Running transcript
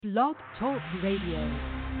Blog Talk Radio.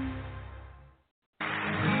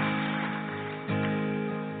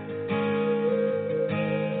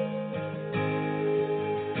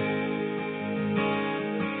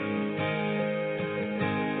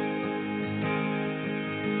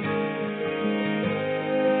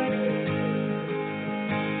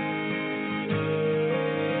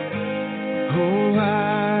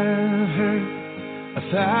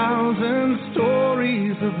 Thousand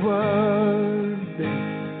stories of what they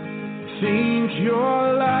think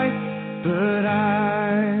you're like, but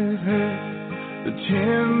I've heard the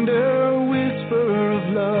tender whisper of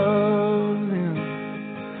love in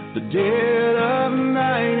the dead of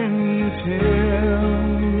night, and you tell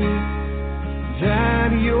me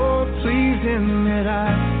that you're pleased and that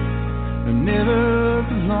I never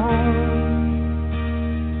belong.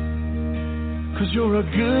 'Cause you're a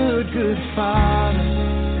good, good father.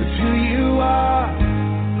 It's who you are.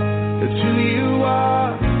 It's who you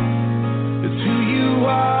are. It's who you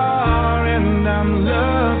are, and I'm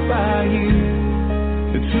loved by you.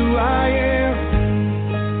 It's who I am.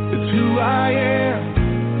 It's who I am.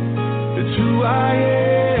 It's who I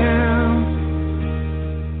am.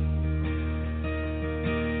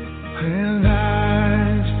 And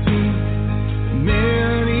I've seen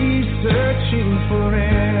many searching for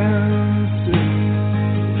answers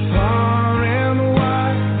far and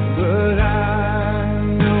wide, but I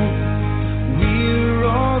know we're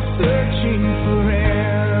all searching for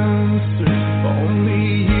answers. Only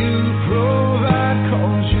you provide,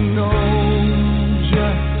 'cause you know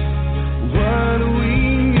just what we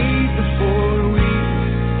need before we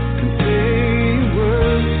can say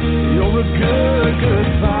words. You're a good, good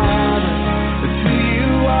father. It's who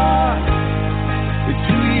you are. It's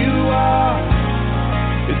who you are.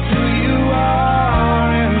 It's who you are,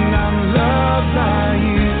 and I'm loved by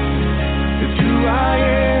you. It's who I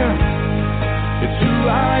am. It's who I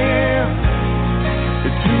am.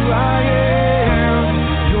 It's who I am.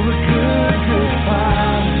 You're a good, good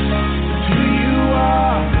father. It's who you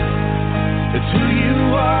are. It's who you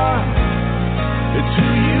are. It's who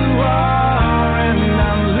you are, and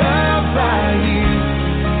I'm loved by you.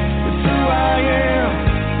 It's who I am.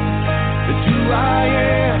 It's who I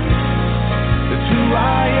am. It's who I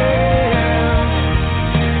am.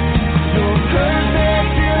 You're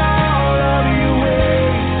perfect in all of your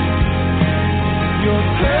ways. You're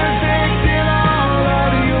perfect in all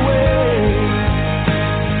of your ways.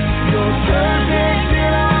 You're perfect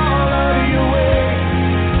in all of your ways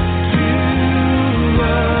to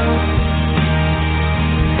us.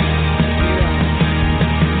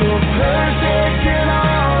 You're perfect in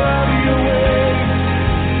all of your ways.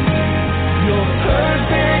 You're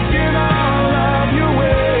perfect in all of your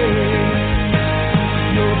ways.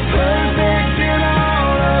 You're perfect in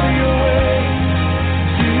all of your ways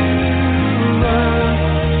to us.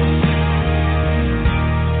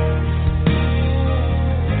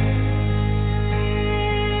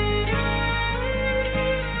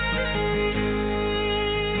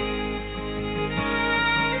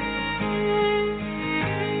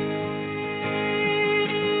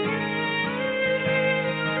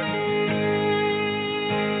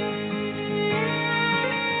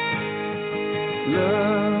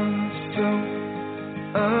 Love so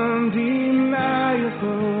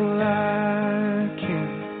undeniable, I can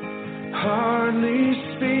hardly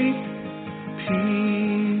speak.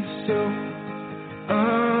 Peace so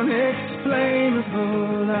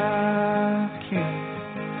unexplainable, I can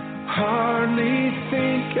hardly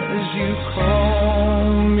think as you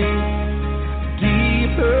call me.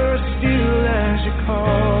 Deeper still as you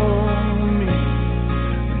call me.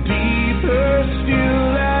 Deeper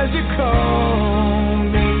still as you call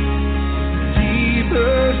me.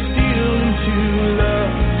 Deeper still into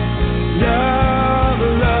love.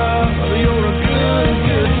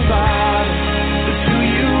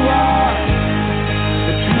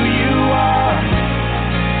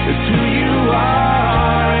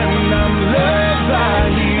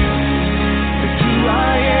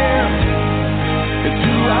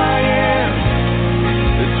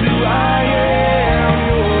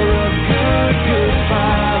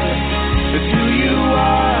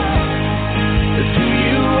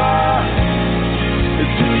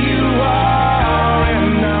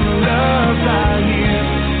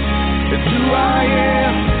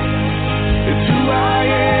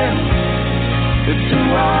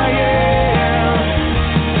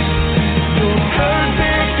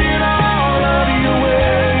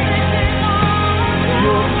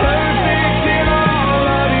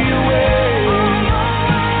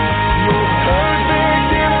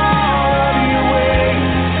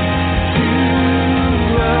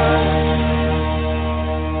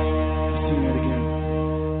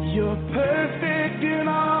 You're perfect in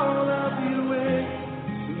all of your ways.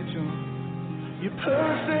 Sing it to him. You're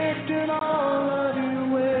perfect in all of your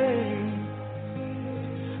ways.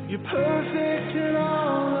 You're perfect in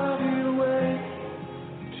all of your ways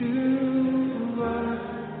to us.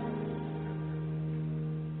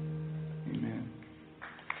 Amen.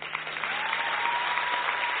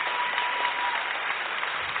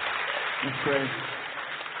 Let's pray.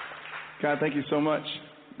 God, thank you so much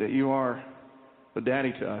that you are the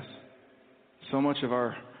daddy to us. So much of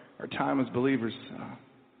our time as believers,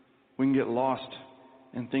 we can get lost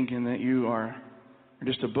in thinking that you are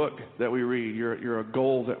just a book that we read. You're a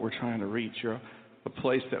goal that we're trying to reach. You're a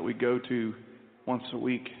place that we go to once a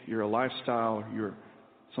week. You're a lifestyle. You're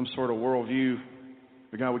some sort of worldview.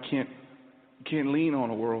 But God, we can't lean on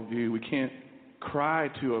a worldview. We can't cry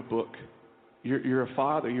to a book. You're a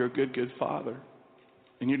father. You're a good, good father.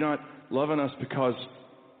 And you're not loving us because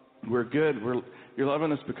we're good. You're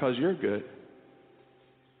loving us because you're good.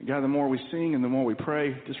 And God, the more we sing and the more we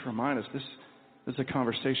pray, just remind us this is a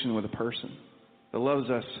conversation with a person that loves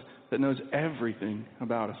us, that knows everything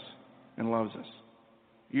about us and loves us.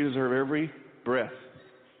 You deserve every breath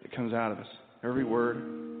that comes out of us. Every word,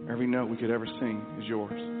 every note we could ever sing is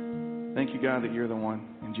yours. Thank you, God, that you're the one.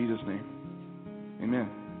 In Jesus' name, amen.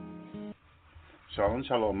 Shalom,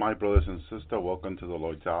 shalom, my brothers and sisters. Welcome to the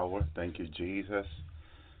Lord's Hour. Thank you, Jesus.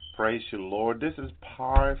 Praise you, Lord. This is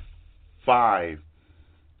part 5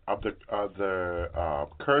 of the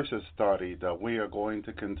curses study that we are going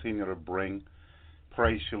to continue to bring.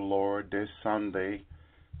 Praise you, Lord. This Sunday,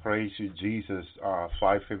 praise you, Jesus,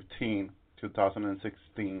 5/15,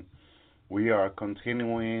 2016. We are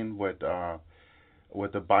continuing with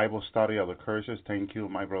the Bible study of the curses. Thank you,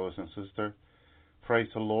 my brothers and sisters. Praise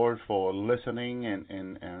the Lord for listening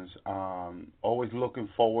and always looking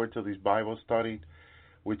forward to these Bible studies,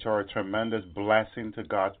 which are a tremendous blessing to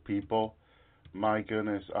God's people. My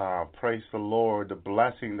goodness, praise the Lord, the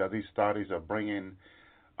blessing that these studies are bringing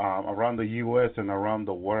around the U.S. and around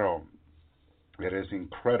the world. It is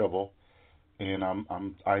incredible, and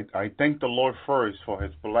I thank the Lord first for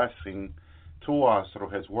His blessing to us through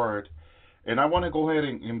His Word. And I want to go ahead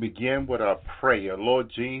and begin with a prayer. Lord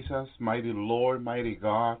Jesus, mighty Lord, mighty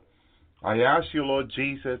God, I ask you, Lord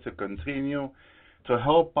Jesus, to continue to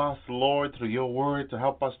help us, Lord, through your word, to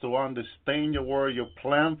help us to understand your word, your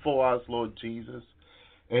plan for us, Lord Jesus.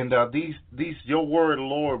 And that your word,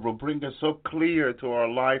 Lord, will bring us so clear to our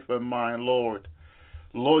life and mind, Lord.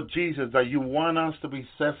 Lord Jesus, that you want us to be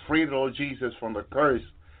set free, Lord Jesus, from the curse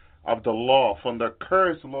of the law, from the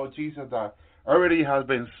curse, Lord Jesus, that already has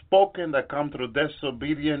been spoken, that come through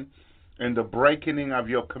disobedience and the breaking of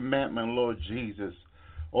your commandment, Lord Jesus.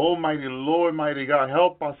 Almighty Lord, mighty God,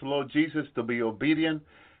 help us, Lord Jesus, to be obedient.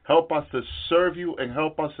 Help us to serve you and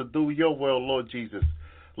help us to do your will, Lord Jesus.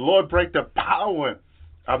 Lord, break the power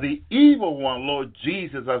of the evil one, Lord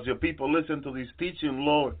Jesus, as your people listen to this teaching,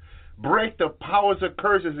 Lord. Break the powers and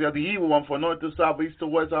curses of the evil one from north to south, east to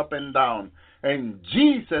west, up and down. In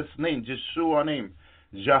Jesus' name, Yeshua name,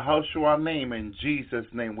 Yahushua name, in Jesus'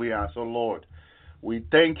 name we ask, oh Lord. We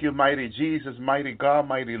thank you, mighty Jesus, mighty God,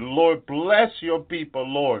 mighty Lord. Bless your people,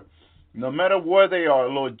 Lord, no matter where they are,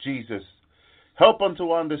 Lord Jesus. Help them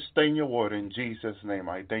to understand your word in Jesus' name.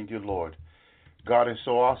 I thank you, Lord. God is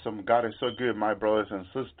so awesome. God is so good, my brothers and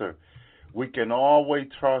sisters. We can always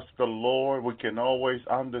trust the Lord. We can always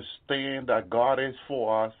understand that God is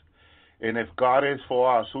for us. And if God is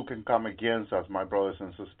for us, who can come against us, my brothers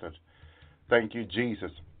and sisters? Thank you,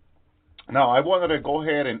 Jesus. Now, I wanted to go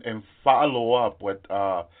ahead and follow up with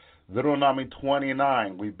Deuteronomy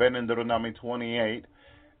 29. We've been in Deuteronomy 28,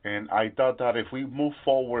 and I thought that if we move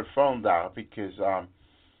forward from that, because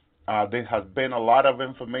there has been a lot of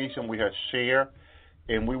information we have shared,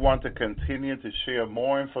 and we want to continue to share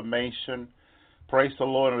more information, praise the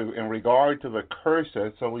Lord, in regard to the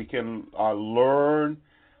curses, so we can learn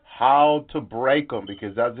how to break them,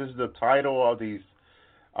 because that is the title of these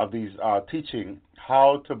teaching,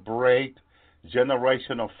 how to break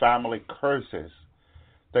generational family curses.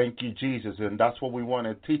 Thank you, Jesus. And that's what we want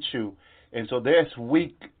to teach you. And so this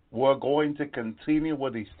week, we're going to continue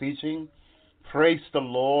with this teaching. Praise the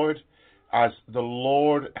Lord as the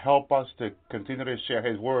Lord help us to continue to share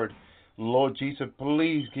His word. Lord Jesus,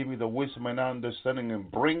 please give me the wisdom and understanding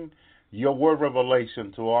and bring your word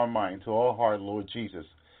revelation to our mind, to our heart, Lord Jesus.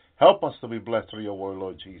 Help us to be blessed through your word,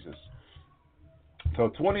 Lord Jesus. So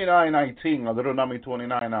 29:19, Deuteronomy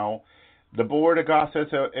 29 now, the word of God says,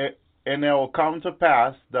 and it will come to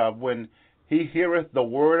pass that when he heareth the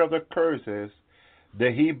word of the curses,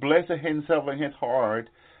 that he blesseth himself in his heart,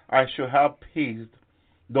 I shall have peace,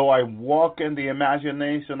 though I walk in the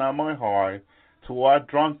imagination of my heart, to add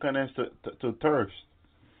drunkenness to thirst.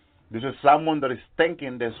 This is someone that is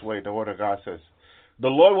thinking this way, the Word of God says. The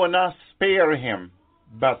Lord will not spare him,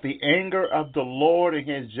 but the anger of the Lord and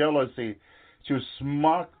his jealousy should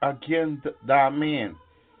smite against that man.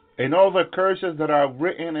 And all the curses that are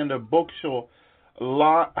written in the book shall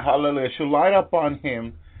light upon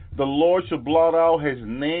him. The Lord should blot out his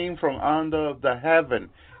name from under the heaven.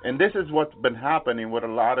 And this is what's been happening with a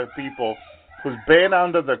lot of people who's been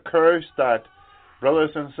under the curse that,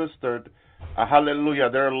 brothers and sisters,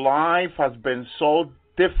 their life has been so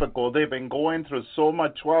difficult. They've been going through so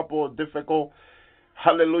much trouble, difficult,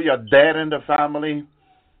 dead in the family.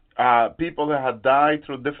 People that have died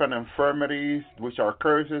through different infirmities, which are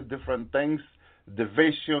curses, different things,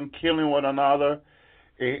 division, killing one another.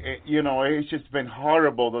 It's just been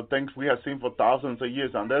horrible, the things we have seen for thousands of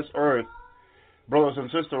years on this earth. Brothers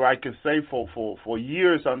and sisters, I can say for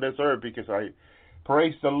years on this earth, because I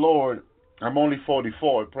praise the Lord. I'm only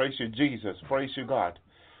 44. Praise you, Jesus. Praise you, God.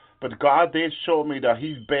 But God did show me that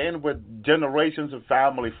he's been with generations of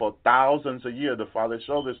family for thousands of years. The Father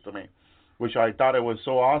showed this to me, which I thought it was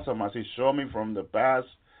so awesome as he showed me from the past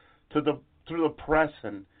through the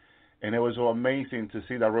present. And it was so amazing to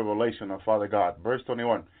see that revelation of Father God. Verse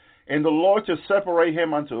 21. And the Lord shall separate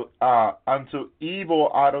him unto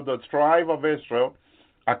evil out of the tribe of Israel,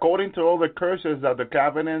 according to all the curses of the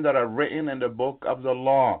covenant that are written in the book of the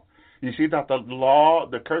law. You see that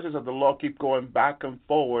the curses of the law keep going back and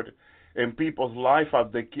forward in people's life as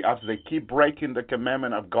they keep breaking the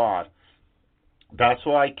commandment of God. That's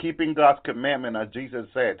why keeping God's commandment, as Jesus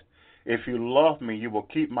said, if you love me, you will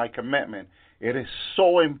keep my commandment. It is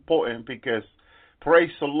so important because,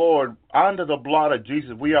 praise the Lord, under the blood of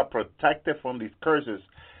Jesus, we are protected from these curses.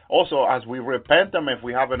 Also, as we repent them, if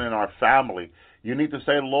we have it in our family, you need to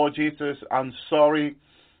say, Lord Jesus, I'm sorry.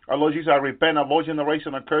 Lord Jesus, I repent of all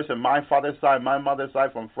generational curse in my father's side, my mother's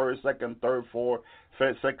side, from first, second, third, fourth,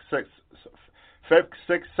 fifth,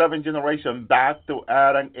 sixth, seventh generation back to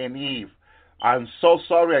Adam and Eve. I'm so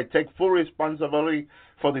sorry. I take full responsibility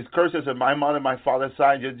for these curses in my mother, my father's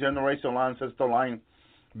side, your generational ancestor line,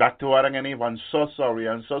 back to Adam and Eve. I'm so sorry.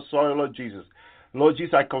 I'm so sorry, Lord Jesus. Lord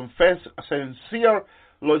Jesus, I confess sincere,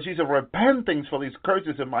 Lord Jesus, repentance for these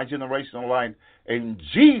curses in my generational line. In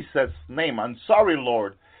Jesus' name, I'm sorry,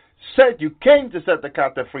 Lord. Said you came to set the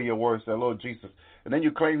captive free, your word said, Lord Jesus. And then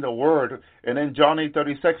you claim the word. And then John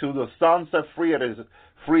 8:36, who the Son set free, it is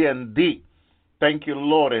free indeed. Thank you,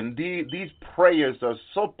 Lord. And these prayers are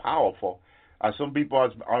so powerful. Some people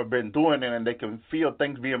have been doing it, and they can feel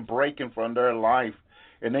things being breaking from their life.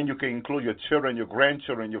 And then you can include your children, your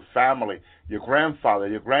grandchildren, your family, your grandfather,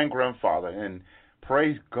 your great-grandfather. And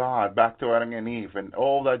praise God, back to Adam and Eve. And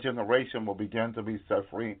all that generation will begin to be set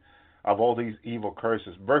free of all these evil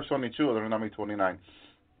curses. Verse 22 of Deuteronomy 29.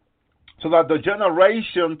 So that the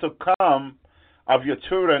generation to come of your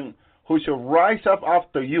children who shall rise up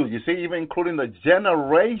after you. You see, even including the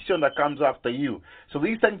generation that comes after you. So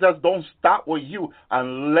these things just don't stop with you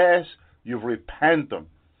unless you repent them.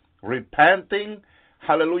 Repenting,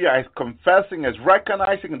 hallelujah, is confessing, is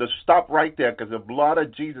recognizing, and to stop right there, because the blood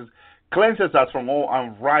of Jesus cleanses us from all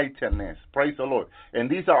unrighteousness. Praise the Lord. And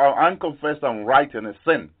these are our unconfessed unrighteousness,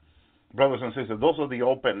 sin. Brothers and sisters, those are the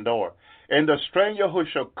open door. And the stranger who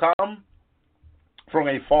shall come from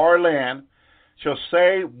a far land shall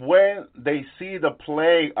say, when they see the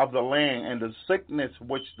plague of the land and the sickness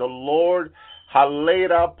which the Lord hath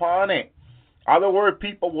laid upon it. In other words,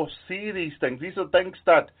 people will see these things. These are things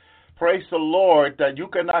that, praise the Lord, that you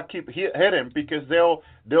cannot keep hidden, because they'll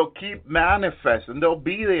keep manifesting. They'll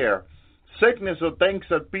be there. Sickness are things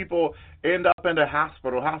that people end up in the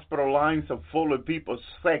hospital. Hospital lines are full of people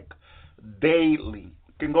sick daily.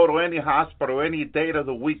 You can go to any hospital any day of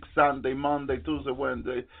the week, Sunday, Monday, Tuesday,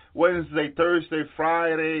 Wednesday, Thursday,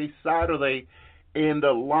 Friday, Saturday, and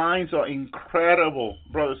the lines are incredible,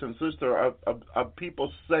 brothers and sisters, of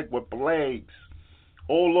people sick with plagues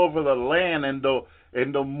all over the land.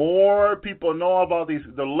 And the more people know about these,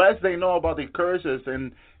 the less they know about the curses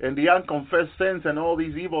and the unconfessed sins and all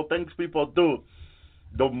these evil things people do,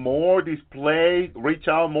 the more these plagues reach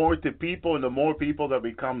out more to people, and the more people that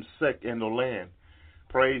become sick in the land.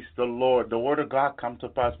 Praise the Lord. The word of God comes to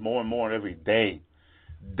pass more and more every day.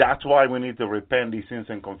 That's why we need to repent these sins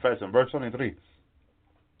and confess them. Verse 23.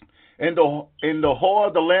 In the whole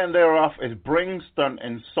of the land thereof is brimstone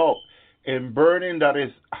and salt, and burning that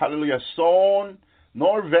is, hallelujah, sown,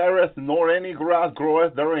 nor vereth, nor any grass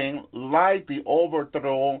groweth therein, like the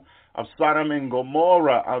overthrow of Sodom and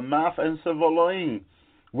Gomorrah, Amath and Zeboim,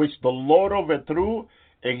 which the Lord overthrew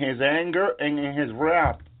in his anger and in his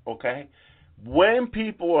wrath. Okay? When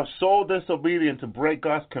people are so disobedient to break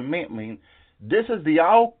God's commitment, this is the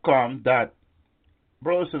outcome that,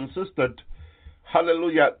 brothers and sisters,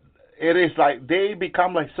 hallelujah, it is like they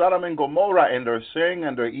become like Sodom and Gomorrah in their sin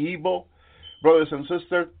and their evil, brothers and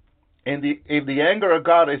sisters. And the anger of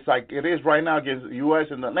God is like it is right now against the U.S.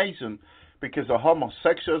 and the nation because of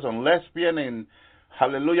homosexuals and lesbian and,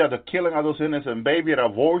 hallelujah, the killing of those innocent babies,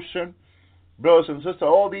 abortion. Brothers and sisters,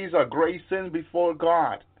 all these are great sins before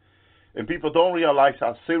God. And people don't realize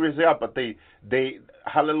how serious they are, but they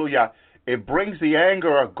hallelujah, it brings the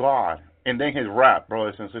anger of God and then his wrath,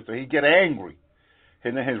 brothers and sisters. He get angry.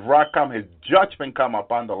 And then his wrath come, his judgment come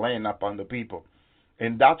upon the land, upon the people.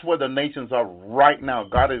 And that's where the nations are right now.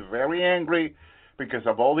 God is very angry because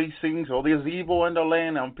of all these things, all this evil in the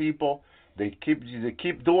land and people. They keep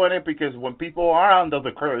doing it because when people are under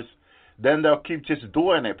the curse, then they'll keep just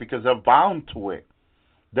doing it because they're bound to it.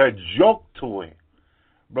 They're yoked to it,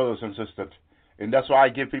 brothers and sisters. And that's why I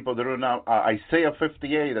give people Isaiah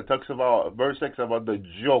 58 that talks about, verse 6, about the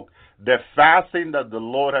yoke, the fasting that the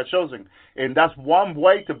Lord has chosen. And that's one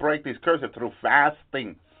way to break these curses, through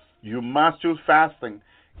fasting. You must choose fasting,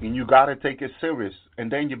 and you got to take it serious.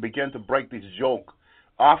 And then you begin to break this yoke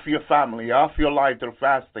off your family, off your life through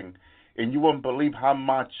fasting. And you won't believe how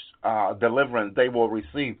much deliverance they will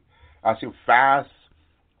receive as you fast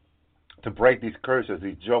to break these curses,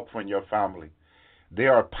 these yoke from your family. They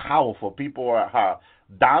are powerful. People have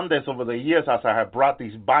done this over the years as I have brought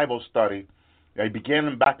these Bible study. I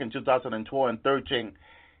began back in 2012 and 13.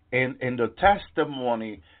 And the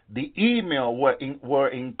testimony, the email were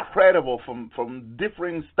incredible from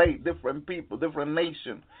different states, different people, different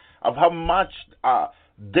nations, of how much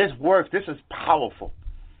this works. This is powerful.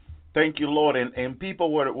 Thank you, Lord. And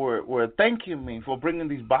people were thanking me for bringing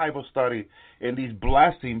these Bible study and these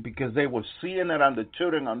blessings because they were seeing it on the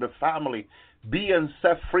children, on the family, being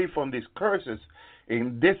set free from these curses.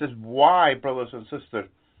 And this is why, brothers and sisters,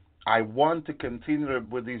 I want to continue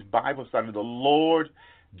with these Bible studies. The Lord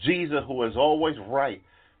Jesus, who is always right,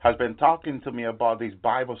 has been talking to me about this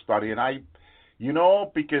Bible study. And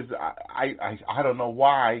because I don't know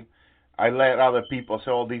why I let other people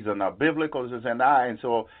say, oh, these are not biblical, this and that. And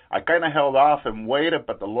so I kind of held off and waited,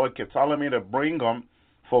 but the Lord kept telling me to bring them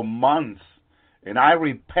for months. And I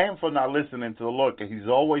repent for not listening to the Lord because He's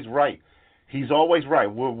always right. He's always right.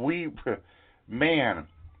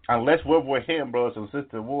 Unless we're with Him, brothers and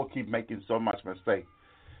sisters, we'll keep making so much mistake.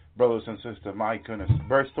 Brothers and sisters, my goodness.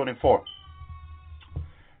 Verse 24.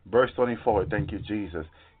 Verse 24, thank you, Jesus.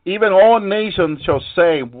 Even all nations shall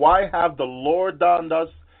say, why have the Lord done thus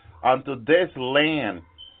unto this land?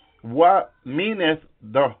 What meaneth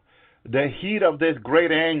the heat of this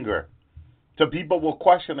great anger? So people will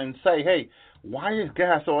question and say, hey, why is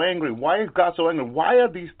God so angry? Why is God so angry? Why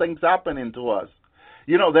are these things happening to us?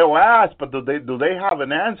 They will ask, but do they have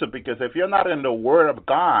an answer? Because if you're not in the Word of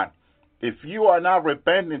God, if you are not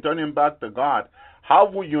repenting, turning back to God, how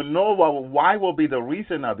will you know why will be the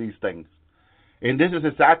reason of these things? And this is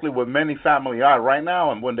exactly what many families are right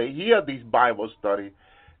now. And when they hear these Bible studies,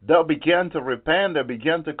 they'll begin to repent, they'll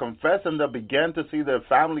begin to confess, and they'll begin to see their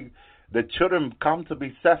family, the children come to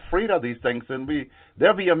be set free of these things. And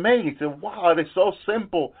they'll be amazed. And wow, it is so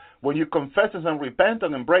simple when you confess and repent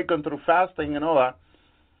and break them through fasting and all that.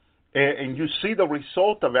 And you see the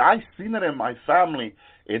result of it. I've seen it in my family.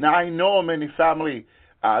 And I know many families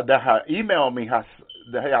that have emailed me,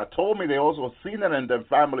 they have told me they also seen it in their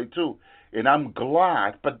family too. And I'm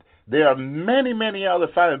glad. But there are many, many other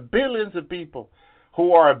families, billions of people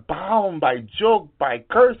who are bound by joke, by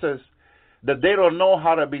curses, that they don't know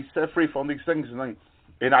how to be set free from these things.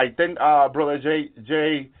 And I think Brother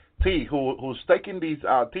J.T., who's taking these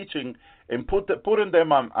teaching and putting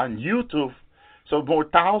them on YouTube, so more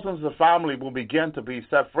thousands of families will begin to be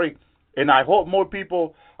set free. And I hope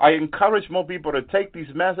I encourage more people to take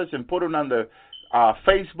these messages and put them on the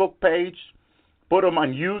Facebook page, put them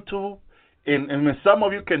on YouTube, and some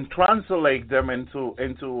of you can translate them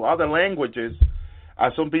into other languages.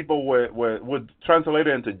 Some people would translate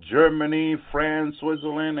it into Germany, France,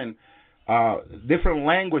 Switzerland, and different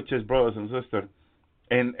languages, brothers and sisters.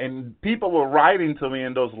 And people were writing to me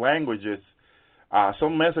in those languages.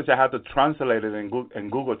 Some message I had to translate it in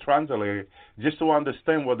Google Translate just to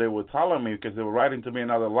understand what they were telling me, because they were writing to me in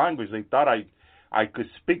other language. They thought I could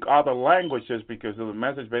speak other languages because the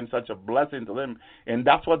message been such a blessing to them. And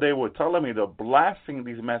that's what they were telling me, the blessing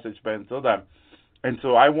these messages been to them. And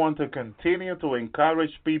so I want to continue to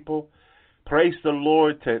encourage people, praise the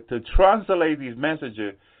Lord, to translate these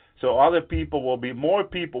messages so more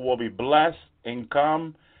people will be blessed and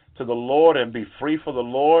come to the Lord and be free for the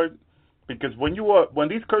Lord. Because when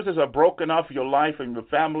these curses are broken off your life and your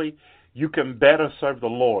family, you can better serve the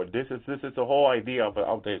Lord. This is the whole idea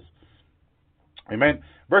of this. Amen.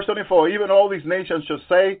 Verse 24, even all these nations shall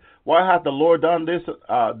say, why hath the Lord done this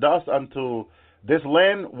thus unto this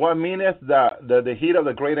land? What meaneth the heat of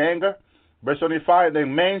the great anger? Verse 25,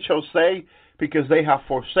 then men shall say, because they have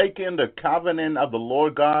forsaken the covenant of the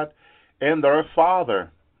Lord God and their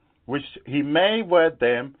Father, which he made with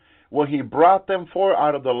them when he brought them forth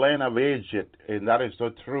out of the land of Egypt. And that is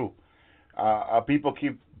so true. People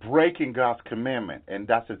keep breaking God's commandment, and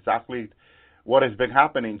that's exactly what has been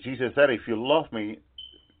happening. Jesus said, if you love me,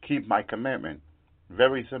 keep my commandment.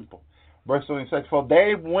 Very simple. Verse 26, for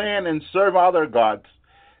they went and served other gods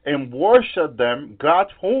and worshiped them,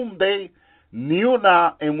 gods whom they knew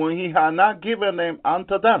not, and when he had not given them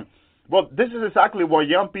unto them. Well, this is exactly what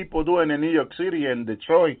young people doing in New York City and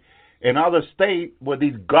Detroit and other states with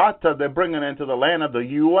these gods that they're bringing into the land of the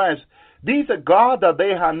U.S. These are gods that they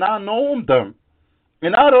have not known them.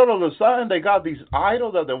 And out of a sudden, they got these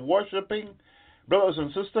idols that they're worshiping. Brothers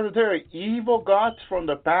and sisters, they're evil gods from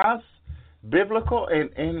the past, biblical,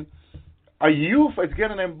 and a youth is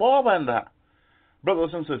getting involved in that.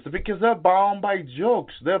 Brothers and sisters, because they're bound by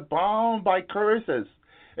jokes, they're bound by curses,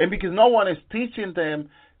 and because no one is teaching them,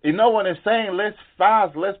 and no one is saying, let's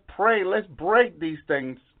fast, let's pray, let's break these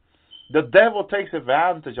things, the devil takes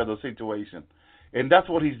advantage of the situation. And that's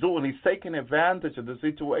what he's doing. He's taking advantage of the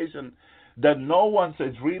situation that no one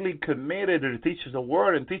is really committed to teach the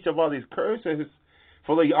word and teach about these curses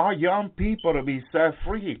for our young people to be set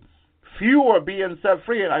free. Few are being set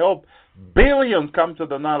free, and I hope billions come to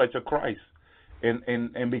the knowledge of Christ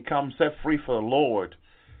and become set free for the Lord.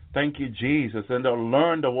 Thank you, Jesus. And they'll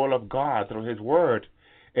learn the word of God through his word.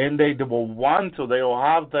 And they will want to. They will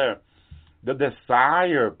have the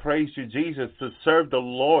desire, praise you, Jesus, to serve the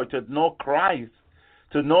Lord, to know Christ,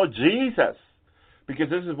 to know Jesus. Because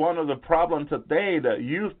this is one of the problems today, that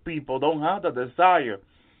youth people don't have the desire.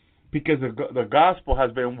 Because the gospel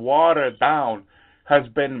has been watered down, is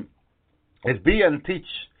being taught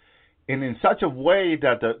in such a way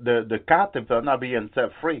that the captives are not being set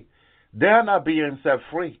free. They're not being set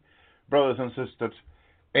free, brothers and sisters.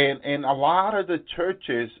 And a lot of the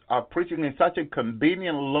churches are preaching in such a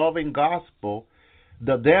convenient, loving gospel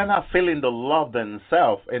that they're not feeling the love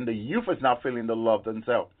themselves, and the youth is not feeling the love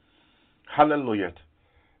themselves. Hallelujah.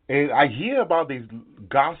 And I hear about this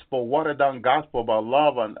gospel, watered down gospel about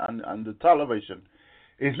love on the television.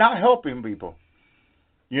 It's not helping people.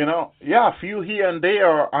 You know, yeah, a few here and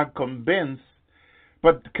there are convinced,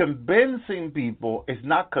 but convincing people is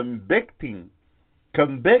not convicting.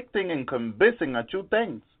 Convicting and convincing are two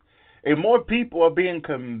things. And more people are being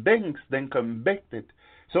convinced than convicted.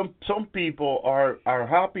 Some people are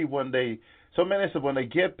happy when they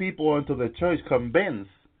get people into the church convinced.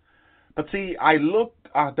 But see, I look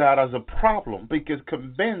at that as a problem, because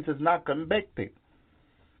convinced is not convicted.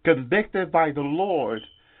 Convicted by the Lord,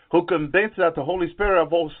 who convicts that the Holy Spirit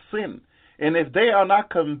of all sin. And if they are not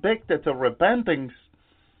convicted to repentance,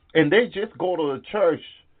 and they just go to the church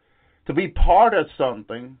to be part of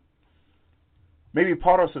something, maybe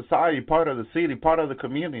part of society, part of the city, part of the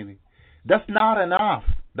community, that's not enough.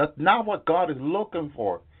 That's not what God is looking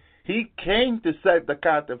for. He came to set the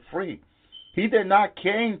captive free. He did not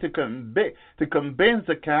came to convince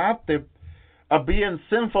the captive of being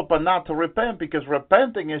sinful but not to repent, because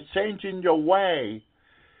repenting is changing your way.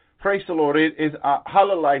 Praise the Lord. It is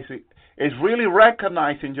it's really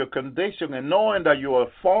recognizing your condition and knowing that you are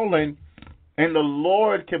fallen, and the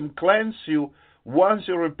Lord can cleanse you once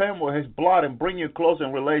you repent with his blood and bring you close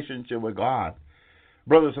in relationship with God.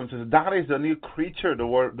 Brothers and sisters, that is the new creature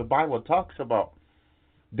the Bible talks about.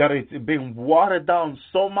 That it's been watered down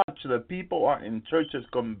so much that people are in churches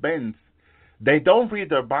convinced. They don't read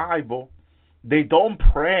their Bible. They don't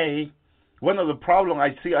pray. One of the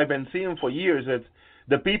problems I've been seeing for years is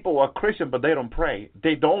the people are Christian, but they don't pray.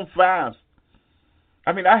 They don't fast.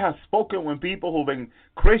 I mean, I have spoken with people who've been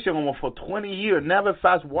Christian for 20 years, never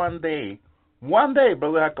fast one day. One day,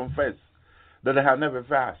 brother, I confess that they have never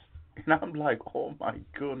fast. And I'm like, oh my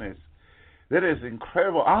goodness, that is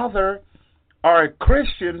incredible. Others are a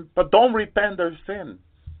Christian, but don't repent their sin.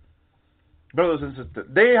 Brothers and sisters,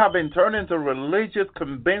 they have been turned into religious,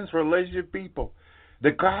 convinced religious people.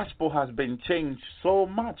 The gospel has been changed so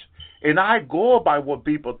much. And I go by what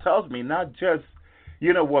people tell me, not just,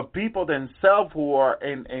 what people themselves who are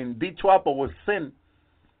in deep trouble with sin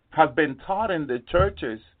have been taught in the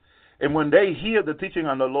churches. And when they hear the teaching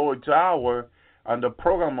on the Lord's Hour, on the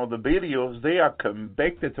program of the videos, they are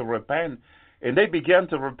convicted to repent. And they begin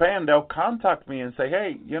to repent. They'll contact me and say,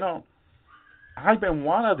 hey, I've been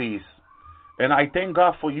one of these. And I thank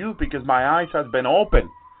God for you because my eyes have been opened.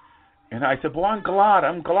 And I said, well, I'm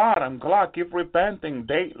glad. Keep repenting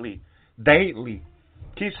daily.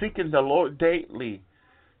 Keep seeking the Lord daily.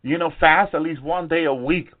 Fast at least one day a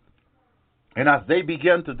week. And as they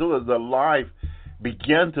begin to do it, their life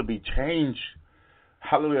begin to be changed.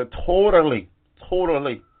 Hallelujah. Totally.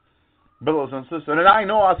 Brothers and sisters. And I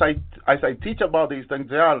know as I teach about these things,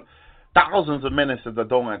 there are thousands of ministers that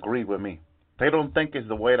don't agree with me. They don't think it's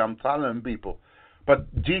the way that I'm telling people.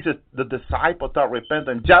 But Jesus, the disciple, taught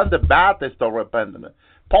repenting. John the Baptist taught repenting.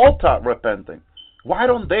 Paul taught repenting. Why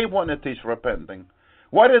don't they want to teach repenting?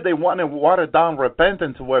 Why do they want to water down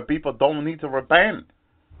repentance to where people don't need to repent?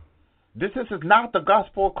 This is not the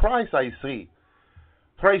gospel of Christ I see.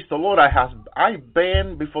 Praise the Lord. I've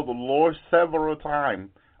been before the Lord several times.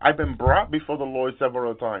 I've been brought before the Lord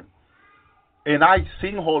several times. And I've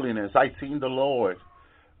seen holiness. I've seen the Lord.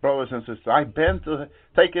 Brothers and sisters, I've been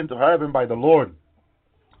taken to heaven by the Lord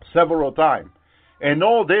several times. And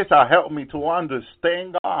all this has helped me to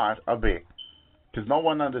understand God a bit. Because no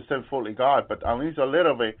one understands fully God, but at least a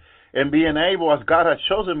little bit. And being able, as God has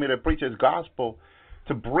chosen me to preach His gospel,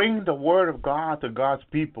 to bring the word of God to God's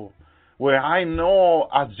people. Where I know,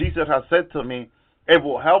 as Jesus has said to me, it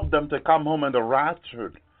will help them to come home in the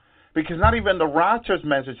rapture. Because not even the rapture's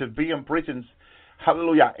message is being preached,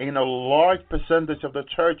 hallelujah, in a large percentage of the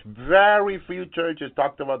church. Very few churches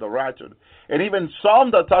talked about the rapture. And even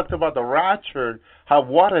some that talked about the rapture have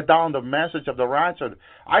watered down the message of the rapture.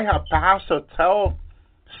 I have pastors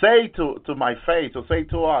say to my face, or say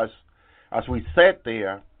to us, as we sit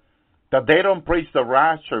there, that they don't preach the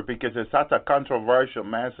rapture because it's such a controversial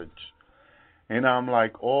message. And I'm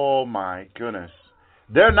like, oh my goodness.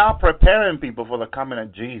 They're not preparing people for the coming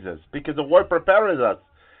of Jesus, because the word prepares us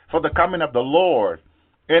for the coming of the Lord.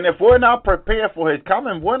 And if we're not prepared for His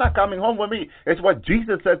coming, we're not coming home with me. It's what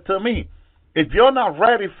Jesus said to me. If you're not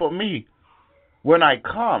ready for me when I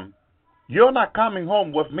come, you're not coming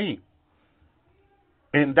home with me.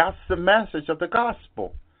 And that's the message of the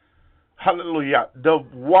gospel. Hallelujah. The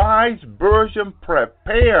wise virgin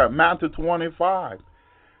prepare, Matthew 25.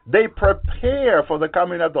 They prepare for the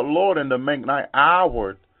coming of the Lord in the midnight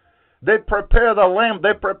hour. They prepare the lamp.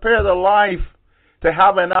 They prepare the life to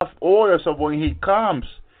have enough oil so when He comes,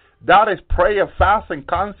 that is prayer, fasting,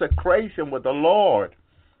 consecration with the Lord.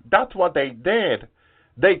 That's what they did.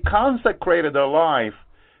 They consecrated their life.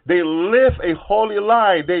 They live a holy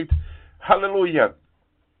life. Hallelujah.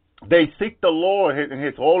 They seek the Lord in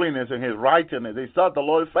His holiness and His righteousness. They sought the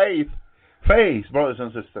Lord's face, brothers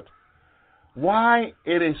and sisters. Why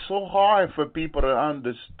it is so hard for people to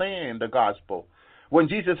understand the gospel? When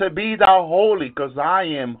Jesus said, be thou holy, because I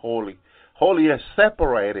am holy. Holy is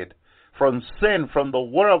separated from sin, from the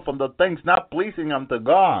world, from the things not pleasing unto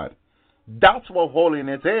God. That's what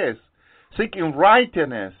holiness is. Seeking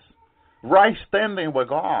righteousness, right standing with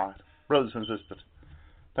God. Brothers and sisters,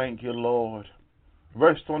 thank you, Lord.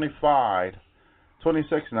 Verse 25,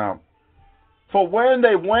 26 now. For when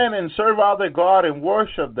they went and served other God and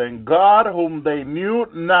worshipped them, God whom they knew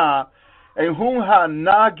not, and whom had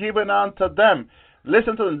not given unto them.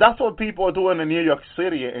 Listen to them. That's what people are doing in New York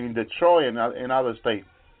City, in Detroit, and in other states.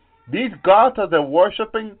 These gods that they're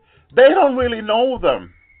worshiping, they don't really know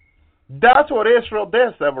them. That's what Israel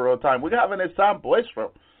did several times. We have an example,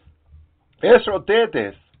 Israel. Israel did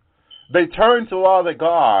this. They turned to other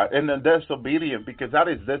God and then disobedient, because that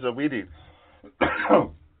is disobedience.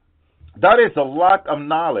 That is a lack of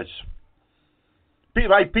knowledge.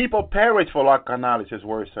 People perish for lack of knowledge, is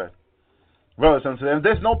where it said. Brothers and sisters,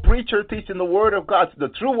 there's no preacher teaching the word of God, the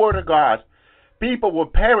true word of God. People will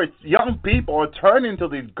perish. Young people are turning to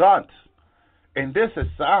these gods. And this is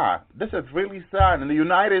sad. This is really sad. In the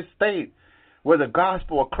United States, where the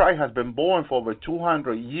gospel of Christ has been born for over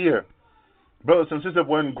 200 years, brothers and sisters,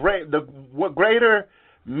 when greater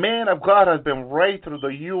man of God has been raised through the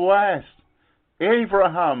U.S.,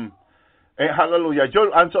 Abraham, hallelujah,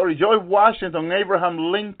 George Washington, Abraham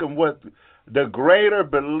Lincoln was the greater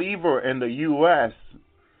believer in the U.S.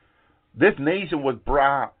 This nation was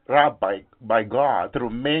brought by God through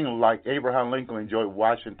men like Abraham Lincoln and George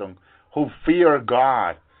Washington, who fear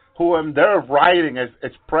God, who in their writing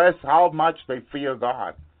express how much they fear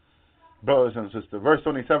God. Brothers and sisters, verse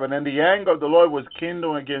 27, and the anger of the Lord was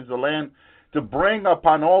kindled against the land to bring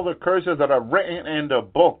upon all the curses that are written in the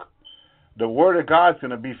book. The word of God is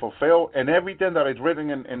going to be fulfilled, and everything that is written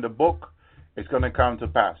in the book is going to come to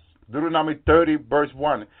pass. Deuteronomy 30, verse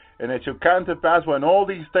 1, and it shall come to pass when all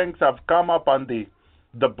these things have come upon thee,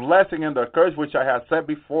 the blessing and the curse which I have set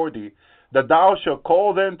before thee, that thou shalt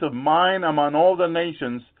call them to mind among all the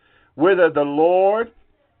nations, whither the Lord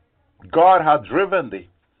God hath driven thee.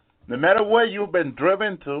 No matter where you've been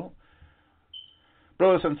driven to,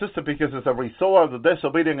 brothers and sisters, because it's a result of the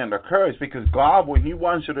disobedience and the curse. Because God, when He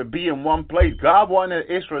wants you to be in one place, God wanted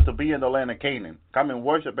Israel to be in the land of Canaan, come and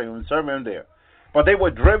worship Him and serve Him there. But they were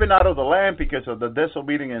driven out of the land because of the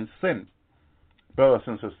disobedience and sin, brothers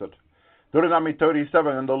and sisters. Deuteronomy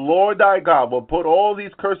 37, and the Lord thy God will put all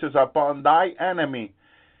these curses upon thy enemy,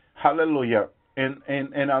 hallelujah, and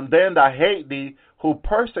on them that hate thee, who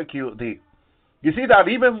persecute thee. You see that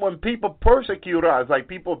even when people persecute us, like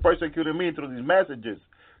people persecuted me through these messages,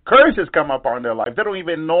 curses come upon their life. They don't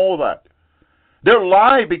even know that. Their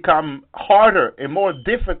life become harder and more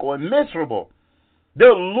difficult and miserable.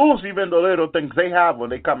 They'll lose even the little things they have when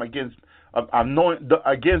they come against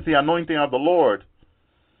the anointing of the Lord.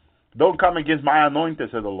 Don't come against my anointing,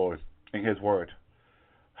 said the Lord in His word.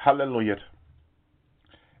 Hallelujah.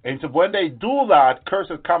 And so when they do that,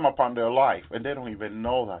 curses come upon their life, and they don't even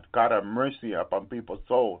know that. God have mercy upon people's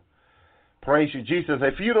soul. Praise you, Jesus.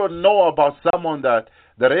 If you don't know about someone that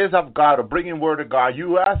is of God or bringing word of God,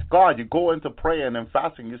 you ask God. You go into prayer and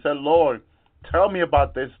fasting. You say, Lord, tell me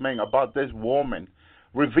about this man, about this woman.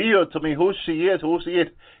 Reveal to me who she is,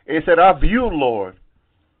 He said, of you, Lord.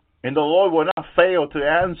 And the Lord will not fail to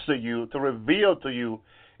answer you, to reveal to you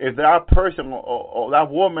if that person or that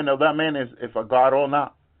woman or that man is a God or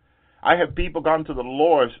not. I have people gone to the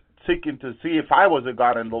Lord seeking to see if I was a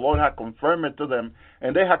God, and the Lord had confirmed it to them.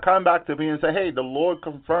 And they had come back to me and said, hey, the Lord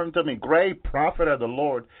confirmed to me, great prophet of the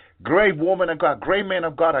Lord, great woman of God, great man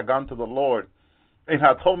of God had gone to the Lord and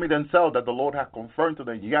had told me themselves that the Lord had confirmed to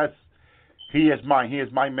them, yes, He is mine, He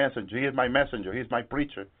is my messenger, He is my messenger, He is my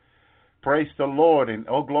preacher. Praise the Lord, and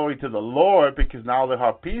oh, glory to the Lord, because now they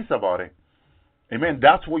have peace about it. Amen.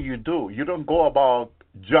 That's what you do. You don't go about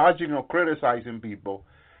judging or criticizing people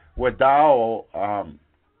without,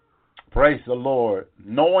 praise the Lord,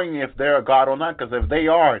 knowing if they're a God or not. Because if they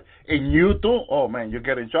are, and you do, oh man, you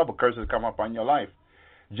get in trouble. Curses come upon your life.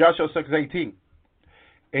 Joshua 6:18.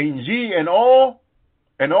 And ye in all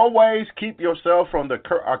ways keep yourself from the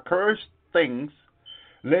accursed things.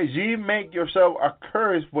 Let ye make yourself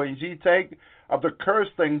accursed when ye take of the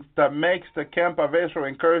cursed things that makes the camp of Israel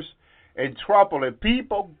and curse and trouble. And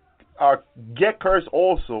people get cursed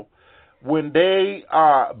also when they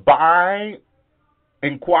buy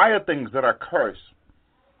and acquire things that are cursed.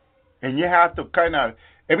 And you have to kind of,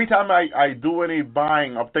 every time I do any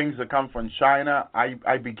buying of things that come from China,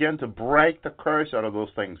 I begin to break the curse out of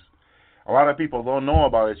those things. A lot of people don't know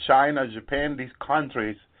about it. China, Japan, these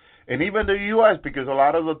countries, and even the U.S., because a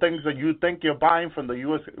lot of the things that you think you're buying from the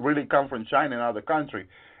U.S. really come from China and other countries.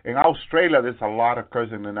 In Australia, there's a lot of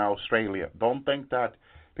cursing in Australia. Don't think that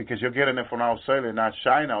because you're getting it from Australia, not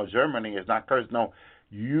China or Germany, it's not cursed. No,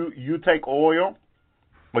 you take oil,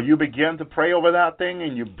 or you begin to pray over that thing,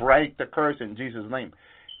 and you break the curse in Jesus' name.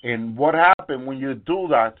 And what happens when you do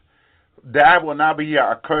that, that will not be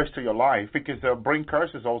a curse to your life, because they'll bring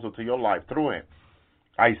curses also to your life through it.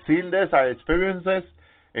 I've seen this, I experienced this,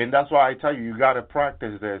 and that's why I tell you, you got to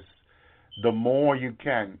practice this the more you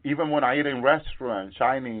can. Even when I eat in restaurants,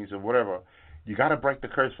 Chinese or whatever, you got to break the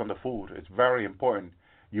curse from the food. It's very important.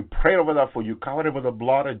 You pray over that food. You cover it with the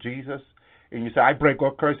blood of Jesus, and you say, I break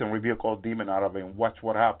all curse and rebuke all demon out of it, and watch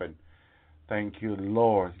what happens. Thank you,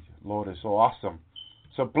 Lord. Lord is so awesome.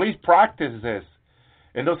 So please practice this.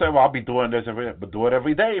 And don't say, well, I'll be doing this every day. But do it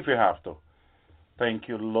every day if you have to. Thank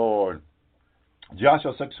you, Lord.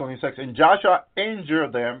 Joshua 6:26. And Joshua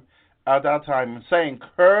injured them at that time, saying,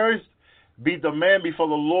 cursed be the man before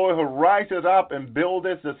the Lord who rises up and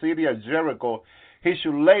buildeth the city of Jericho. He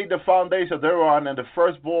should lay the foundation thereon, and the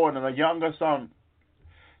firstborn and the younger son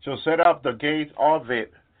shall set up the gates of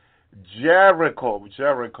it. Jericho.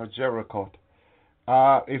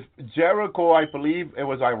 If Jericho, I believe it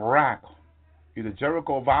was Iraq, either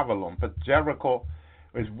Jericho or Babylon, but Jericho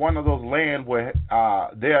is one of those lands where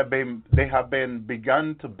they have been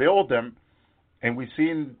begun to build them, and we've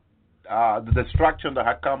seen the destruction that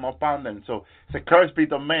had come upon them. So it's a curse be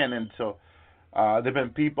the man, and so there've been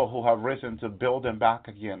people who have risen to build them back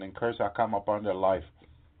again, and curse have come upon their life.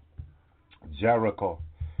 Jericho.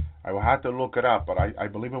 I will have to look it up, but I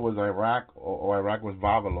believe it was Iraq or Iraq was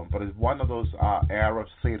Babylon. But it's one of those Arab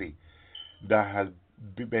cities that has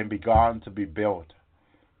been begun to be built.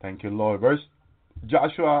 Thank you, Lord. Verse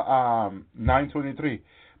Joshua 9:23.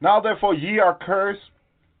 Now therefore ye are cursed,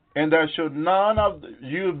 and there should none of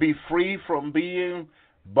you be free from being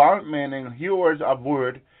bondmen and hewers of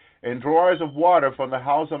wood and drawers of water from the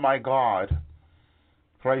house of my God.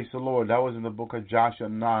 Praise the Lord. That was in the book of Joshua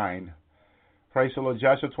 9. Praise the Lord.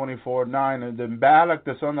 Joshua 24:9. And then Balak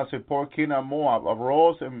the son of Zippor, king of Moab,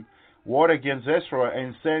 arose and warred against Israel,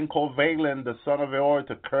 and sent Balaam the son of Beor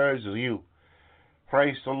to curse you.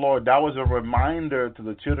 Praise the Lord. That was a reminder to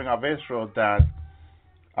the children of Israel that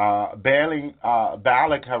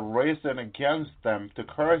Balak had risen against them to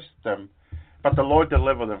curse them, but the Lord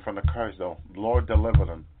delivered them from the curse, though. The Lord delivered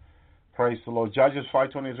them. Praise the Lord. Judges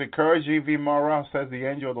 5:23. Curse ye Vimorah, says the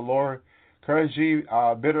angel of the Lord. Curse ye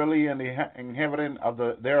bitterly in the inhabitant of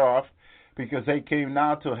thereof, because they came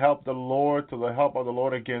not to help the Lord, to the help of the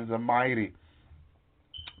Lord against the mighty.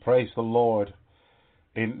 Praise the Lord.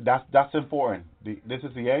 And that's important. This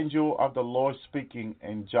is the angel of the Lord speaking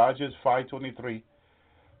in Judges 5:23.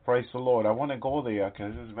 Praise the Lord. I want to go there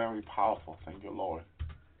because this is very powerful. Thank you, Lord.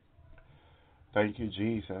 Thank you,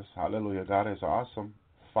 Jesus. Hallelujah. God is awesome.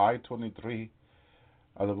 5:23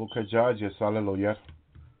 of the book of Judges. Hallelujah.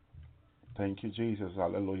 Thank you, Jesus.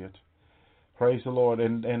 Hallelujah. Praise the Lord.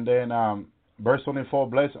 And then verse 24.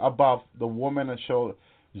 Blessed above the woman that showed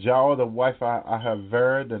Jael, the wife I have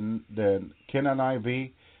varied, the Canaanite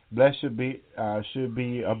be. Blessed should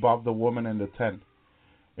be above the woman in the tent.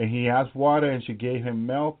 And he asked water, and she gave him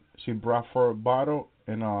milk. She brought for a bottle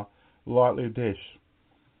and a lordly dish.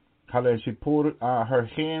 Hallelujah. She put her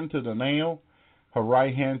hand to the nail, her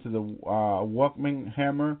right hand to the workman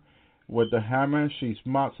hammer. With the hammer she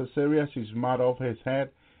smote Sisera. She smote off his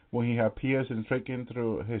head when he had pierced and stricken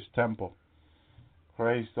through his temple.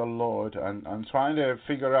 Praise the Lord. And I'm trying to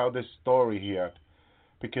figure out this story here,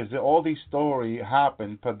 because all these stories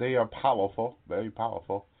happen, but they are powerful, very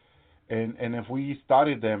powerful. And if we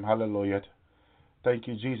study them, hallelujah, thank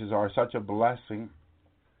you, Jesus, are such a blessing.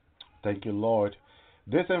 Thank you, Lord.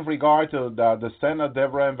 This in regard to the son of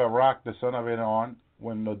Deborah and Barak, the son of Aaron,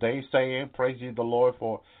 when they say, praise ye the Lord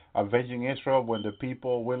for avenging Israel, when the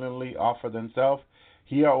people willingly offer themselves.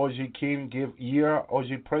 Hear, O ye king, give ear, O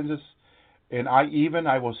ye princes, and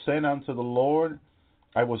I will sing unto the Lord.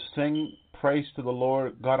 I will sing praise to the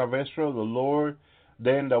Lord God of Israel, the Lord,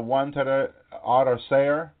 then the one that out of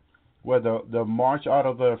Seir, where the march out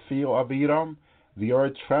of the field of Edom, the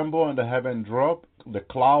earth trembled and the heaven dropped, the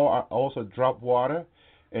cloud also dropped water,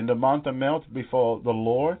 and the mountain melted before the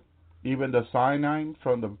Lord, even the Sinai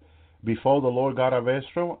before the Lord God of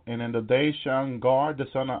Israel. And in the day Shamgar, the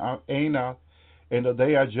son of Anath, in the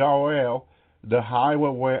day of Joel, the highway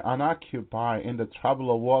were unoccupied, and the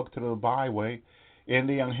traveler walked through the byway, and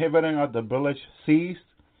the inhabitant of the village ceased.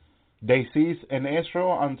 They ceased in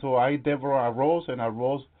Israel until Deborah arose, and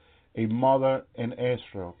arose a mother in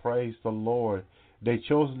Israel. Praise the Lord. They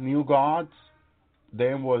chose new gods.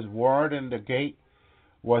 Then was word in the gate.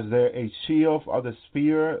 Was there a shield of the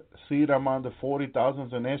spear seated among the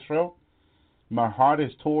 40,000 in Israel? My heart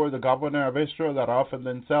is toward the governor of Israel that offered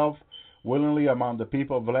themselves willingly among the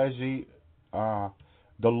people. Bless ye the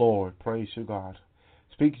Lord. Praise you, God.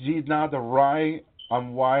 Speak ye not the right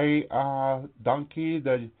and white donkey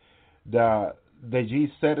that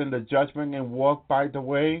ye set in the judgment and walk by the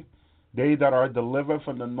way. They that are delivered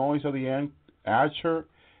from the noise of the Asher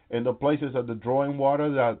in the places of the drawing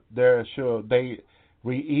water, that there should they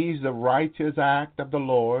re-ease the righteous act of the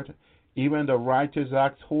Lord, even the righteous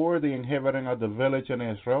act toward the inhabitant of the village in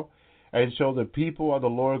Israel, and shall the people of the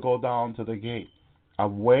Lord go down to the gate.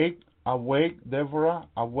 Awake, awake, Deborah,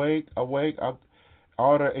 awake, awake,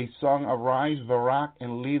 utter a song, arise, Barak,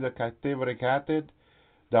 and lead the captivity captive,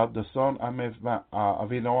 that the son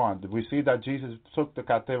of Enoch. We see that Jesus took the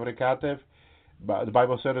captivity captive. The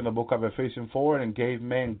Bible said in the book of Ephesians 4, and gave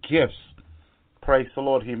man gifts. Praise the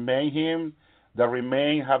Lord. He made him that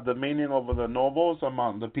remain have dominion over the nobles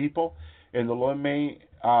among the people, and the Lord may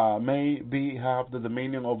have the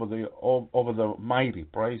dominion over the mighty.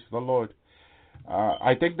 Praise the Lord.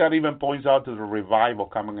 I think that even points out to the revival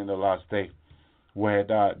coming in the last day, where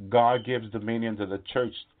God gives dominion to the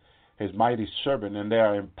church, His mighty servant, and they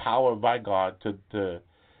are empowered by God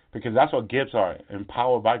because that's what gifts are,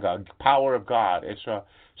 empowered by God. Power of God. It's a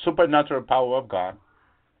supernatural power of God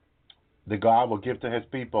that God will give to His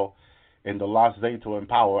people in the last day to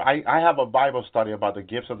empower. I have a Bible study about the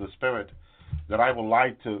gifts of the Spirit that I would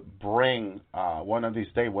like to bring one of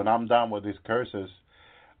these days when I'm done with these curses,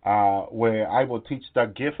 where I will teach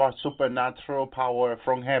that gift of supernatural power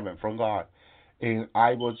from heaven, from God. And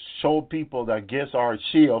I will show people that gifts are a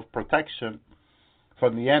shield of protection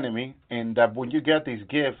from the enemy, and that when you get these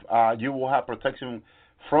gifts, you will have protection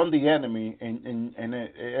from the enemy, and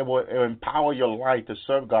it will empower your life to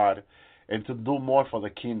serve God and to do more for the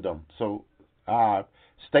kingdom. So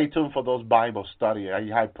stay tuned for those Bible studies.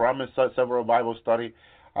 I promised several Bible studies.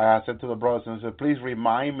 I said to the brothers and said, please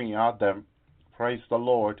remind me of them. Praise the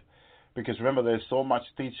Lord, because remember, there's so much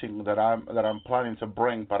teaching that I'm planning to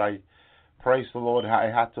bring, but I praise the Lord, I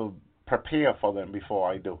had to prepare for them before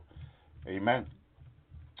I do. Amen.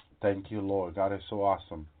 Thank you, Lord. God is so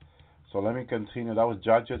awesome. So let me continue. That was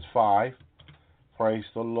Judges 5. Praise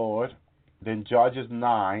the Lord. Then Judges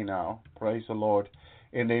 9 now. Praise the Lord.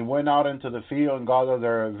 And they went out into the field and gathered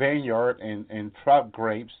their vineyard and trapped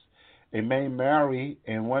grapes, and made merry,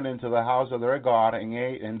 and went into the house of their God, and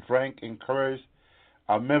ate and drank and cursed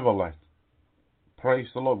Abimelech. Praise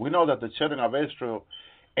the Lord. We know that the children of Israel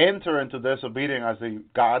enter into disobedience as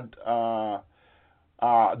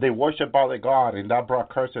they worship other God, and that brought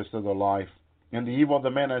curses to their life. And the evil of the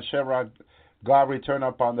men at Shebra, God returned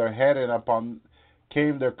upon their head, and upon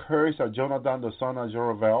came the curse of Jonathan the son of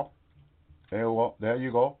Jerubbaal. There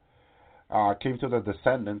you go. Came to the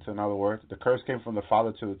descendants, in other words. The curse came from the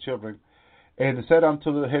father to the children. And said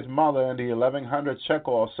unto his mother, and the 1,100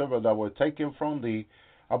 shekel of silver that were taken from thee,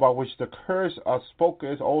 about which the curse spoke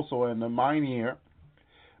is also in mine ear.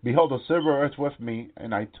 Behold, the silver is with me,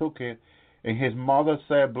 and I took it. And his mother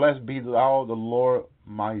said, Blessed be thou the Lord,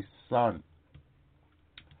 my son.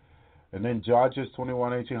 And then Judges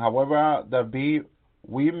 21:18. However, that be,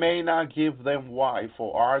 we may not give them wife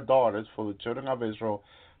for our daughters, for the children of Israel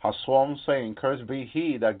have sworn, saying, Cursed be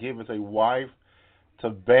he that giveth a wife to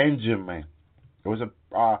Benjamin.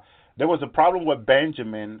 There was a problem with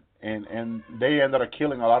Benjamin, and they ended up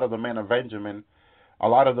killing a lot of the men of Benjamin, a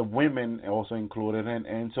lot of the women also included,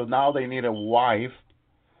 and so now they need a wife,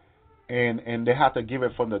 and they have to give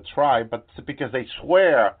it from the tribe, but because they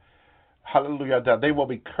swear, hallelujah, that they will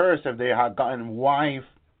be cursed if they had gotten wife.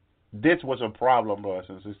 This was a problem, brothers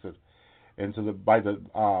and sisters, and so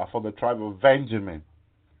for the tribe of Benjamin,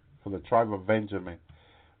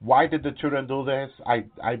 Why did the children do this?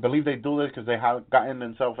 I believe they do this because they have gotten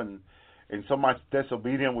themselves in so much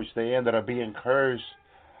disobedience, which they ended up being cursed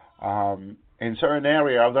in certain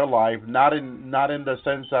area of their life. Not in the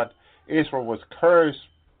sense that Israel was cursed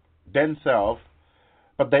themselves,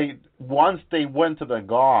 but once they went to the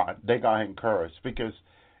God, they got cursed, because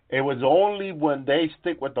it was only when they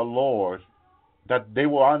stick with the Lord that they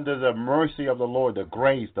were under the mercy of the Lord, the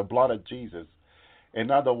grace, the blood of Jesus.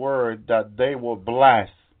 In other words, that they were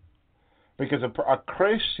blessed. Because a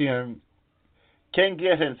Christian can't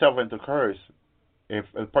get himself into curse if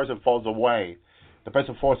a person falls away. The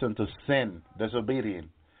person falls into sin, disobedience.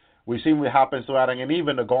 We've seen what happens to Adam and Eve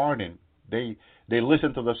in the garden. They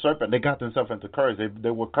listened to the serpent. They got themselves into curse. They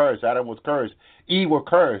were cursed. Adam was cursed. Eve was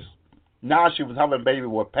cursed. Now she was having a baby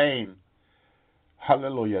with pain.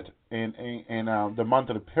 Hallelujah. In the month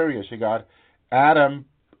of the period she got, Adam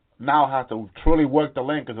now had to truly work the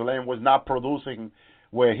land, because the land was not producing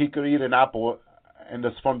where he could eat an apple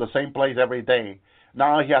from the same place every day.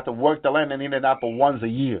 Now he had to work the land and eat an apple once a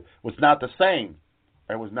year. It was not the same.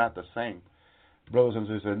 It was not the same, brothers and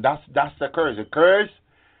sisters. And that's the curse.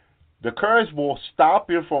 The curse will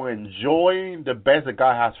stop you from enjoying the best that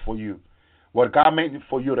God has for you, what God made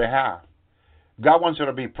for you to have. God wants you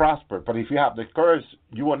to be prosperous, but if you have the curse,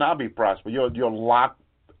 you will not be prosperous. You'll lack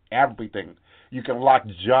everything. You can lack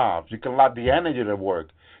jobs. You can lack the energy to work.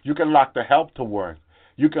 You can lack the help to work.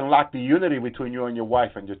 You can lack the unity between you and your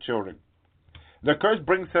wife and your children. The curse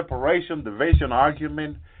brings separation, division,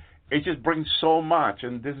 argument. It just brings so much,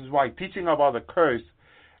 and this is why teaching about the curse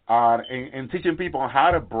and teaching people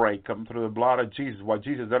how to break them through the blood of Jesus, what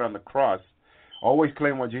Jesus did on the cross. Always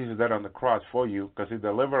claim what Jesus did on the cross for you, because He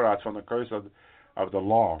delivered us from the curse of the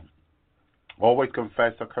law. Always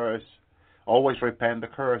confess the curse. Always repent the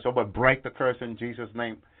curse. Always break the curse in Jesus'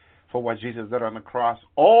 name for what Jesus did on the cross.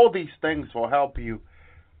 All these things will help you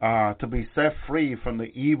to be set free from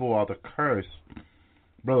the evil of the curse,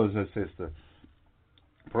 brothers and sisters.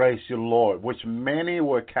 Praise you, Lord. Which many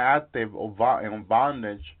were captive in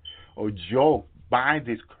bondage or yoked by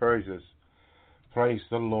these curses. Praise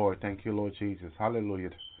the Lord. Thank you, Lord Jesus. Hallelujah.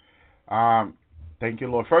 Thank you,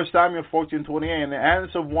 Lord. 1 Samuel 14:28. And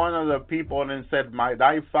answered one of the people and said,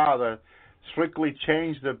 Thy father strictly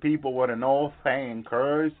changed the people with an oath, saying,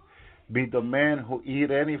 Cursed be the men who eat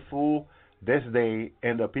any food this day.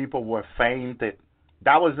 And the people were fainted.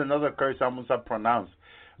 That was another curse I must have pronounced.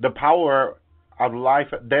 The power of life,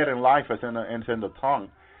 death and life is in the tongue.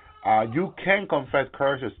 You can confess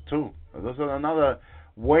curses too. This is another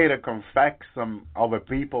way to confess some over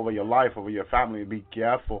people, over your life, over your family. Be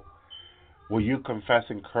careful when you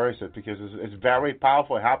confessing curses, because it's very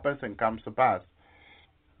powerful. It happens and comes to pass.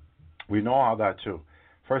 We know how that too.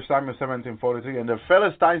 1 Samuel 17:43. And the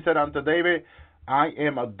Philistine said unto David, I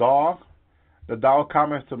am a dog, that thou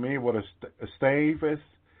comest to me with a stave.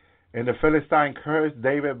 And the Philistine cursed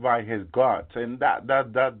David by his gods. And that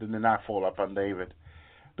did not fall upon David.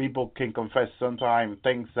 People can confess sometimes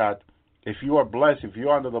things that if you are blessed, if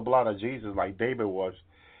you're under the blood of Jesus like David was,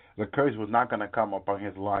 the curse was not going to come upon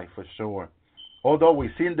his life for sure. Although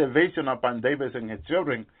we've seen division upon David and his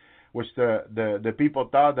children, which the people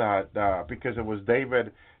thought that because it was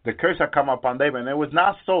David, the curse had come upon David. And it was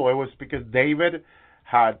not so. It was because David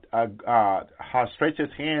had stretched his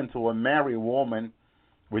hand to a married woman,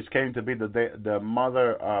 which came to be the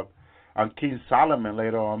mother of King Solomon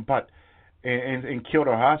later on, but and killed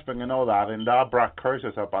her husband and all that, and that brought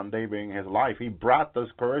curses upon David in his life. He brought those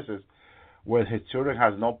curses where his children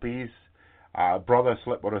has no peace, brother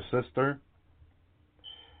slept with a sister,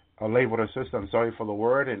 or lay with a sister, I'm sorry for the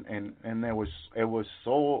word, and it was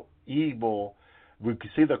so evil. We could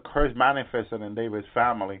see the curse manifested in David's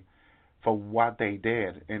family for what they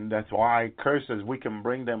did, and that's why curses, we can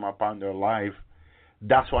bring them upon their life.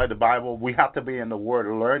 That's why the Bible, we have to be in the Word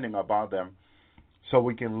learning about them, so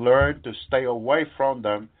we can learn to stay away from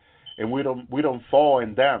them, and we don't fall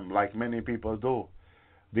in them like many people do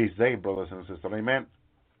these days, brothers and sisters. Amen.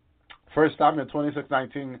 1 Samuel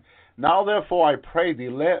 26:19. Now therefore I pray thee,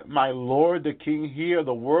 let my Lord the king hear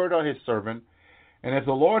the word of his servant, and if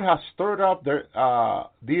the Lord has stirred up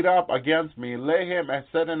thee up against me, let him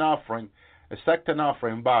accept an offering.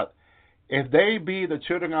 But if they be the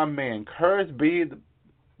children of men, cursed be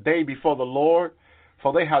they before the Lord,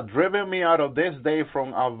 for they have driven me out of this day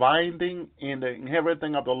from abiding in the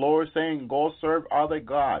inheritance of the Lord, saying, go serve other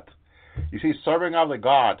gods. You see, serving other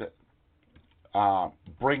God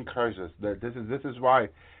bring curses. This is why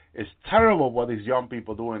it's terrible what these young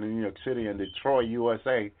people do in New York City and Detroit,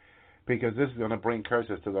 USA, because this is going to bring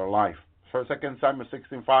curses to their life. 2 Samuel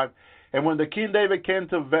 16:5. And when the king David came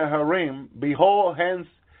to Bahurim, behold, hence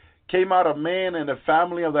came out a man in the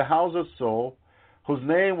family of the house of Saul, whose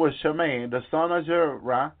name was Shimei, the son of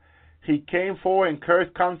Jerah. He came forward and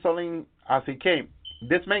cursed, counseling as he came.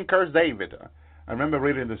 This man cursed David. I remember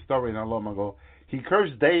reading the story not long ago. He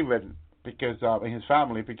cursed David because in his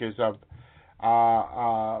family because of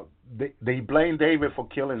they blamed David for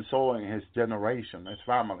killing Saul in his generation, his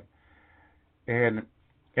family, and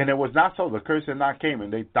it was not so. The curse did not came,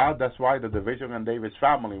 and they thought that's why the division in David's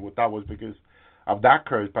family that was because of that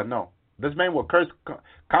curse. But no, this man was cursed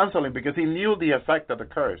constantly because he knew the effect of the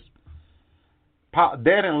curse. Death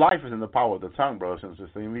and life is in the power of the tongue, brothers and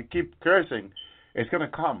sisters. If you keep cursing, it's going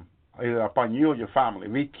to come upon you and your family.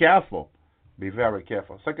 Be careful. Be very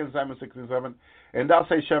careful. 2 Samuel 16:7. And thou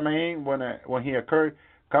say, Shimei, when he occurred,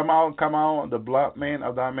 come out, the blood man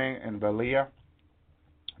of that man and Belial.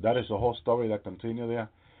 That is the whole story that continues there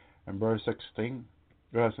in verse 16.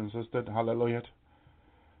 Brothers and sisters, hallelujah.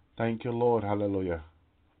 Thank you, Lord, hallelujah.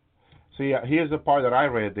 See, here's the part that I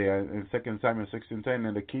read there in 2 Samuel 16:10.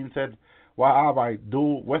 And the king said, what have I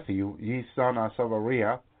do with you, ye son of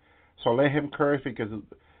Zeruiah? So let him curse, because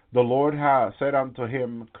the Lord has said unto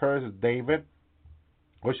him, curse David.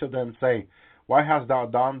 What should then say, why hast thou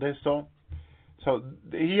done this so? So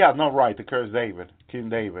he had no right to curse David, King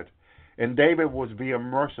David. And David was being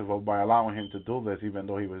merciful by allowing him to do this, even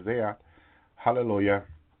though he was there. Hallelujah.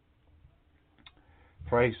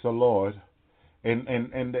 Praise the Lord. In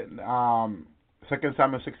 2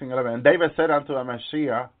 Samuel 16:11, and David said unto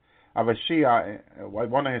Abishai,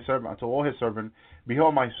 one of his servants, to all his servants,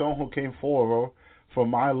 behold, my son who came forward from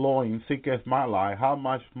my loins seeketh my life. How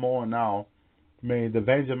much more now may the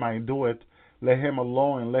Benjamin do it? Let him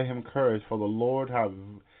alone and let him curse, for the Lord have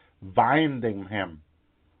binding him,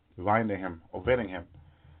 forbidding him.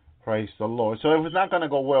 Praise the Lord. So it was not going to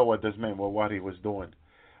go well with this man, with what he was doing.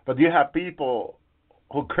 But you have people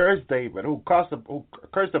who cursed David, who cursed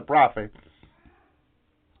the prophet,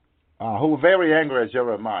 who were very angry at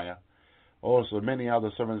Jeremiah. Also, many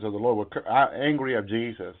other servants of the Lord were angry at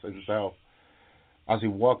Jesus himself as he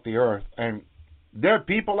walked the earth. And there are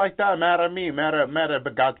people like that, mad at me, mad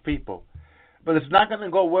at God's people. But it's not going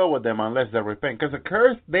to go well with them unless they repent. Because the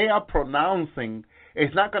curse they are pronouncing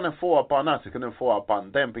is not going to fall upon us. It's going to fall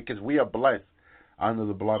upon them, because we are blessed under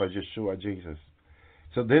the blood of Yeshua Jesus.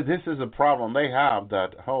 So this is a problem they have,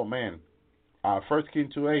 that, oh man, 1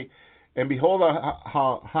 Kings 2:8, and behold,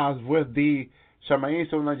 has with thee Shimei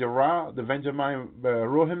son of Jerah, the Benjamin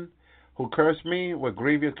Bahurim, who cursed me with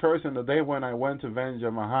grievous curse in the day when I went to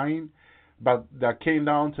Benjamin, but that came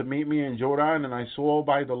down to meet me in Jordan, and I swore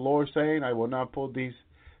by the Lord, saying, I will not put thee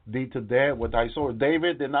to death with thy sword.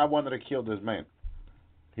 David did not want to kill this man.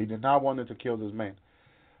 He did not want to kill this man.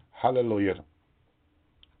 Hallelujah.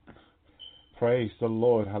 Praise the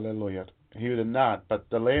Lord. Hallelujah. He did not, but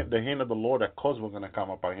the hand of the Lord, of course, was going to come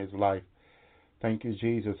upon his life. Thank you,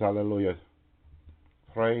 Jesus. Hallelujah.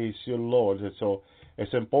 Praise you, Lord. So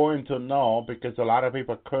it's important to know, because a lot of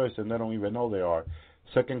people curse and they don't even know they are.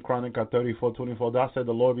 2 Chronicles 34:24. Thus said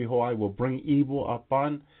the Lord, behold, I will bring evil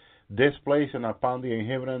upon this place and upon the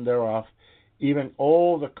inhabitant thereof, even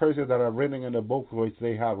all the curses that are written in the book which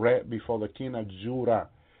they have read before the king of Judah.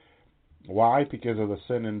 Why? Because of the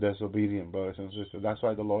sin and disobedience, brothers and sisters. That's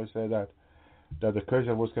why the Lord said that the curse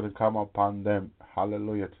was going to come upon them.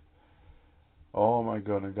 Hallelujah. Oh my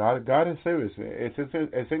goodness, God is serious.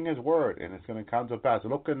 It's in His Word, and it's going to come to pass.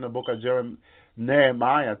 Look in the book of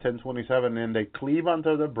Nehemiah 10:27, and they cleave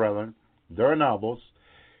unto their brethren, their nobles,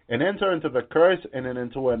 and enter into the curse and then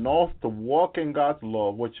into an oath to walk in God's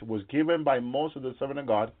law, which was given by Moses the servant of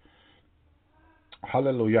God.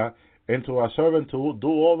 Hallelujah. And to our servant to do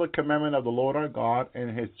all the commandment of the Lord our God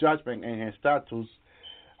and His judgment and His statutes.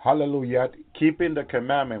 Hallelujah. Keeping the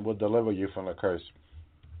commandment will deliver you from the curse.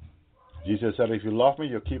 Jesus said, if you love me,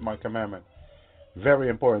 you'll keep my commandment. Very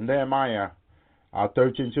important. Nehemiah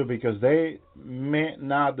 13:2, because they met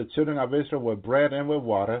not the children of Israel with bread and with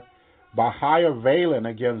water, but hire veiling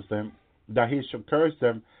against them, that he should curse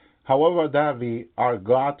them. However that be, our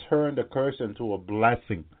God turned the curse into a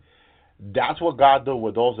blessing. That's what God do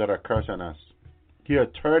with those that are cursing us. He'll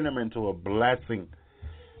turn them into a blessing.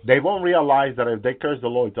 They won't realize that if they curse the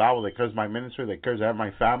Lord Yahweh, they curse my ministry, they curse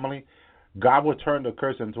my family, God will turn the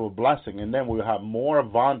curse into a blessing, and then we'll have more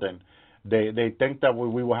abundant. They think that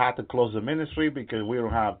we will have to close the ministry because we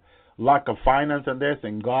don't have lack of finance in this,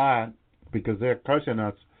 and God, because they're cursing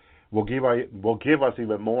us, will give us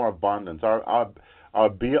even more abundance. Our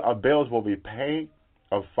bills will be paid,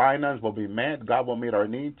 our finance will be met, God will meet our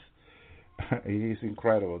needs. He's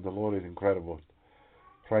incredible. The Lord is incredible.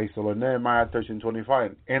 Praise the Lord. Nehemiah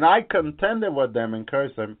 13:25. And I contended with them and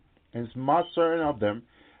cursed them, and smote certain of them,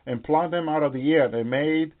 and plucked them out of the earth, and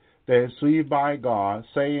made them swear by God,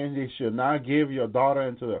 saying, ye should not give your daughter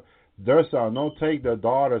into their son, nor take their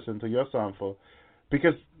daughters into your son, for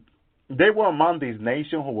because they were among these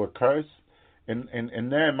nations who were cursed. And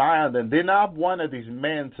Nehemiah, then they not wanted these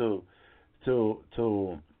men to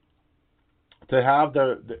have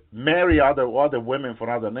marry other women from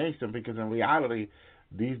other nations, because in reality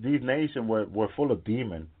these nations were full of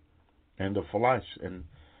demon and the flesh, and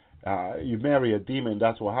you marry a demon,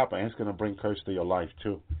 that's what happens. It's going to bring curse to your life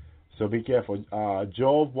too. So be careful.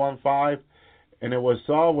 Job 1:5, and it was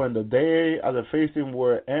so when the day of the feasting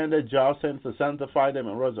were ended, Job sent to sanctify them,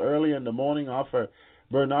 and rose early in the morning, offer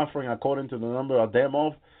burnt offering according to the number of them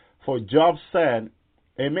off. For Job said,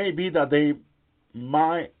 it may be that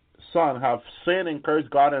my son have sinned and cursed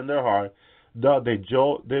God in their heart, that they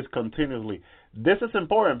do this continually. This is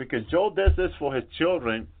important because Job does this for his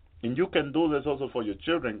children, and you can do this also for your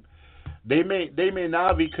children. They may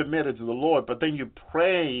not be committed to the Lord, but then you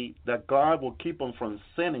pray that God will keep them from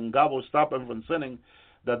sinning. God will stop them from sinning,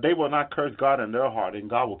 that they will not curse God in their heart, and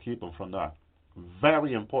God will keep them from that.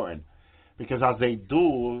 Very important, because as they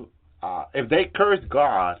do, if they curse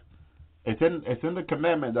God, it's in the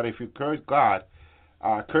commandment that if you curse God,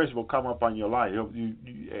 curse will come upon your life.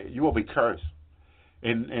 You will be cursed.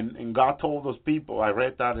 And God told those people, I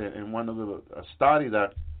read that in one of the study,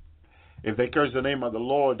 that if they curse the name of the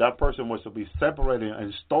Lord, that person was to be separated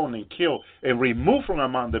and stoned and killed and removed from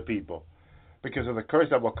among the people because of the curse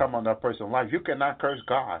that will come on that person's life. You cannot curse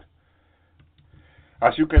God,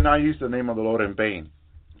 as you cannot use the name of the Lord in vain.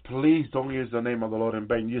 Please don't use the name of the Lord in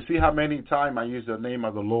vain. You see how many times I use the name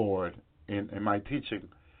of the Lord in my teaching.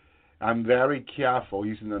 I'm very careful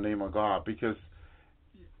using the name of God, because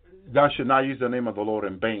thou should not use the name of the Lord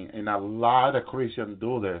in vain. And a lot of Christians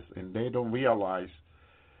do this, and they don't realize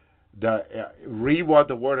that. Read what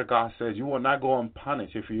the Word of God says. You will not go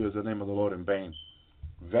unpunished if you use the name of the Lord in vain.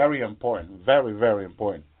 Very important. Very, very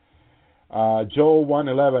important. Joel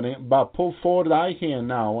 1:11. But put forth thy hand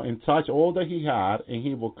now, and touch all that he had, and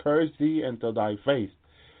he will curse thee into thy face.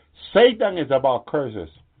 Satan is about curses.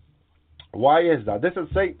 Why is that? This is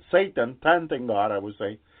Satan tempting God, I would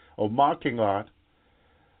say, or mocking God,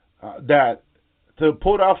 that to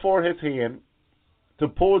put out forth his hand, to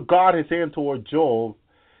put God his hand toward Job,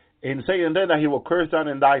 and saying then that he will curse down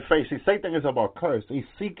in thy face. See, Satan is about curse. He's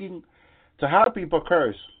seeking to have people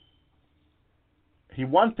curse. He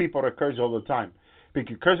wants people to curse all the time,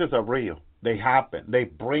 because curses are real. They happen. They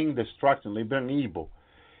bring destruction. They bring evil.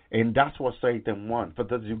 And that's what Satan wants.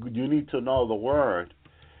 But you need to know the Word.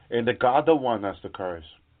 And the God that wants us to curse.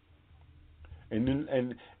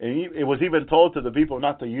 And it was even told to the people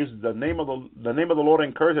not to use the name of the Lord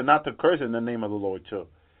in curse, and not to curse in the name of the Lord too.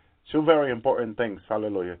 Two very important things.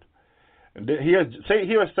 Hallelujah. And here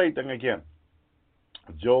is Satan again.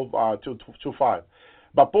 Job 2:5.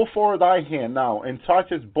 But put forward thy hand now, and touch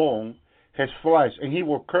his bone, his flesh, and he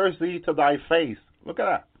will curse thee to thy face. Look at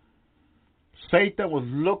that. Satan was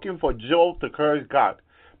looking for Job to curse God,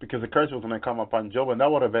 because the curse was going to come upon Job, and that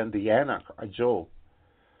would have been the end of Job.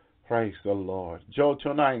 Praise the Lord. Job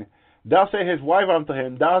 2:9. Thou said his wife unto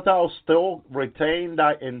him, Dost thou still retain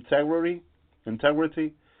thy integrity?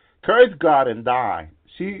 curse God and die.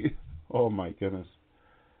 Oh my goodness.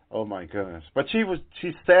 Oh my goodness. But she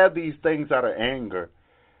said these things out of anger,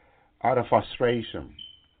 out of frustration,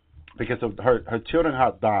 because of her children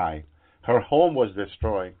had died. Her home was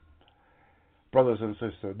destroyed. Brothers and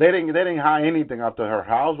sisters, they didn't hide anything after her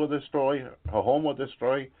house was destroyed, her home was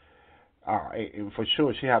destroyed. And for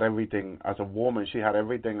sure, she had everything. As a woman, she had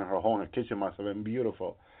everything in her home. Her kitchen must have been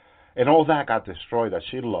beautiful. And all that got destroyed that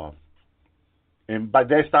she loved. And by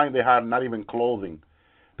this time, they had not even clothing,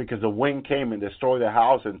 because the wind came and destroyed the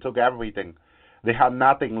house and took everything. They had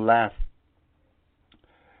nothing left.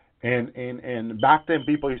 And back then,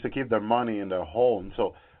 people used to keep their money in their home.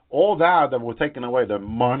 So all that was taken away, the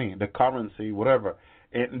money, the currency, whatever,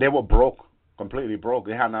 and they were broke, completely broke.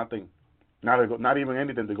 They had nothing, not even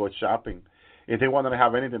anything to go shopping. If they wanted to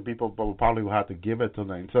have anything, people probably would have to give it to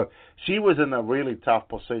them. So she was in a really tough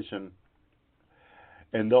position.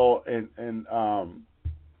 And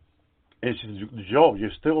she's, Job, you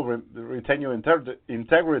still retain your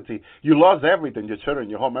integrity. You lost everything, your children,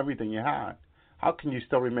 your home, everything you had. How can you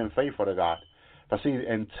still remain faithful to God? But see,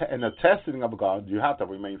 in the testing of God, you have to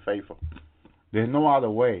remain faithful. There's no other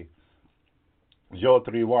way. Job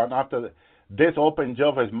 3:1. After this opened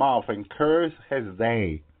Job his mouth and cursed his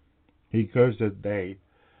day. He cursed his day.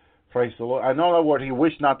 Praise the Lord. I know that word, he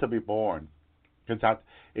wished not to be born. Because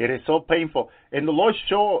it is so painful. And the Lord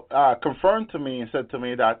confirmed to me and said to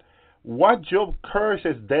me that what Job cursed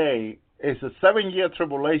his day is a 7-year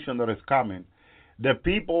tribulation that is coming. The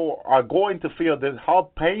people are going to feel this,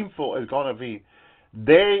 how painful it's going to be.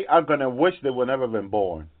 They are going to wish they would never been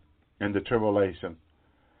born in the tribulation.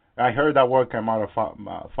 I heard that word come out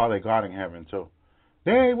of Father God in heaven too.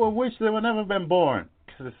 They will wish they would never been born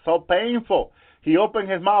because it's so painful. He opened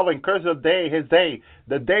his mouth and cursed the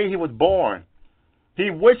day he was born. He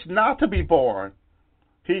wished not to be born.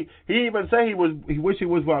 He even said he wished he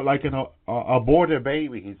was like an aborted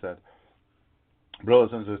baby. He said,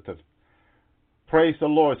 brothers and sisters. Praise the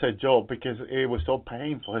Lord, said Job, because it was so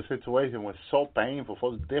painful. His situation was so painful,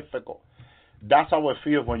 so difficult. That's how it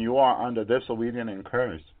feels when you are under disobedience and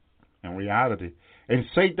cursed in reality. And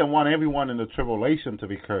Satan wants everyone in the tribulation to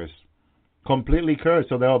be cursed, completely cursed.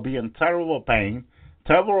 So they'll be in terrible pain,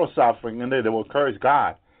 terrible suffering, and they will curse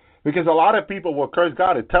God. Because a lot of people will curse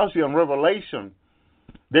God. It tells you in Revelation,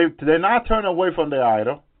 they're not turning away from the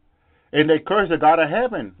idol, and they curse the God of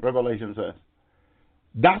heaven, Revelation says.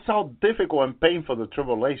 That's how difficult and painful the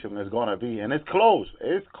tribulation is going to be. And it's close.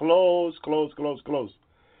 It's close.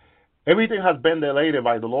 Everything has been delayed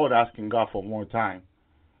by the Lord asking God for more time.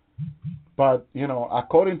 But,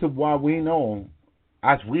 according to what we know,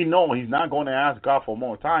 as we know, he's not going to ask God for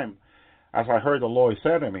more time, as I heard the Lord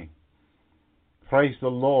say to me. Praise the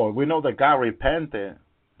Lord. We know that God repented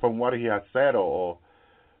from what he had said or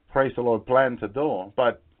praise the Lord, planned to do.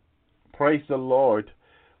 But praise the Lord,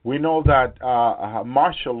 we know that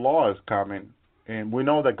martial law is coming, and we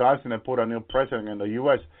know that God's going to put a new president in the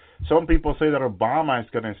U.S. Some people say that Obama is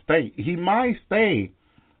going to stay. He might stay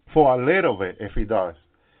for a little bit if he does.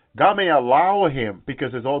 God may allow him because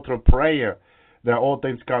it's all through prayer that all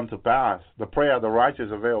things come to pass. The prayer of the righteous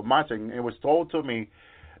avail much, and it was told to me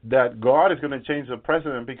that God is going to change the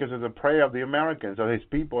president because of the prayer of the Americans, of his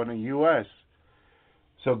people in the U.S.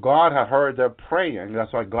 So God had heard their prayer, and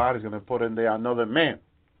that's why God is going to put in there another man.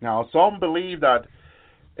 Now, some believe that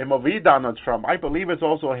it will be Donald Trump. I believe it's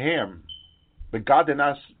also him. But God did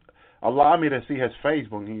not allow me to see his face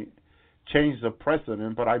when he changed the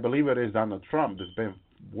president, but I believe it is Donald Trump. There's been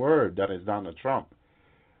word that it's Donald Trump.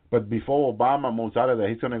 But before Obama moves out of there,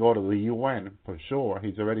 he's going to go to the UN for sure.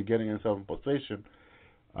 He's already getting himself in position.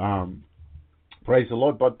 Praise the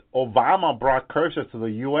Lord. But Obama brought curses to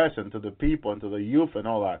the U.S. and to the people and to the youth and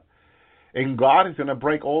all that. And God is going to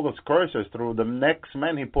break all those curses through the next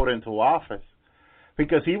man he put into office.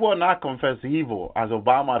 Because he will not confess evil as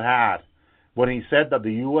Obama had when he said that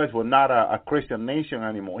the U.S. was not a Christian nation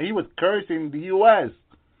anymore. He was cursing the U.S.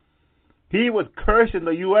 He was cursing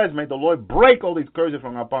the U.S. May the Lord break all these curses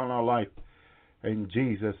from upon our life. In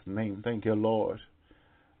Jesus' name, thank you, Lord.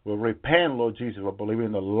 We'll repent, Lord Jesus, for believing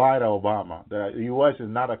in the light of Obama. The U.S. is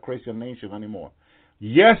not a Christian nation anymore.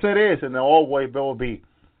 Yes, it is, and it always will be.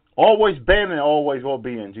 Always been and always will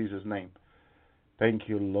be in Jesus' name. Thank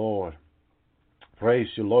you, Lord. Praise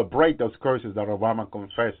you, Lord. Break those curses that Obama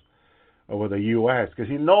confessed over the U.S. because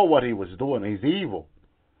he know what he was doing. He's evil.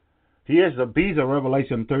 He is the beast of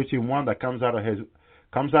Revelation 13:1 that comes out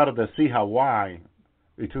of the sea, Hawaii.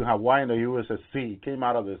 Between Hawaii and the U.S. Sea. He came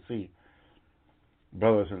out of the sea.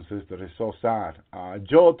 Brothers and sisters, it's so sad.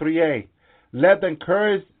 Job 3:8. Let them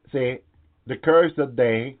curse the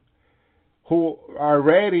day who are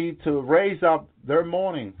ready to raise up their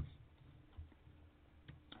mourning.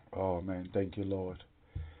 Oh, man. Thank you, Lord.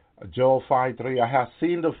 Joel 5:3. I have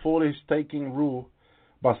seen the foolish taking root,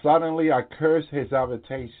 but suddenly I curse his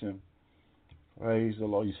habitation. Praise the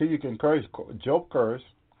Lord. You see, you can curse. Job cursed.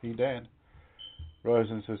 He did.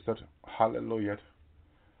 Brothers and sisters. Hallelujah.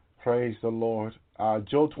 Praise the Lord.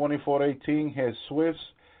 Job 24:18. His swifts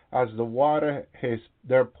as the water,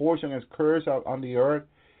 their portion is cursed on the earth.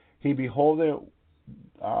 He beholdeth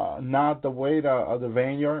not the weight of the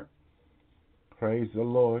vineyard. Praise the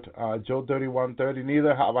Lord. Job 31:30.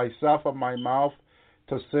 Neither have I suffered my mouth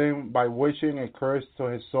to sin by wishing a curse to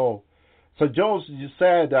his soul. So Job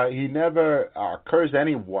said he never cursed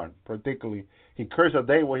anyone, particularly. He cursed a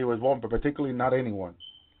day where he was born, but particularly not anyone.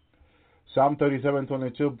 Psalm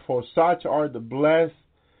 37:22. For such are the blessed,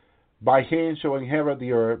 by him shall inherit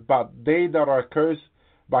the earth, but they that are cursed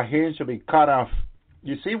by him shall be cut off.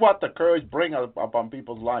 You see what the curse brings upon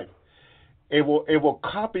people's life. It will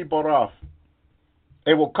cut people off.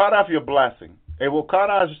 It will cut off your blessing. It will cut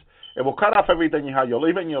off everything you have. You'll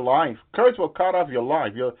live in your life. Curse will cut off your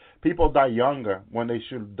life. People die younger when they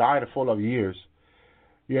should die full of years.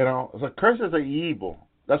 You know, so curses are evil.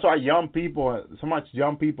 That's why so much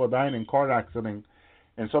young people dying in car accidents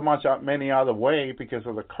and so much many other ways because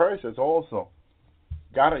of the curses also.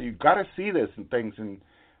 You gotta see this and things and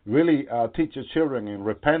really teach your children in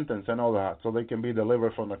repentance and all that so they can be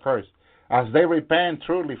delivered from the curse. As they repent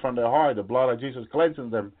truly from their heart, the blood of Jesus cleanses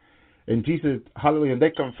them. And Jesus, hallelujah, and they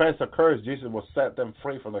confess the curse, Jesus will set them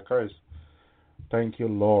free from the curse. Thank you,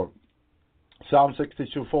 Lord. Psalm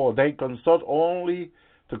 62:4. They consult only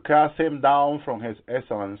to cast him down from his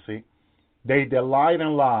excellency. They delight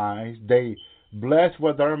in lies. They bless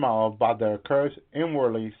with their mouth, but their curse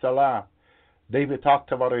inwardly. Salah. David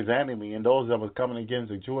talked about his enemy and those that were coming against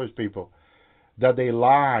the Jewish people. That they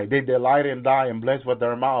lie. They delight in lie and bless with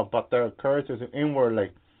their mouth, but their curse is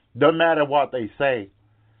inwardly. Don't matter what they say.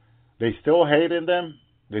 They still hating them.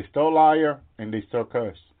 They still liar and they still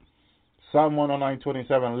curse. Psalm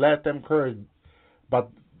 109:27. Let them curse, but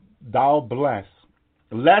thou bless.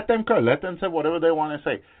 Let them curse. Let them say whatever they want to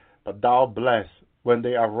say. But thou bless. When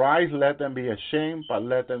they arise, let them be ashamed, but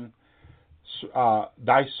let them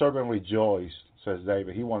thy servant rejoice, says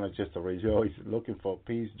David. He wanted just to rejoice, looking for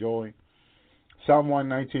peace, joy. Psalm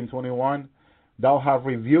 119:21. Thou hast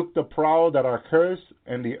rebuked the proud that are cursed,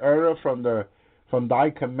 and the error from thy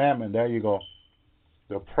commandment. There you go.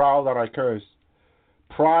 The proud that are cursed.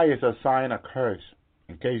 Pride is a sign of curse,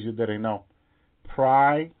 in case you didn't know.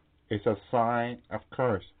 Pride is a sign of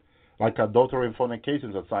curse. Like adultery and fornication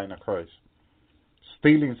is a sign of curse.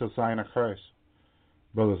 Stealing is a sign of curse,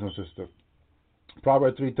 brothers and sisters.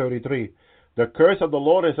 Proverbs 3:33. The curse of the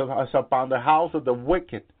Lord is upon the house of the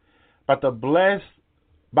wicked, but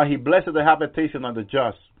he blesses the habitation of the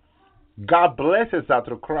just. God blesses us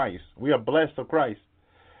through Christ. We are blessed through Christ.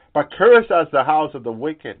 But curse us the house of the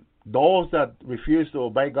wicked. Those that refuse to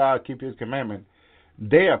obey God, keep his commandment,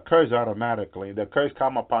 they are cursed automatically. The curse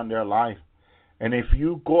come upon their life. And if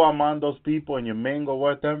you go among those people and you mingle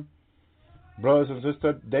with them, brothers and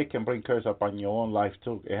sisters, they can bring curse upon your own life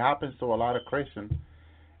too. It happens to a lot of Christians.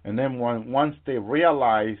 And then once they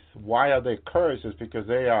realize why are they cursed, is because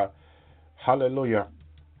they are, hallelujah,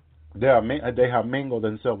 they have mingled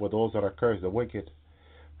themselves with those that are cursed, the wicked.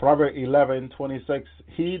 Proverbs 11:26.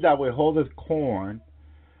 He that withholdeth corn,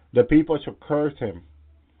 the people shall curse him,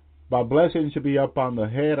 but blessing shall be upon the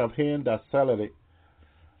head of him that selleth it.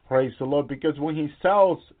 Praise the Lord. Because when he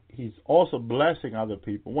sells, he's also blessing other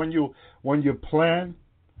people. When you plan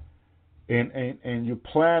and you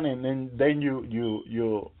plan and then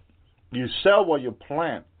you sell what you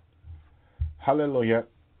plant, hallelujah,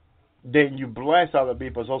 then you bless other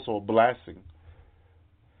people. It's also a blessing.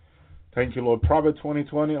 Thank you, Lord. Proverbs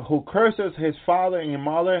 20:20. Who curses his father and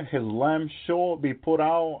mother, his lamp shall be put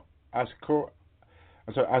out as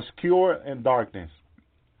cure in darkness.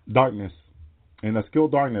 Darkness. In a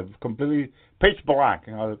skilled darkness. Completely pitch black.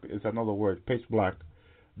 It's another word. Pitch black.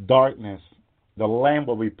 Darkness. The lamp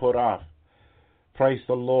will be put off. Praise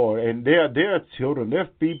the Lord. And there are children. There are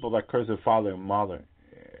people that curse their father and mother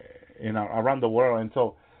around the world. And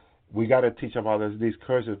so we got to teach about these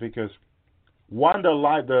curses, because one,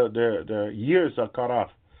 their years are cut off.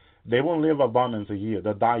 They won't live abundance a year.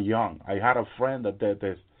 They die young. I had a friend that did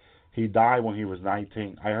this. He died when he was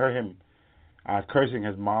 19. I heard him cursing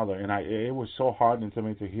his mother, and it was so hardening to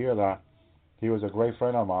me to hear that. He was a great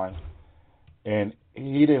friend of mine, and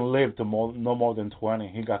he didn't live to no more than 20.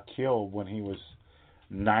 He got killed when he was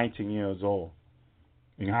 19 years old.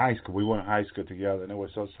 In high school, we were in high school together, and it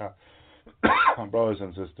was so sad. Brothers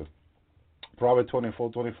and sisters. Proverbs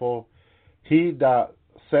 24:24. He that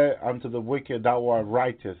said unto the wicked, thou art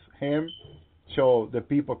righteous, him shall the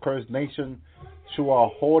people curse nation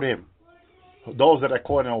shall hold him. Those that are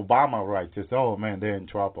quoting Obama righteous, oh man, they're in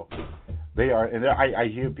trouble. They are, and I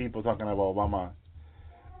hear people talking about Obama.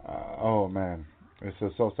 Oh man, it's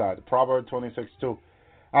just so sad. Proverbs 26:2.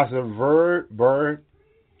 As a bird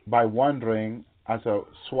by wandering, as a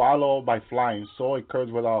swallow by flying, so it curse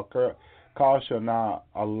without cause shall not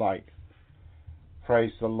alike.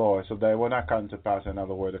 Praise the Lord. So they will not come to pass. In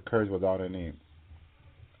other words, a curse without any.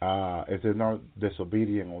 If there's no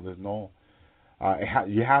disobedient or there's no,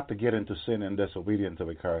 you have to get into sin and disobedience to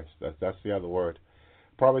be cursed. That's the other word.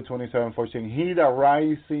 Proverbs 27:14. He that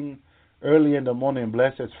rising early in the morning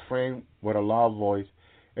bless his friend with a loud voice,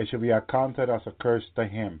 it should be accounted as a curse to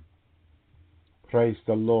him. Praise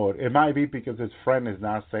the Lord. It might be because his friend is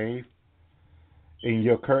not saved. In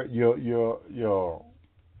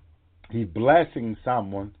he's blessing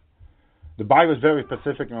someone. The Bible is very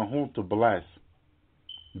specific on whom to bless.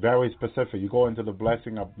 Very specific. You go into the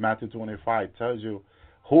blessing of Matthew 25. It tells you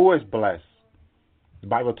who is blessed. The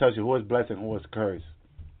Bible tells you who is blessed and who is cursed.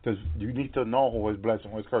 Because you need to know who is blessed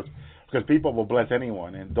and who is cursed. Because people will bless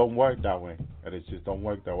anyone, and it don't work that way. It just don't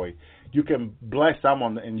work that way. You can bless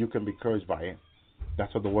someone and you can be cursed by it.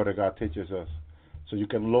 That's what the Word of God teaches us. So you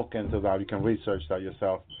can look into that. You can research that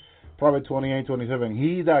yourself. Proverbs 28:27.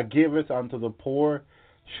 He that giveth unto the poor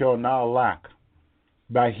shall not lack,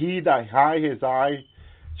 but he that hide his eye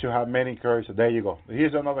shall have many curses. There you go.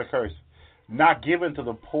 Here's another curse. Not given to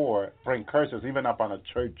the poor bring curses even upon a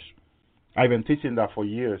church. I've been teaching that for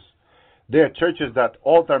years. There are churches that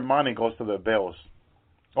all their money goes to the bills.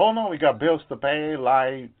 Oh no, we got bills to pay,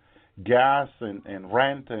 light, gas, and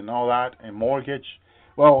rent and all that, and mortgage.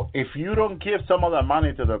 Well, if you don't give some of that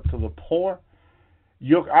money to the poor,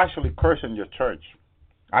 you're actually cursing your church.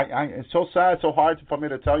 It's so sad, so hard for me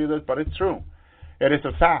to tell you this, but it's true. It is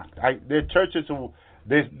a fact. There are churches who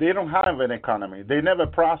they don't have an economy. They never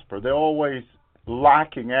prosper. They're always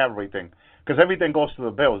lacking everything because everything goes to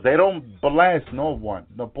the bills. They don't bless no one,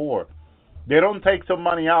 the poor. They don't take some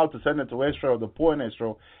money out to send it to Israel, the poor in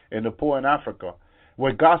Israel, and the poor in Africa.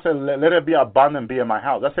 Where God said, let it be abundant be in my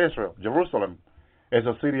house. That's Israel. Jerusalem is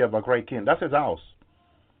a city of a great king. That's his house.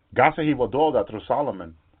 God said he will do all that through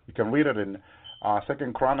Solomon. You can read it in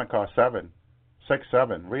 2 Chronicles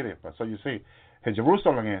 6:7. Read it. So you see,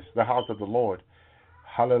 Jerusalem is the house of the Lord.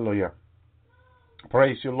 Hallelujah.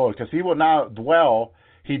 Praise you, Lord. Because he will not dwell,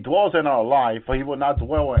 he dwells in our life, but he will not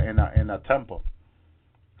dwell in a temple.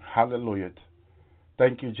 Hallelujah.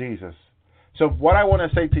 Thank you, Jesus. So what I want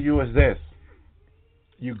to say to you is this.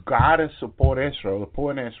 You got to support Israel, the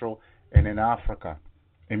poor in Israel, and in Africa.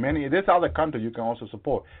 In this other country you can also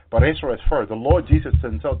support. But Israel is first. The Lord Jesus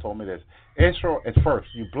himself told me this. Israel is first.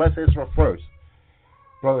 You bless Israel first,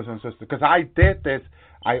 brothers and sisters. Because I did this.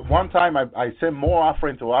 One time I sent more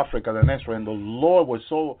offering to Africa than Israel, and the Lord was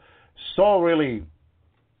so really,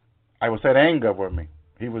 I would say, anger with me.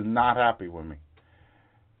 He was not happy with me.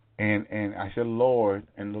 And I said, Lord,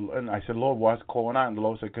 and I said, Lord, what's going on? And the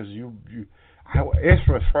Lord said, because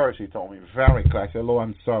Israel first, he told me very clear. I said, Lord,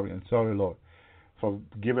 I'm sorry, Lord, for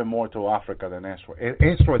giving more to Africa than Israel.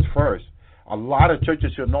 Israel is first. A lot of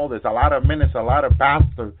churches should know this. A lot of ministers, a lot of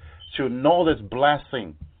pastors should know this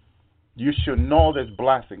blessing. You should know this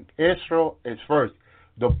blessing. Israel is first.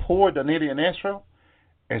 The poor, the needy in Israel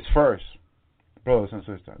is first, brothers and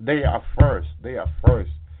sisters. They are first. They are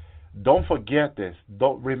first. Don't forget this.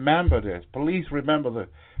 Don't remember this. Please remember this,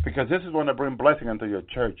 because this is going to bring blessing into your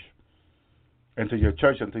church, into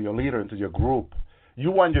your leader, into your group.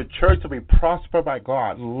 You want your church to be prospered by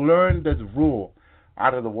God. Learn this rule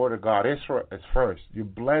out of the Word of God. Israel is first. You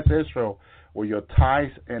bless Israel with your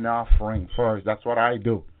tithes and offering first. That's what I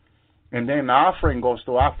do. And then the offering goes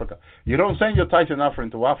to Africa. You don't send your tithes and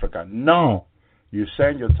offering to Africa. No. You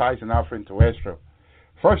send your tithes and offering to Israel.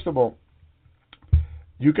 First of all,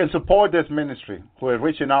 you can support this ministry who is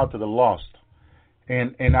reaching out to the lost.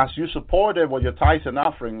 And as you support it with your tithes and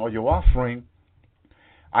offering or your offering,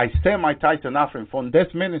 I send my tithes and offering from this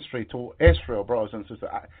ministry to Israel, brothers and sisters.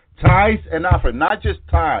 Tithes and offering, not just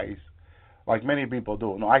tithes like many people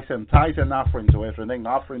do. No, I send tithes and offering to Israel, and then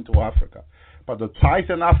offering to Africa. But the tithes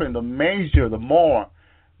and offering, the major, the more,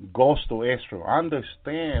 goes to Israel.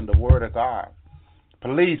 Understand the Word of God.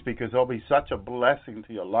 Please, because it'll be such a blessing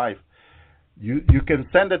to your life. You can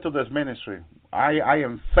send it to this ministry. I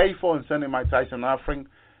am faithful in sending my tithes and offering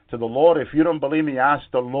to the Lord. If you don't believe me, ask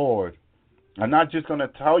the Lord. I'm not just going to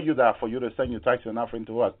tell you that for you to send your tithes and offering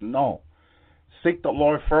to us. No. Seek the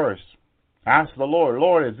Lord first. Ask the Lord.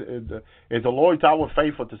 Lord, is the Lord our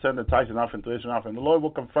faithful to send the tithes and offering to Israel? And the Lord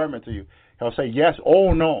will confirm it to you. He'll say yes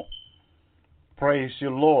or no. Praise you,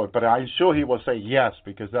 Lord. But I'm sure he will say yes,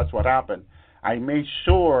 because that's what happened. I make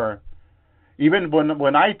sure, even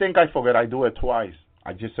when I think I forget, I do it twice.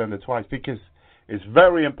 I just send it twice because it's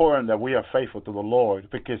very important that we are faithful to the Lord.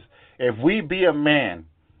 Because if we be a man,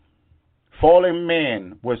 fallen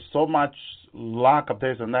man, with so much lack of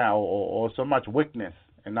this and that, or so much weakness,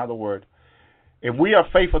 in other words, if we are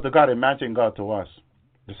faithful to God, imagine God to us.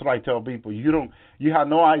 That's what I tell people. You have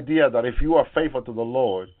no idea that if you are faithful to the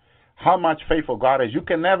Lord, how much faithful God is. You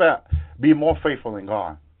can never be more faithful than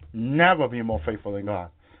God. Never be more faithful than God.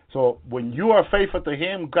 So when you are faithful to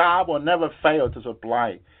Him, God will never fail to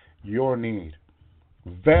supply your need.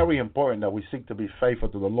 Very important that we seek to be faithful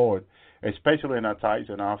to the Lord, especially in our tithes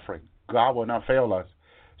and offering. God will not fail us.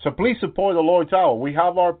 So please support the Lord's Hour. We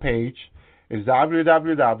have our page. It's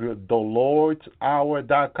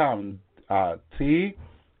www.thelordshour.com.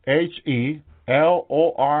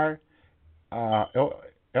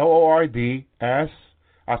 TheLords,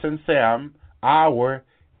 as in Sam, hour,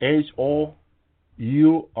 HOUR.com.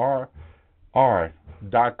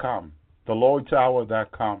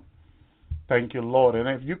 TheLordsHour.com. Thank you, Lord. And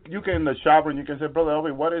if you get in the shop room, you can say, Brother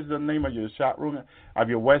Elvin, what is the name of your shop room, of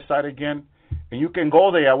your website again? And you can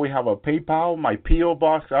go there. We have a PayPal. My P.O.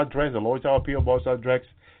 Box address, the Lord's Hour P.O. Box address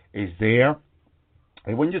is there.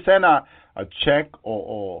 And when you send a check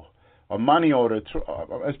or a money order,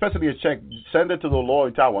 especially a check, send it to the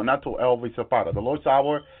Lord's Hour, not to Elvis Zapata. The Lord's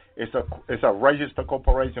Hour is a registered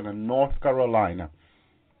corporation in North Carolina.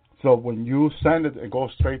 So when you send it, it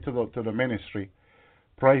goes straight to the ministry.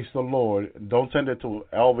 Praise the Lord. Don't send it to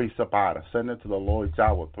Elvis Zapata. Send it to the Lord's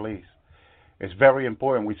Hour, please. It's very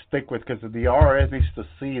important we stick with, because the IRS needs to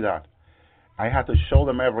see that. I have to show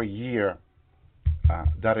them every year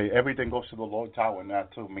that everything goes to the Lord's Hour,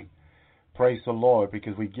 not to me. Praise the Lord,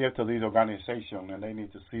 because we give to these organizations and they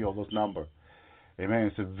need to see all those numbers.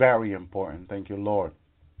 Amen. It's very important. Thank you, Lord.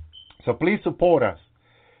 So please support us.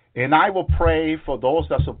 And I will pray for those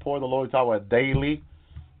that support the Lord's Hour daily,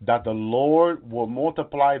 that the Lord will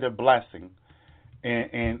multiply their blessing,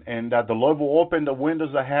 and that the Lord will open the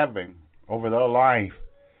windows of heaven over their life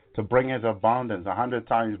to bring His abundance, 100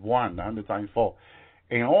 times 1, 100 times 4.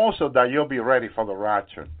 And also that you'll be ready for the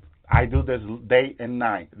rapture. I do this day and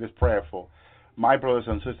night, this prayer for my brothers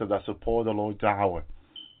and sisters that support the Lord's Hour.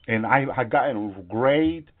 And I gotten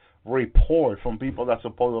great report from people that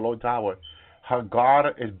support the Lord's Hour, how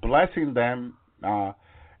God is blessing them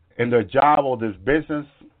in their job or this business,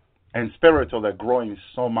 and spiritual, they're growing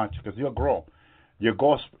so much, because you'll grow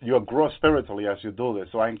spiritually as you do this.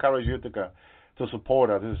 So I encourage you to support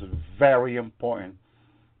us. This is very important.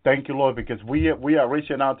 Thank you, Lord, because we are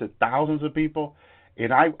reaching out to thousands of people,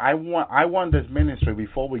 and I want this ministry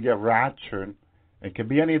before we get raptured. It can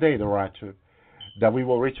be any day, the rapture, that we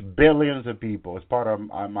will reach billions of people. It's part of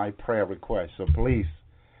my prayer request. So please,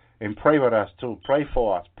 and pray with us too. Pray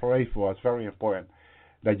for us. Pray for us. Very important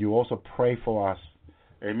that you also pray for us.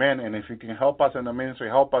 Amen. And if you can help us in the ministry,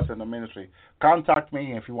 help us in the ministry. Contact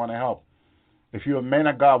me if you want to help. If you're a man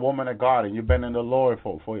of God, woman of God, and you've been in the Lord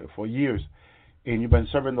for years, and you've been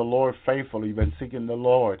serving the Lord faithfully, you've been seeking the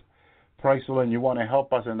Lord, praise the Lord, and you want to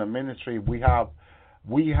help us in the ministry, we have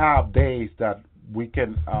days that we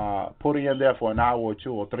can put in there for an hour or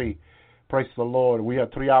 2 or 3. Praise the Lord. We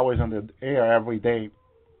have 3 hours on the air every day,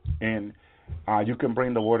 and you can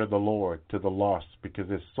bring the word of the Lord to the lost, because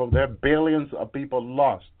there are billions of people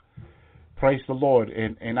lost. Praise the Lord.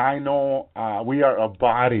 And I know we are a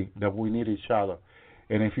body that we need each other.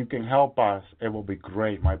 And if you can help us, it will be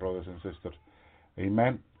great, my brothers and sisters.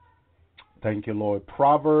 Amen. Thank you, Lord.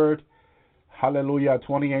 Proverbs, hallelujah,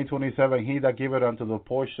 28:27. He that giveth unto the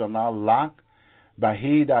poor shall not lack, but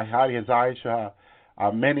he that hide his eyes shall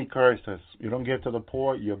have many curses. You don't give to the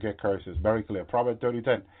poor, you'll get curses. Very clear. Proverbs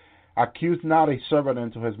 30:10. Accuse not a servant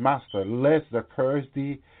unto his master, lest the curse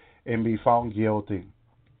thee and be found guilty.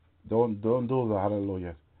 Don't do that.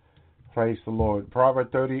 Hallelujah. Praise the Lord.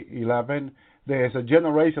 Proverbs 30:11. There is a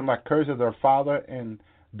generation that curses their father and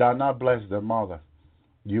does not bless their mother.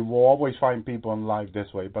 You will always find people in life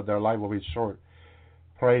this way, but their life will be short.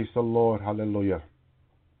 Praise the Lord. Hallelujah.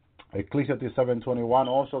 Ecclesiastes 7:21.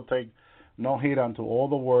 Also take no heed unto all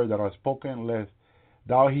the words that are spoken, lest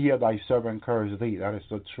thou hear thy servant curse thee. That is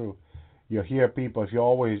so true. You hear people, if you're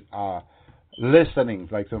always listening,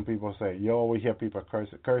 like some people say, you always hear people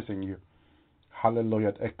cursing you.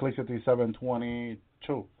 Hallelujah. Ecclesiastes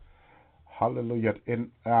 7:22. Hallelujah.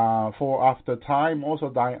 For after time also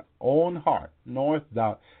thy own heart knoweth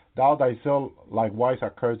thou thyself likewise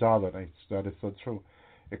art cursed others. That is so true.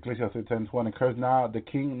 Ecclesiastes 10:20. Curse not the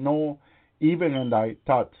king, no, even in thy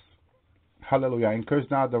thoughts. Hallelujah. And curse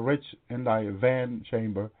not the rich in thy van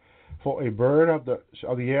chamber. For a bird of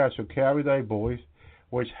the air shall carry thy voice.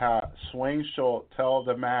 which swing shall tell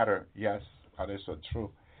the matter. Yes, that is so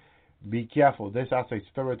true. Be careful. This has a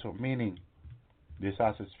spiritual meaning. This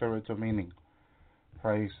has a spiritual meaning.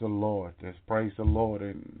 Praise the Lord. Just praise the Lord.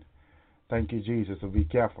 And thank you, Jesus. So be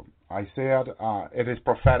careful. Isaiah, it is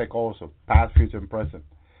prophetic also, past, future, and present.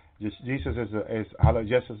 Jesus is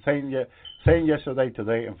just saying yesterday,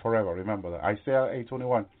 today, and forever. Remember that. Isaiah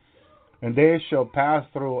 8:21. And they shall pass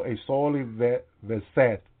through a sorely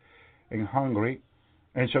beset and hungry,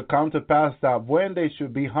 and shall come to pass that when they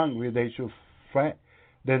should be hungry, they should fret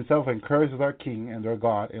themselves and curse their king and their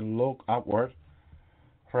God and look upward.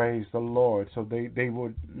 Praise the Lord. So they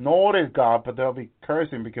would notice God, but they'll be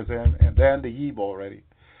cursing because they're in the evil already.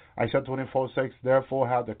 Isaiah 24:6. Therefore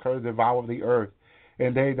hath the curse devoured the earth,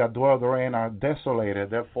 and they that dwell therein are desolated.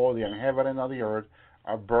 Therefore the inhabitants of the earth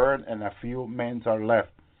are burned, and a few men are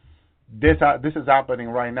left. This is happening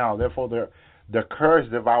right now. Therefore the curse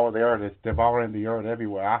devour the earth. It's devouring the earth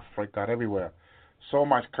everywhere, Africa, everywhere. So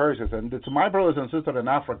much curses. And to my brothers and sisters in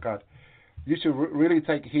Africa, you should really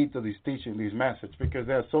take heed to these teaching, these messages, because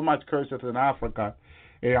there's so much curses in Africa.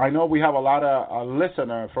 I know we have a lot of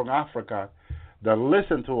listeners from Africa that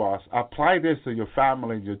listen to us. Apply this to your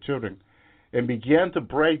family and your children, and begin to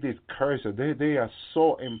break these curses. They are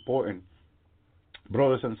so important,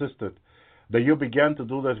 brothers and sisters, that you begin to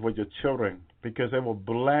do this with your children, because it will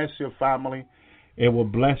bless your family. It will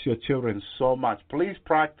bless your children so much. Please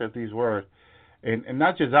practice these words. And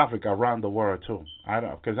not just Africa, around the world too.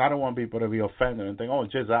 Because I don't want people to be offended and think, oh,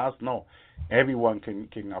 just us. No, everyone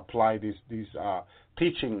can apply these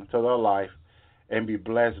teaching to their life and be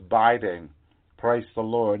blessed by them. Praise the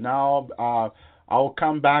Lord. Now I'll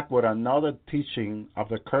come back with another teaching of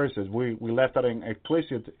the curses. We left that in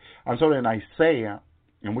in Isaiah,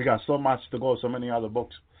 and we got so much to go, so many other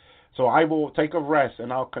books. So I will take a rest,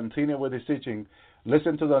 and I'll continue with this teaching.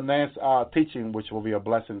 Listen to the next teaching, which will be a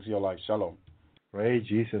blessing to your life. Shalom. Praise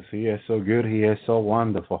Jesus. He is so good. He is so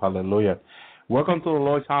wonderful. Hallelujah. Welcome to the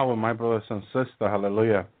Lord's Hour, my brothers and sisters.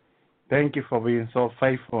 Hallelujah. Thank you for being so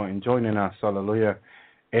faithful and joining us. Hallelujah.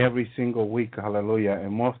 Every single week. Hallelujah.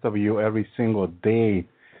 And most of you every single day.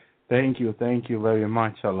 Thank you. Thank you very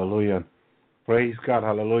much. Hallelujah. Praise God.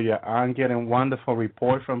 Hallelujah. I'm getting wonderful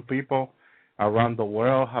reports from people around the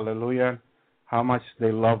world. Hallelujah. How much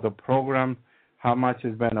they love the program. How much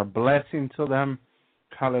it's been a blessing to them.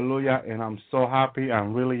 Hallelujah. And I'm so happy. I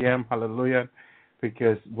really am. Hallelujah.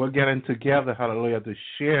 Because we're getting together. Hallelujah. To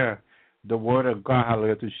share the word of God.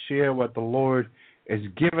 Hallelujah. To share what the Lord is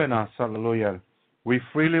giving us. Hallelujah. We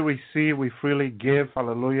freely receive. We freely give.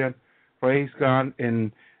 Hallelujah. Praise God.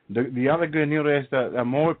 And the other good news is that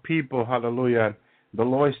more people, hallelujah, the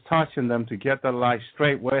Lord is touching them to get their life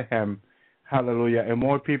straight with Him. Hallelujah. And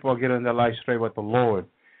more people are getting their life straight with the Lord,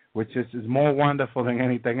 which is more wonderful than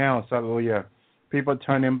anything else. Hallelujah. People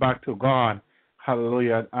turning back to God.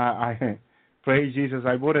 Hallelujah. I praise Jesus.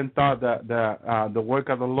 I wouldn't thought that the work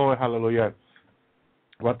of the Lord, hallelujah,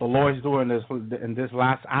 what the Lord is doing in this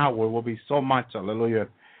last hour will be so much. Hallelujah.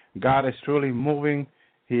 God is truly moving.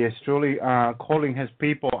 He is truly calling His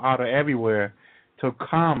people out of everywhere to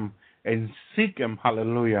come and seek Him.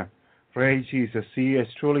 Hallelujah. Praise Jesus. He is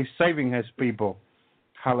truly saving His people.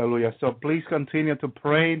 Hallelujah. So please continue to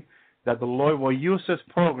pray that the Lord will use this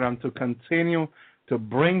program to continue to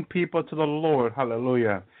bring people to the Lord.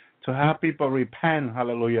 Hallelujah. To have people repent.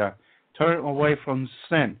 Hallelujah. Turn away from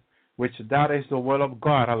sin, which that is the will of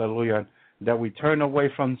God. Hallelujah. That we turn away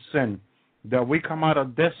from sin. That we come out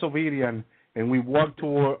of disobedience and we walk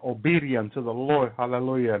toward obedience to the Lord.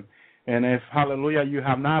 Hallelujah. And if, hallelujah, you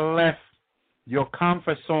have not left your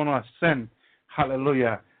comfort zone of sin,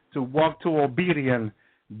 hallelujah, to walk to obedience,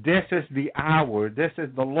 this is the hour. This is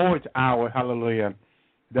the Lord's hour. Hallelujah.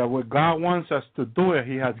 That what God wants us to do it,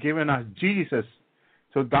 He has given us Jesus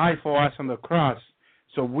to die for us on the cross.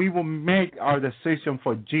 So we will make our decision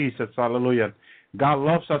for Jesus. Hallelujah. God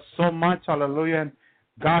loves us so much. Hallelujah.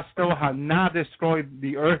 God still has not destroyed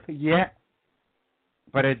the earth yet.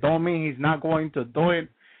 But it don't mean He's not going to do it.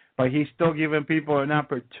 But He's still giving people an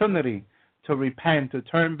opportunity to repent, to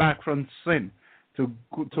turn back from sin, to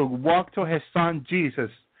walk to His Son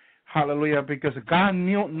Jesus. Hallelujah. Because God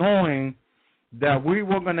knew, knowing that we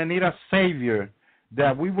were going to need a Savior,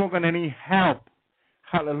 that we were going to need help.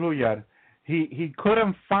 Hallelujah. He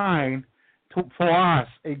couldn't find for us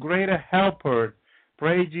a greater helper,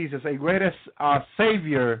 praise Jesus, a greater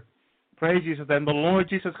Savior, praise Jesus, than the Lord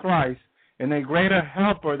Jesus Christ, and a greater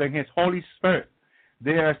helper than His Holy Spirit.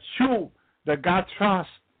 They are true that God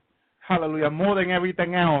trusts, hallelujah, more than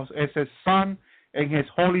everything else is His Son and His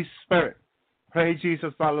Holy Spirit. Praise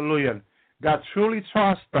Jesus, hallelujah. God truly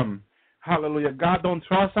trusts them. Hallelujah. God don't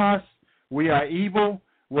trust us We are evil.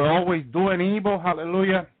 We're always doing evil.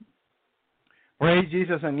 Hallelujah. Praise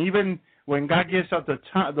Jesus. And even when God gives us the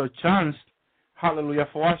chance, hallelujah,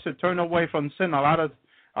 for us to turn away from sin, a lot of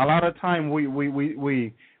time we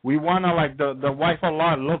want to, like the wife of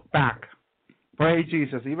Lot, look back. Praise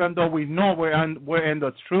Jesus. Even though we know we're in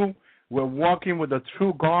the true, we're walking with the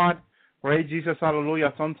true God. Praise Jesus.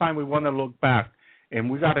 Hallelujah. Sometimes we want to look back. And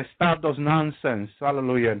we got to stop those nonsense.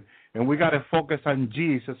 Hallelujah. And we got to focus on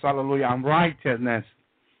Jesus. Hallelujah. On righteousness.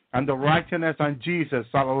 And the righteousness on Jesus.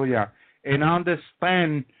 Hallelujah. And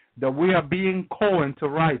understand that we are being called into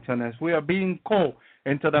righteousness. We are being called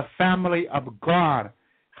into the family of God.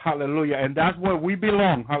 Hallelujah. And that's where we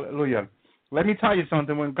belong. Hallelujah. Let me tell you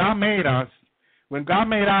something. When God made us, when God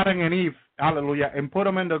made Adam and Eve, hallelujah, and put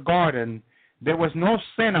them in the garden, there was no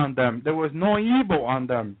sin on them. There was no evil on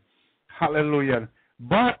them. Hallelujah.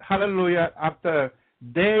 But, hallelujah, after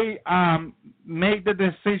they made the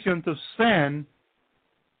decision to sin,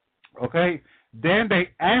 okay, then they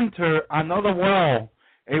enter another world,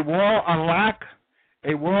 a world of lack,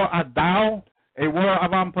 a world of doubt, a world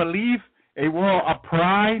of unbelief, a world of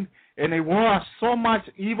pride, and a world of so much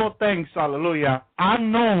evil things, hallelujah,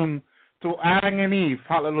 unknown to Adam and Eve,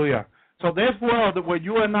 hallelujah. So this world where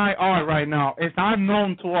you and I are right now is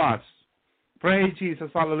unknown to us. Praise Jesus,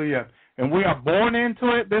 hallelujah. And we are born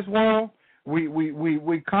into it, this world.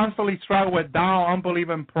 We constantly struggle with doubt, unbelief,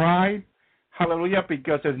 and pride. Hallelujah,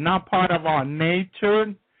 because it's not part of our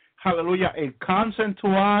nature. Hallelujah, it comes into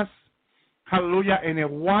us. Hallelujah, and it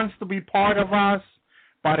wants to be part of us,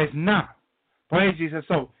 but it's not. Praise Jesus.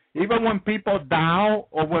 So even when people doubt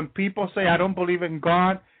or when people say, I don't believe in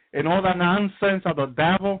God, and all the nonsense of the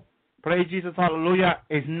devil, praise Jesus, hallelujah,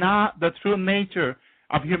 is not the true nature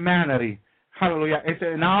of humanity. Hallelujah. It's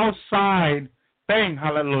an outside thing,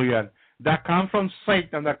 hallelujah, that comes from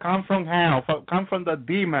Satan, that comes from hell, comes from the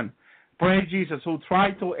demon, praise Jesus, who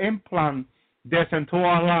tried to implant this into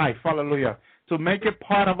our life, hallelujah, to make it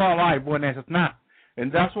part of our life when it's not.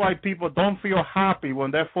 And that's why people don't feel happy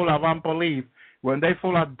when they're full of unbelief, when they're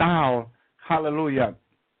full of doubt, hallelujah,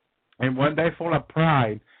 and when they're full of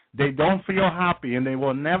pride. They don't feel happy, and they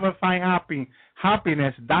will never find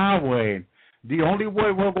happiness that way. The only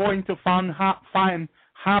way we're going to find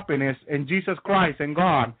happiness in Jesus Christ and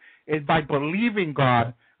God is by believing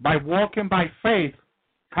God, by walking by faith.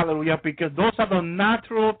 Hallelujah, because those are the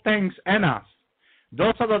natural things in us.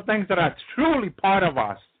 Those are the things that are truly part of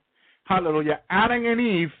us. Hallelujah. Adam and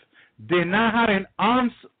Eve did not have an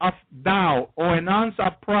ounce of doubt or an ounce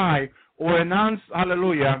of pride or an ounce,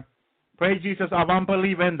 hallelujah, praise Jesus, of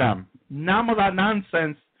unbelief in them. None of that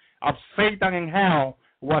nonsense of Satan and hell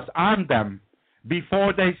was on them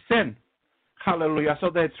before they sinned. Hallelujah. So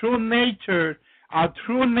the true nature, our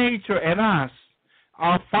true nature in us,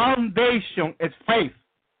 our foundation is faith.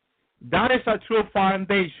 That is a true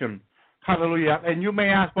foundation. Hallelujah. And you may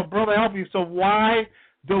ask, but brother, help you. So why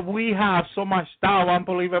do we have so much doubt,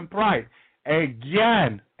 unbelief, and pride?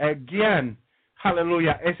 Again,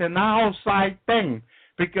 hallelujah. It's an outside thing.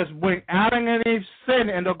 Because when Adam and Eve sinned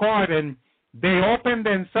in the garden, they opened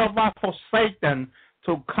themselves up for Satan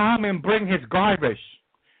to come and bring his garbage.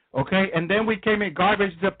 Okay? And then we came a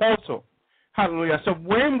garbage disposal. Hallelujah. So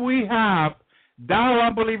when we have doubt,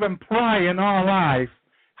 unbelief, and pride in our life,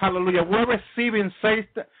 hallelujah, we're receiving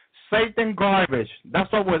Satan garbage.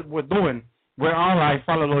 That's what we're doing with our life.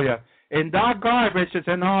 Hallelujah. And that garbage is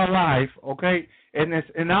in our life, okay? And it's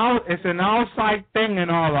an outside thing in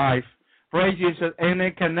our life. Praise Jesus. And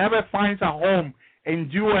it can never find a home in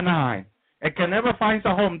you and I. It can never find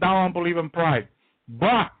a home down unbelief and pride.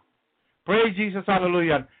 But, praise Jesus,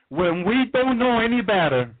 hallelujah, when we don't know any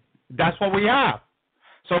better, that's what we have.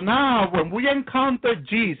 So now when we encounter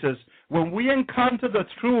Jesus, when we encounter the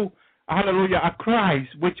true, hallelujah, of Christ,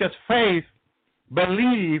 which is faith,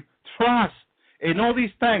 believe, trust, and all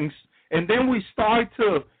these things, and then we start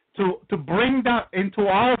to bring that into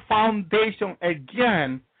our foundation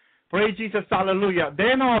again, praise Jesus, hallelujah,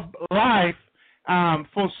 then our life,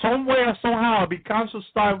 for some way or somehow, becomes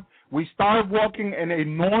we start walking in a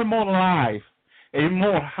normal life, a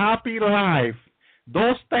more happy life.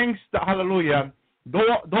 Those things, hallelujah,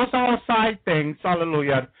 those outside things,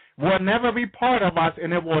 hallelujah, will never be part of us,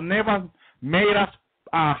 and it will never make us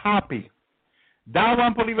happy. That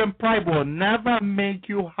unbelief and pride will never make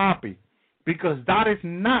you happy, because that is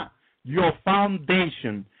not your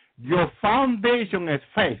foundation. Your foundation is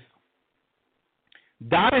faith.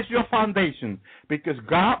 That is your foundation, because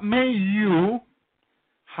God made you,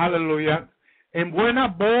 hallelujah, and we're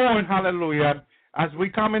not born, hallelujah, as we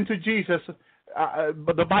come into Jesus,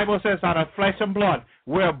 but the Bible says out of flesh and blood.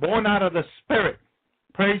 We're born out of the Spirit.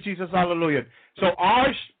 Praise Jesus, hallelujah. So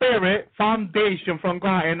our spirit foundation from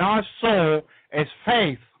God and our soul is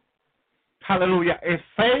faith. Hallelujah. It's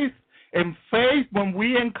faith, and faith, when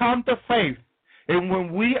we encounter faith, and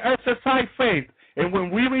when we exercise faith, and when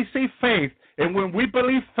we receive faith, and when we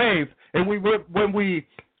believe faith, and when we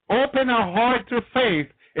open our heart to faith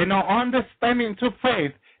and our understanding to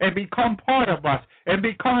faith, and become part of us, and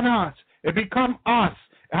become us,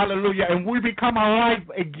 hallelujah, and we become alive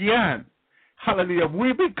again, hallelujah.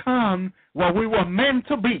 We become what we were meant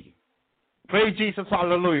to be. Praise Jesus,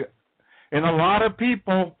 hallelujah. And a lot of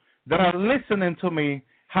people that are listening to me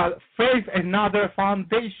have faith is not their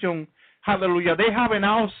foundation, hallelujah. They have an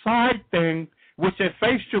outside thing, which is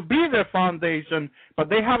faith should be their foundation, but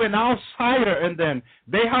they have an outsider, and then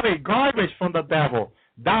they have a garbage from the devil.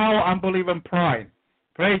 Thou unbelieving pride.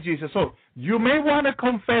 Praise Jesus. So you may want to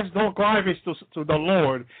confess those garbage to the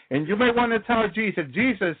Lord, and you may want to tell Jesus,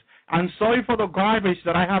 Jesus, I'm sorry for the garbage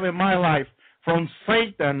that I have in my life from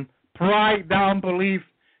Satan, pride, doubt, unbelief,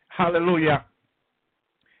 hallelujah.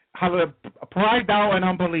 Hallelujah. Pride, doubt, and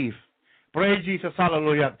unbelief. Praise Jesus,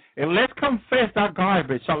 hallelujah. And let's confess that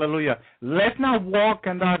garbage, hallelujah. Let's not walk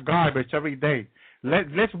in that garbage every day.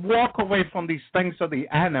 Let's walk away from these things of the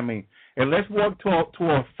enemy, and let's walk to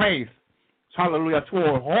our faith, hallelujah, to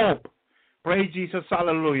our hope. Praise Jesus,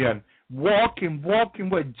 hallelujah. Walking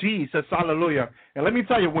with Jesus, hallelujah. And let me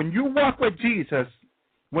tell you, when you walk with Jesus,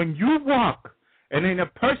 when you walk and in a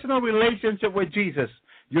personal relationship with Jesus,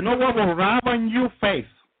 you know what will rub on you? Faith.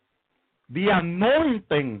 The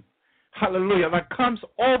anointing, hallelujah, that comes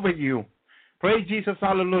over you. Praise Jesus,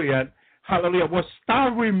 hallelujah. Hallelujah. Will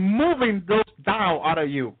start removing those doubt out of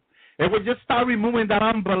you. It will just start removing that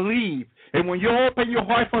unbelief. And when you open your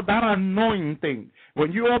heart for that anointing,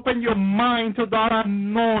 when you open your mind to that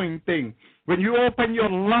anointing, when you open your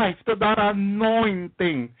life to that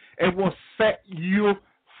anointing, it will set you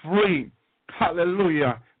free.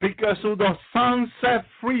 Hallelujah. Because who the Son set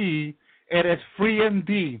free, it is free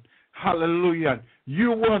indeed. Hallelujah.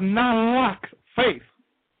 You will not lack faith,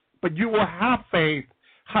 but you will have faith.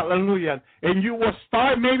 Hallelujah. And you will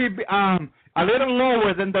start maybe a little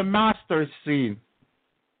lower than the master's seat.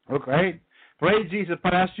 Okay? Praise Jesus.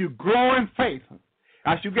 But as you grow in faith,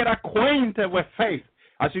 as you get acquainted with faith,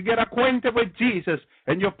 as you get acquainted with Jesus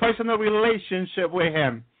and your personal relationship with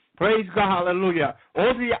Him, praise God, hallelujah.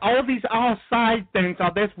 All these outside things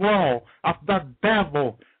of this world, of the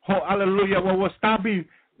devil, hallelujah, will start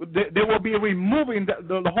they will be removing,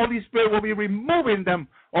 the Holy Spirit will be removing them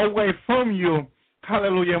away from you.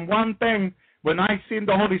 Hallelujah. And one thing, when I seen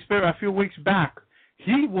the Holy Spirit a few weeks back,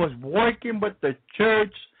 He was working with the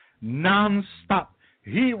church non-stop.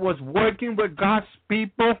 He was working with God's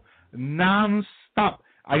people non-stop.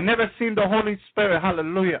 I never seen the Holy Spirit,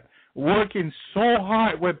 hallelujah, working so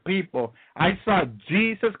hard with people. I saw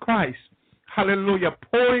Jesus Christ, hallelujah,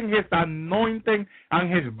 pouring His anointing on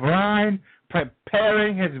His bride,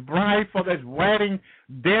 preparing His bride for this wedding.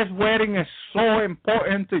 This wedding is so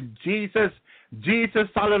important to Jesus. Jesus,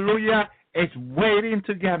 hallelujah, is waiting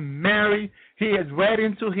to get married. He is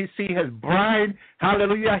waiting to see His bride.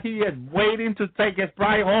 Hallelujah. He is waiting to take His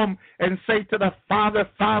bride home and say to the Father,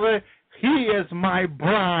 Father, He is my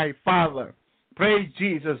bride, Father. Praise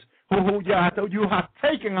Jesus, who you have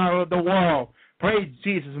taken out of the world. Praise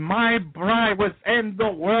Jesus. My bride was in the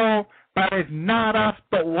world, but is not of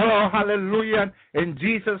the world. Hallelujah. And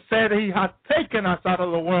Jesus said He has taken us out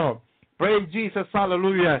of the world. Praise Jesus.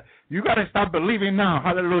 Hallelujah. You got to start believing now.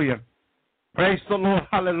 Hallelujah. Praise the Lord.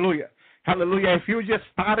 Hallelujah. Hallelujah. If you just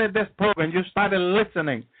started this program, you started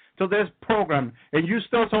listening to this program, and you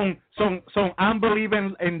still some unbelief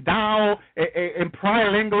and doubt and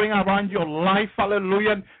pride lingering around your life,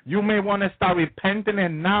 hallelujah, you may want to start repenting,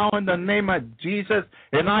 and now in the name of Jesus,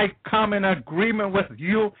 and I come in agreement with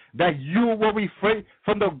you that you will be free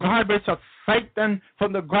from the garbage of Satan,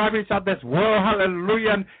 from the garbage of this world,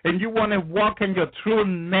 hallelujah, and you want to walk in your true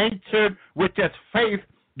nature, which is faith.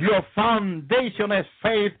 Your foundation is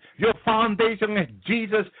faith. Your foundation is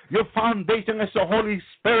Jesus. Your foundation is the Holy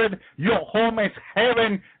Spirit. Your home is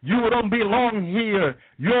heaven. You don't belong here.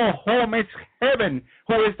 Your home is heaven,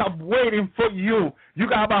 who is waiting for you. You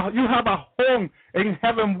have a home in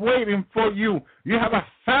heaven waiting for you. You have a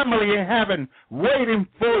family in heaven waiting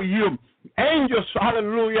for you. Angels,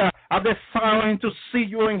 hallelujah, are desiring to see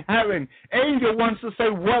you in heaven. Angel wants to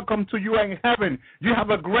say welcome to you in heaven. You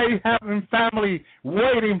have a great heaven family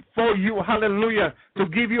waiting for you, hallelujah, to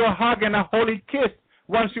give you a hug and a holy kiss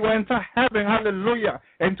once you enter heaven, hallelujah,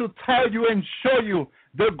 and to tell you and show you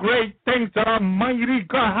the great things that Almighty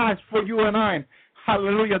God has for you and I.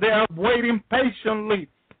 Hallelujah. They are waiting patiently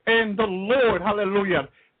in the Lord, hallelujah,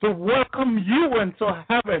 to welcome you into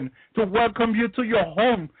heaven, to welcome you to your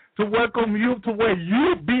home, to welcome you to where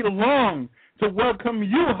you belong, to welcome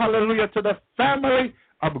you, hallelujah, to the family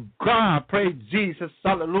of God. Praise Jesus,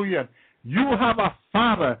 hallelujah. You have a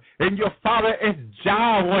Father, and your Father is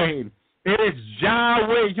Yahweh. It is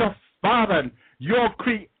Yahweh, your Father, your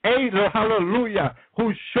Creator, hallelujah,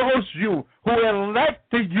 who chose you, who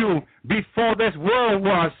elected you before this world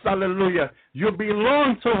was, hallelujah. You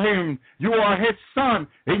belong to Him. You are His son,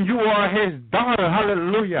 and you are His daughter,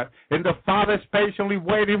 hallelujah. And the Father is patiently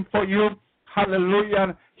waiting for you,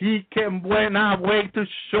 hallelujah. He can not wait to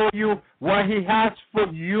show you what He has for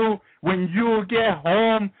you. When you get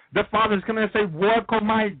home, the Father's going to say, welcome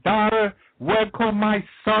my daughter, welcome my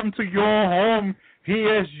son to your home. He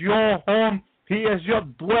is your home. He is your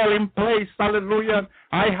dwelling place. Hallelujah.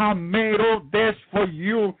 I have made all this for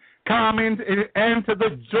you. Come and enter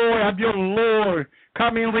the joy of your Lord.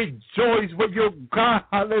 Come and rejoice with your God.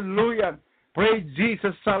 Hallelujah. Praise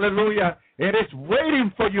Jesus. Hallelujah. It is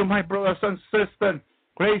waiting for you, my brothers and sisters.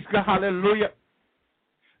 Praise God. Hallelujah.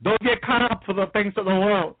 Don't get caught up with the things of the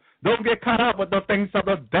world. Don't get caught up with the things of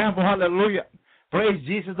the devil. Hallelujah. Praise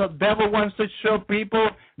Jesus. The devil wants to show people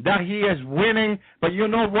that he is winning. But you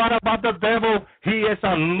know what about the devil? He is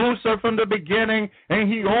a loser from the beginning,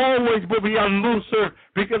 and he always will be a loser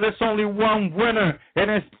because there's only one winner,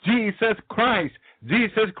 and it's Jesus Christ.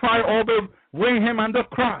 Jesus Christ overwhelmed him on the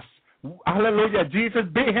cross. Hallelujah. Jesus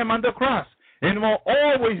beat him on the cross and will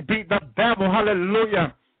always beat the devil.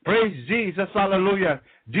 Hallelujah. Praise Jesus. Hallelujah.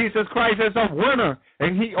 Jesus Christ is a winner,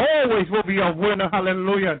 and he always will be a winner.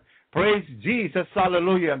 Hallelujah. Praise Jesus,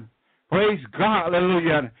 hallelujah. Praise God,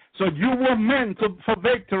 hallelujah. So you were meant for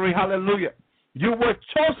victory, hallelujah. You were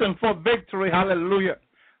chosen for victory, hallelujah.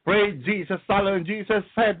 Praise Jesus, hallelujah. Jesus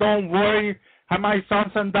said, don't worry, my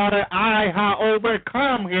sons and daughters, I have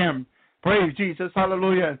overcome him. Praise Jesus,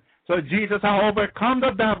 hallelujah. So Jesus has overcome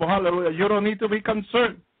the devil, hallelujah. You don't need to be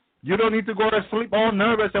concerned. You don't need to go to sleep all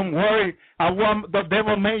nervous and worry at what the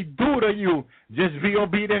devil may do to you. Just be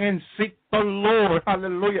obedient and seek the Lord,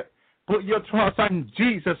 hallelujah. Put your trust on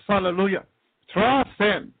Jesus, hallelujah. Trust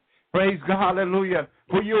him. Praise God, hallelujah.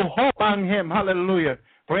 Put your hope on him, hallelujah.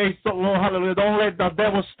 Praise the Lord, hallelujah. Don't let the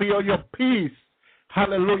devil steal your peace,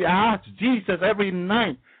 hallelujah. Ask Jesus every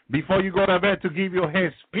night before you go to bed to give you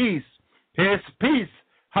his peace. His peace,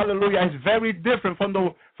 hallelujah, is very different from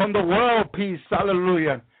the world peace,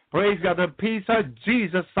 hallelujah. Praise God, the peace of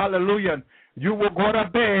Jesus, hallelujah. You will go to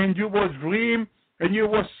bed and you will dream and you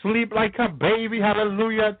will sleep like a baby,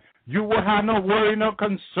 hallelujah. You will have no worry, no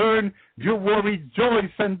concern. You will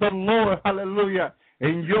rejoice in the Lord, hallelujah.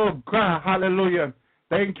 In your God, hallelujah.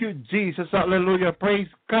 Thank you, Jesus, hallelujah. Praise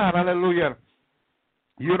God, hallelujah.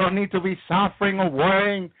 You don't need to be suffering or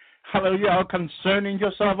worrying, hallelujah, or concerning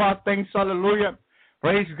yourself about things, hallelujah.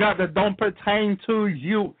 Praise God, that don't pertain to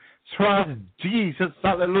you. Trust Jesus,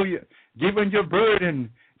 hallelujah. Give him your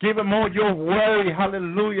burden. Give him all your worry,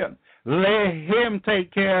 hallelujah. Let him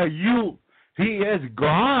take care of you. He is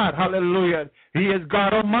God, hallelujah. He is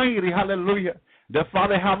God Almighty, hallelujah. The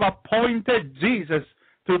Father have appointed Jesus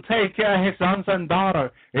to take care of his sons and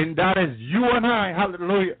daughters, and that is you and I,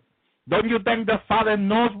 hallelujah. Don't you think the Father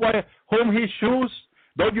knows whom he chooses?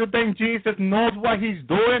 Don't you think Jesus knows what he's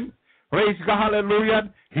doing? Praise God,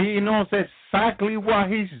 hallelujah. He knows exactly what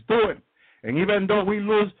he's doing. And even though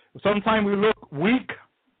sometimes we look weak,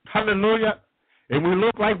 hallelujah, and we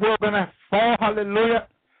look like we're going to fall, hallelujah,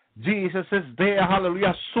 Jesus is there,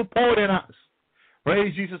 hallelujah, supporting us.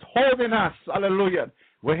 Praise Jesus, holding us, hallelujah,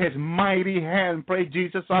 with his mighty hand. Praise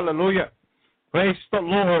Jesus, hallelujah. Praise the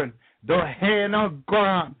Lord. The hand of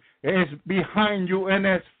God is behind you and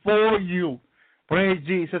is for you. Praise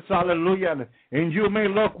Jesus, hallelujah. And you may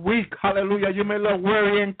look weak, hallelujah. You may look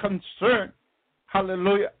weary and concerned,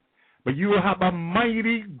 hallelujah. But you have a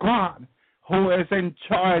mighty God who is in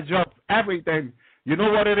charge of everything. You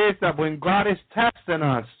know what it is that when God is testing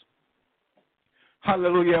us,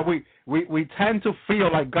 hallelujah, we tend to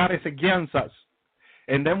feel like God is against us.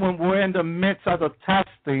 And then when we're in the midst of the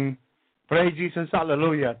testing, praise Jesus,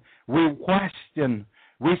 hallelujah, we question.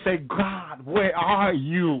 We say, God, where are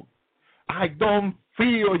you? I don't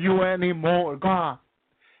feel you anymore, God.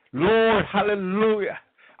 Lord, hallelujah.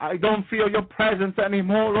 I don't feel your presence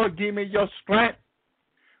anymore. Lord, give me your strength.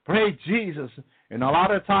 Praise Jesus. And a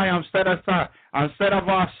lot of times, instead of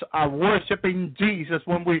us worshiping Jesus,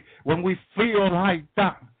 when we feel like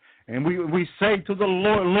that, and we say to the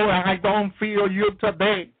Lord, Lord, I don't feel you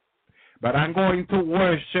today, but I'm going to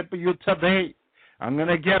worship you today. I'm going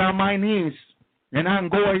to get on my knees, and I'm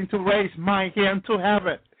going to raise my hand to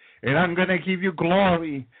heaven, And I'm going to give you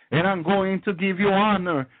glory. And I'm going to give you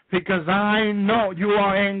honor. Because I know you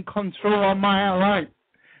are in control of my life.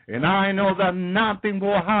 And I know that nothing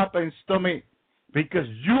will happen to me. Because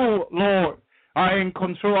you, Lord, are in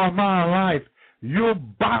control of my life. You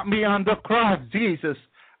bought me on the cross, Jesus.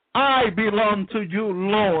 I belong to you,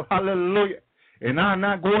 Lord. Hallelujah. And I'm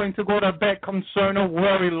not going to go to bed concerned or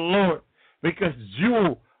worried, Lord, because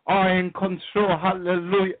you are in control.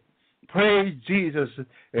 Hallelujah. Praise Jesus.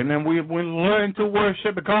 And then we learn to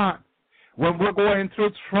worship God when we're going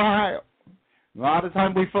through trial. A lot of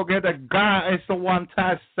times we forget that God is the one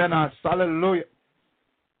testing us. Hallelujah.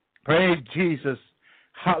 Praise Jesus.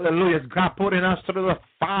 Hallelujah. It's God putting us through the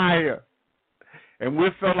fire. And we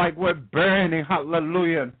feel like we're burning.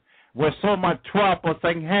 Hallelujah. With so much trouble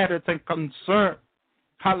and headaches and concern.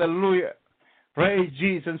 Hallelujah. Praise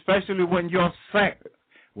Jesus. Especially when you're sick.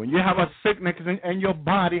 When you have a sickness in your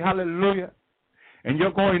body. Hallelujah. And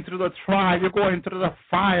you're going through the trial. You're going through the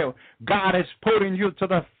fire. God is putting you to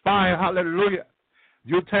the fire. Hallelujah.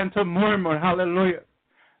 You tend to murmur. Hallelujah.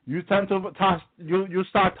 You tend to talk, you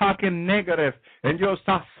start talking negative. And you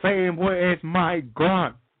start saying, where is my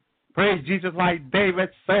God? Praise Jesus, like David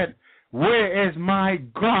said. Where is my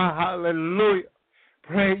God? Hallelujah.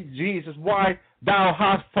 Praise Jesus. Why thou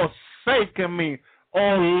hast forsaken me, O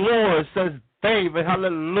Lord, says David.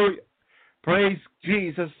 Hallelujah. Praise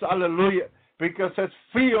Jesus. Hallelujah. Because it's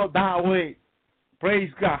feel that way.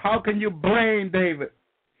 Praise God. How can you blame David?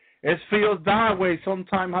 It feels that way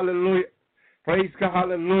sometimes. Hallelujah. Praise God.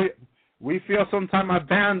 Hallelujah. We feel sometimes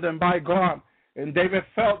abandoned by God. And David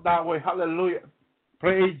felt that way. Hallelujah.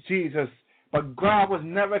 Praise Jesus. But God was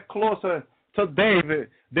never closer to David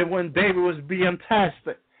than when David was being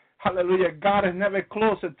tested. Hallelujah. God is never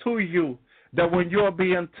closer to you than when you're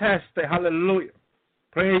being tested. Hallelujah.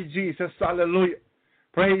 Praise Jesus. Hallelujah.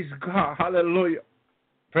 Praise God. Hallelujah.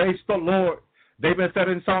 Praise the Lord. David said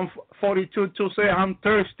in Psalm 42 to say, I'm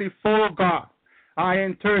thirsty for God. I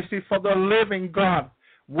am thirsty for the living God.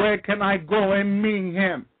 Where can I go and meet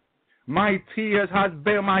him? My tears have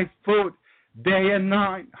been my food day and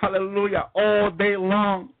night. Hallelujah. All day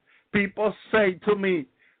long. People say to me,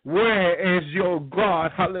 where is your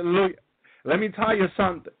God? Hallelujah. Let me tell you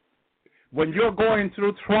something. When you're going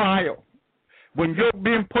through trial, when you're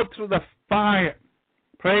being put through the fire,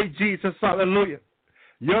 praise Jesus, hallelujah.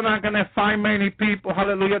 You're not going to find many people,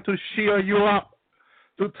 hallelujah, to cheer you up,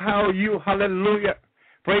 to tell you, hallelujah,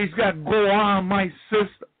 praise God, go on, my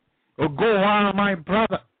sister, or go on, my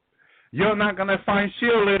brother. You're not going to find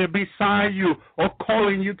cheerleader beside you or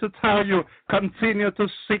calling you to tell you, continue to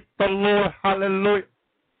seek the Lord, hallelujah.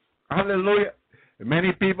 Hallelujah.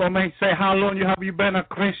 Many people may say, how long have you been a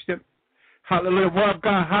Christian? Hallelujah. What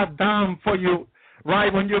God has done for you,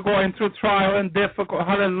 right when you're going through trial and difficult,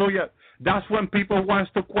 hallelujah. That's when people want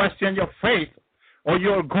to question your faith or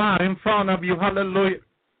your God in front of you, hallelujah.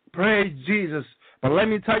 Praise Jesus. But let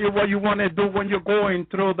me tell you what you want to do when you're going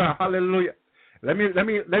through that, hallelujah. Let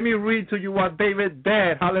me read to you what David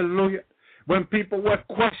did, hallelujah. When people were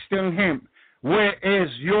questioning him, where is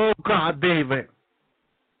your God, David?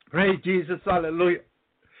 Praise Jesus, hallelujah.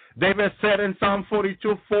 David said in Psalm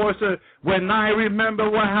 42:4, when I remember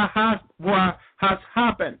what has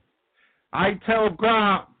happened, I tell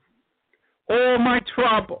God all my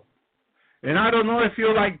trouble. And I don't know if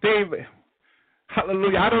you're like David.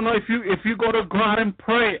 Hallelujah. I don't know if you go to God and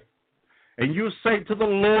pray and you say to the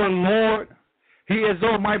Lord, Lord, he is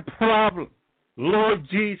all my problem. Lord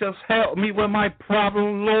Jesus, help me with my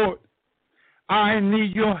problem, Lord. I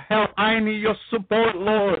need your help. I need your support,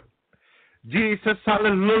 Lord. Jesus,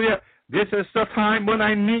 hallelujah. This is the time when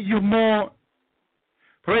I need you more.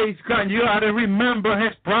 Praise God. You ought to remember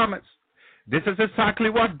his promise. This is exactly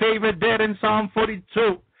what David did in Psalm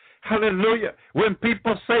 42. Hallelujah. When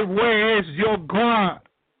people say, where is your God?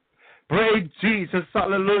 Praise Jesus,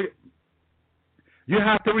 hallelujah. You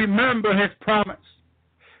have to remember his promise.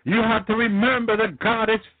 You have to remember that God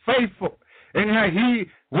is faithful and that he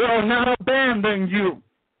will not abandon you.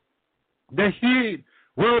 That he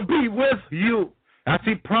will be with you. As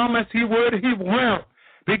he promised he would, he will.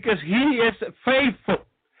 Because he is faithful.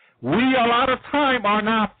 We a lot of time are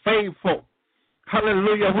not faithful.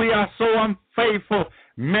 Hallelujah. We are so unfaithful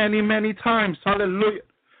many, many times. Hallelujah.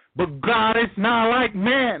 But God is not like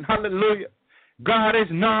man. Hallelujah. God is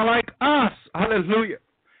not like us. Hallelujah.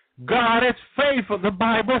 God is faithful. The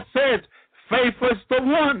Bible says, faithful is the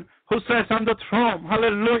one who sits on the throne.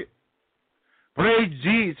 Hallelujah. Praise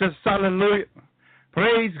Jesus. Hallelujah.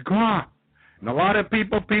 Praise God. And a lot of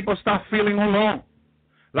people start feeling alone.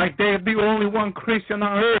 Like they're the only one Christian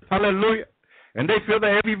on earth. Hallelujah. And they feel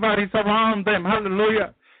that everybody's around them.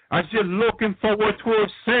 Hallelujah. as you're looking forward to a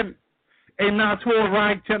sin and not to a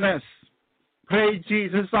righteousness. Praise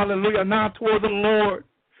Jesus, hallelujah, not toward the Lord,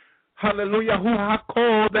 hallelujah, who have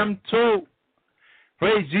called them to.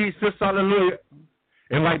 Praise Jesus, hallelujah.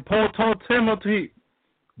 And like Paul told Timothy,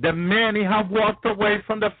 that many have walked away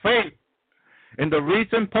from the faith. And the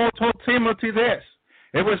reason Paul told Timothy this,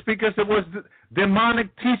 it was because there was demonic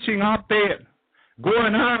teaching out there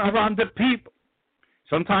going on around the people.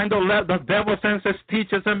 Sometimes the devil sends his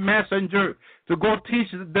teachers and messengers to go teach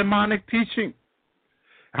the demonic teaching.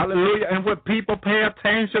 Hallelujah. And when people pay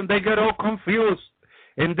attention, they get all confused.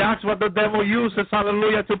 And that's what the devil uses,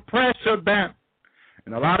 hallelujah, to pressure them.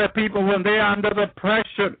 And a lot of people, when they are under the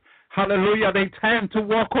pressure, hallelujah, they tend to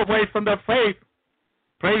walk away from the faith.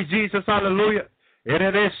 Praise Jesus, hallelujah. And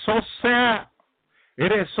it is so sad.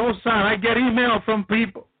 It is so sad. I get email from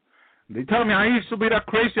people. They tell me, I used to be a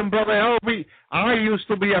Christian, Brother Elby. I used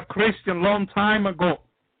to be a Christian long time ago.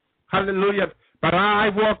 Hallelujah. But I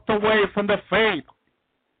walked away from the faith.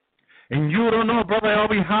 And you don't know, Brother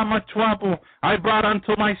Elby, how much trouble I brought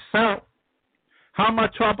unto myself. How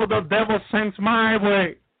much trouble the devil sends my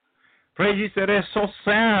way. Praise Jesus, it is so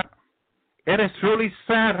sad. It is really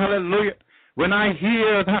sad, hallelujah, when I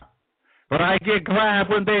hear that. But I get glad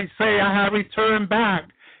when they say I have returned back.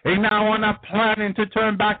 And now I'm not planning to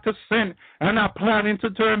turn back to sin. I'm not planning to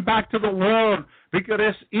turn back to the world because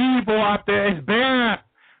it's evil out there. It's bad.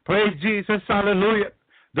 Praise Jesus, hallelujah.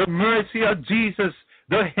 The mercy of Jesus,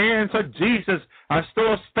 the hands of Jesus are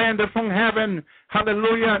still standing from heaven.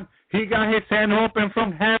 Hallelujah. He got his hand open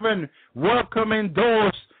from heaven, welcoming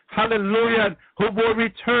those, hallelujah, who will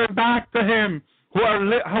return back to him, who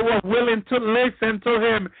are willing to listen to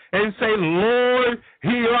him and say, Lord,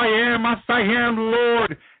 here I am as I am,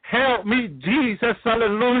 Lord. Help me, Jesus,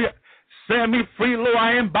 hallelujah. Set me free, Lord.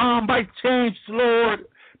 I am bound by chains, Lord.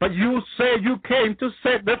 But you say you came to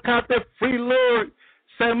set the captive free, Lord.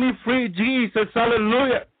 Set me free, Jesus,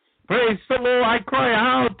 hallelujah. Praise the Lord. I cry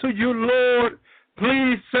out to you, Lord.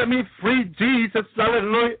 Please set me free, Jesus,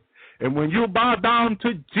 hallelujah. And when you bow down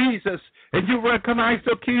to Jesus and you recognize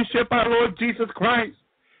the kingship of our Lord Jesus Christ,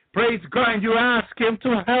 praise God, and you ask him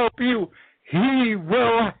to help you, he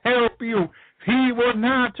will help you. He will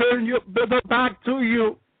not turn your back to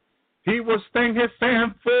you. He will stand his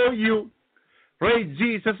hand for you. Praise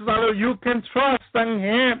Jesus, hallelujah. You can trust in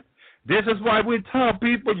him. This is why we tell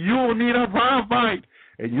people you need a rabbi.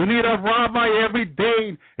 And you need a rabbi every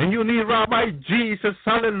day. And you need Rabbi Jesus.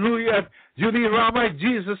 Hallelujah. You need Rabbi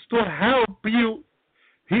Jesus to help you.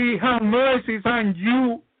 He has mercies on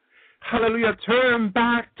you. Hallelujah. Turn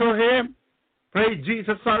back to him. Praise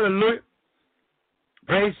Jesus. Hallelujah.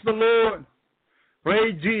 Praise the Lord.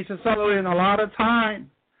 Praise Jesus. Hallelujah. And a lot of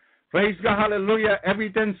time, praise God. Hallelujah.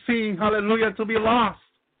 Everything seems, hallelujah, to be lost.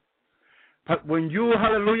 But when you,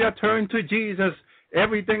 hallelujah, turn to Jesus,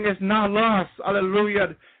 everything is not lost.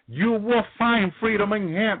 Hallelujah. You will find freedom in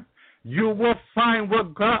him. You will find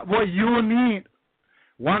what you need.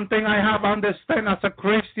 One thing I have understand as a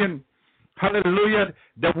Christian, hallelujah,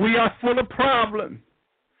 that we are full of problems.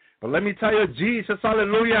 But let me tell you, Jesus,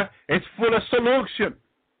 hallelujah, is full of solution.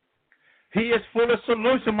 He is full of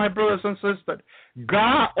solution, my brothers and sisters.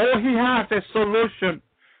 God, all he has is solution.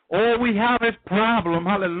 All we have is problem.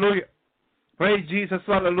 Hallelujah. Praise Jesus.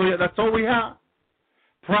 Hallelujah. That's all we have.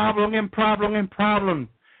 Problem and problem and problem.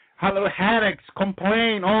 Hallelujah. Headaches,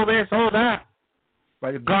 complain, all this, all that.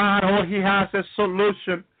 But God, all he has is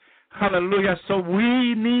solution. Hallelujah. So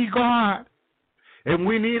we need God. And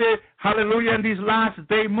we need it, hallelujah, in these last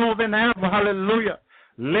days more than ever. Hallelujah.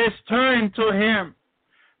 Let's turn to him.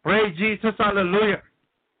 Praise Jesus, hallelujah.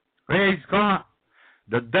 Praise God.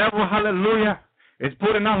 The devil, hallelujah, is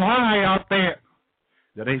putting a lie out there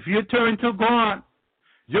that if you turn to God,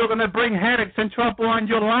 you're going to bring headaches and trouble on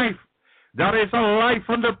your life. That is a lie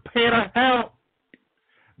from the pit of hell.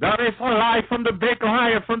 That is a lie from the big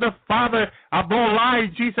liar, from the father of all lies.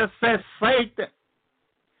 Jesus says, Satan.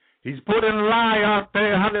 He's putting a lie out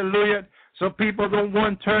there, hallelujah, so people don't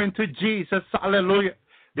want to turn to Jesus, hallelujah.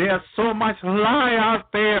 There's so much lie out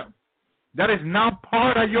there that is not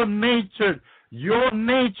part of your nature. Your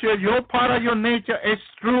nature, your part of your nature is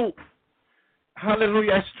true.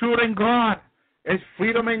 Hallelujah. It's true in God. It's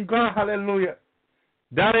freedom in God. Hallelujah.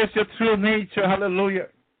 That is your true nature. Hallelujah.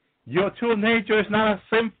 Your true nature is not a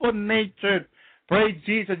sinful nature. Praise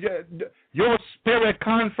Jesus. Your spirit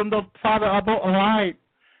comes from the Father of all light.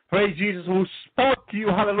 Praise Jesus, who spoke to you.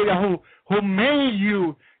 Hallelujah. Who made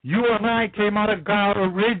you. You and I came out of God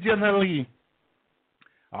originally.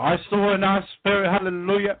 Our soul and our spirit,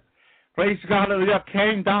 hallelujah. Praise God, hallelujah,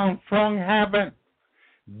 came down from heaven.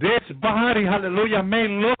 This body, hallelujah, may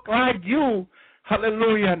look like you,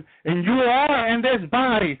 Hallelujah. And you are in this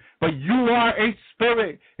body, but you are a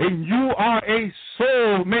spirit, and you are a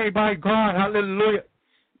soul made by God. Hallelujah.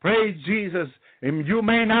 Praise Jesus. And you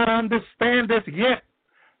may not understand this yet,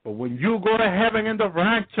 but when you go to heaven in the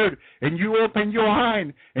rapture and you open your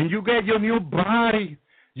eye and you get your new body,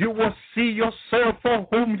 you will see yourself for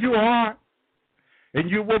whom you are. And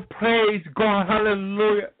you will praise God.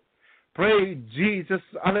 Hallelujah. Praise Jesus.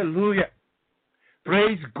 Hallelujah.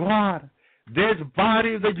 Praise God. This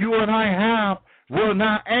body that you and I have will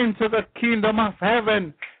not enter the kingdom of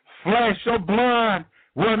heaven. Flesh or blood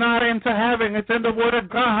will not enter heaven. It's in the word of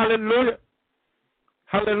God. Hallelujah.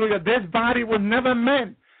 Hallelujah. This body was never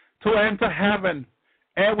meant to enter heaven.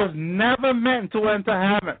 It was never meant to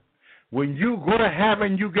enter heaven. When you go to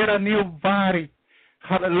heaven, you get a new body.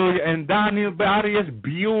 Hallelujah. And that new body is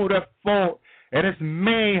beautiful. It is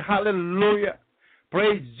made. Hallelujah.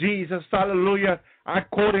 Praise Jesus. Hallelujah.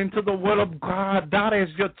 According to the will of God, that is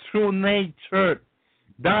your true nature.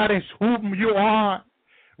 That is whom you are.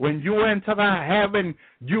 When you enter the heaven,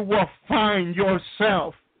 you will find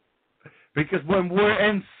yourself. Because when we're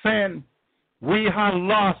in sin, we have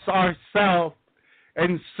lost ourselves.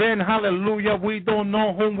 In sin, hallelujah, we don't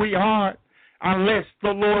know whom we are unless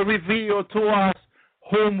the Lord reveals to us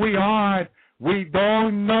whom we are. We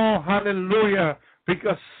don't know, hallelujah,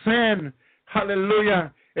 because sin,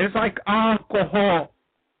 hallelujah, is like alcohol.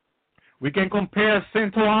 We can compare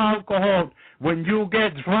sin to alcohol. When you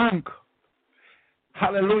get drunk,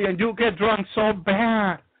 hallelujah, and you get drunk so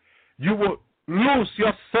bad, you will lose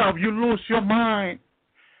yourself, you lose your mind.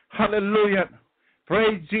 Hallelujah.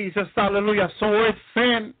 Praise Jesus. Hallelujah. So it's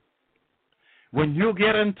sin. When you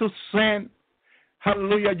get into sin,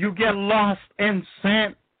 hallelujah, you get lost in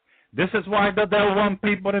sin. This is why the devil wants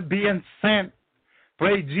people to be in sin.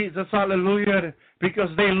 Praise Jesus. Hallelujah. Because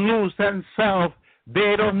they lose themselves.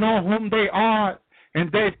 They don't know whom they are.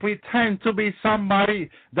 And they pretend to be somebody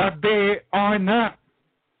that they are not.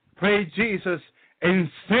 Praise Jesus. In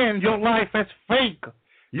sin, your life is fake.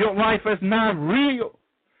 Your life is not real.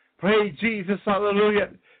 Praise Jesus, hallelujah.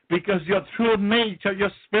 Because your true nature,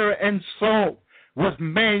 your spirit and soul was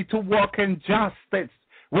made to walk in justice,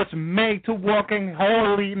 was made to walk in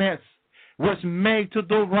holiness, was made to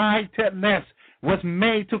do righteousness, was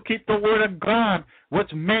made to keep the word of God, was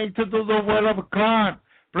made to do the will of God.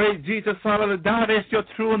 Praise Jesus, hallelujah. That is your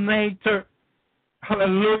true nature.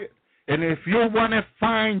 Hallelujah. And if you want to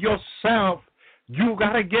find yourself, you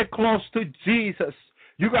got to get close to Jesus.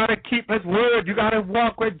 You got to keep his word. You got to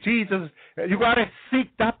walk with Jesus. You got to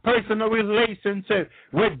seek that personal relationship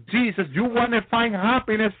with Jesus. You want to find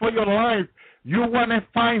happiness for your life. You want to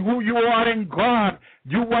find who you are in God.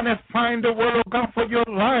 You want to find the will of God for your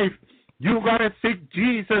life. You got to seek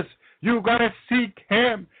Jesus. You got to seek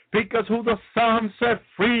him, because who the Son set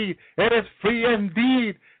free, it is free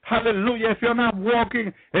indeed. Hallelujah. If you're not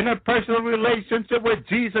walking in a personal relationship with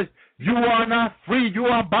Jesus, you are not free. You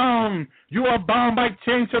are bound. You are bound by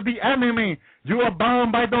chains of the enemy. You are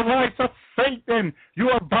bound by the lies of Satan. You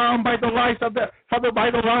are bound by the lies of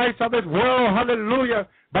this world. Hallelujah.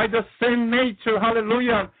 By the sin nature.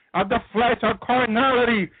 Hallelujah. Of the flesh or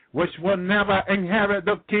carnality, which will never inherit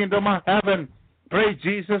the kingdom of heaven. Praise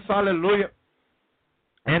Jesus. Hallelujah.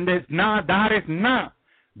 And that is not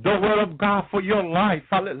the will of God for your life.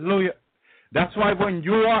 Hallelujah. That's why when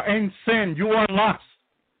you are in sin, you are lost.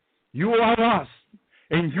 You are lost,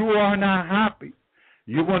 and you are not happy.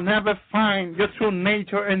 You will never find your true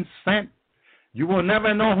nature in sin. You will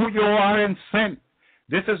never know who you are in sin.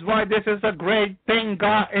 This is why this is a great thing.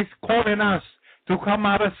 God is calling us to come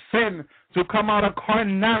out of sin, to come out of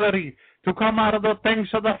carnality, to come out of the things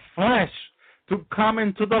of the flesh, to come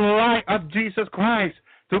into the light of Jesus Christ,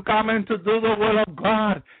 to come in to do the will of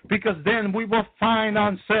God, because then we will find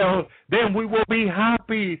ourselves, then we will be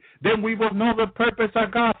happy, then we will know the purpose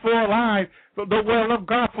of God for our life, the will of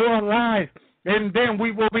God for our life, and then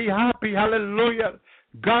we will be happy. Hallelujah.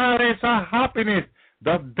 God is our happiness.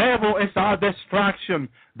 The devil is our distraction.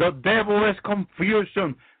 The devil is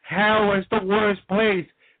confusion. Hell is the worst place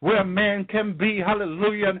where man can be.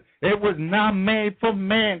 Hallelujah. It was not made for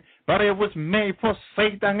man, but it was made for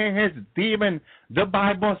Satan and his demon. The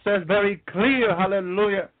Bible says very clear,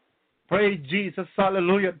 hallelujah. Praise Jesus,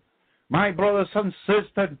 hallelujah. My brothers and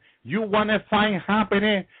sisters, you want to find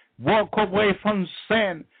happiness, walk away from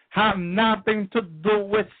sin. Have nothing to do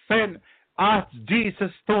with sin. Ask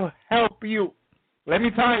Jesus to help you. Let me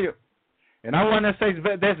tell you, and I want to say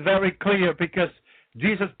this very clear, because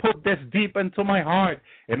Jesus put this deep into my heart,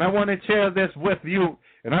 and I want to share this with you,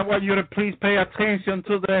 and I want you to please pay attention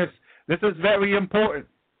to this. This is very important.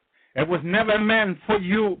 It was never meant for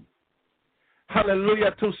you,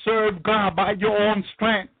 hallelujah, to serve God by your own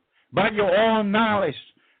strength, by your own knowledge.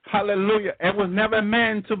 Hallelujah. It was never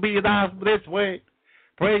meant to be this way.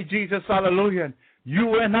 Praise Jesus, hallelujah.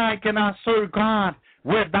 You and I cannot serve God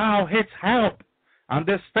without His help.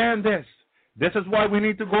 Understand this. This is why we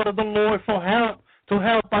need to go to the Lord for help, to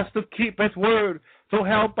help us to keep His word, to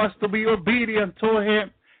help us to be obedient to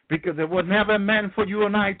Him, because it was never meant for you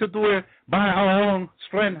and I to do it by our own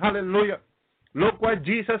strength. Hallelujah. Look what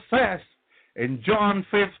Jesus says in John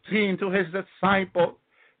 15 to His disciple.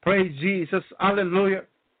 Praise Jesus. Hallelujah.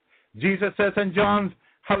 Jesus says in John,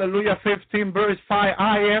 hallelujah, 15 verse 5,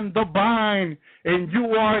 I am the vine and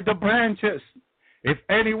you are the branches. If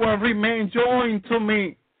anyone remains joined to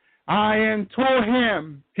me, I am to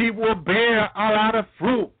him, he will bear a lot of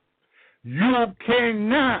fruit. You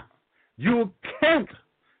can't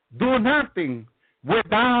do nothing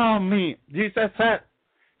without me. Jesus said,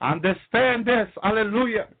 understand this,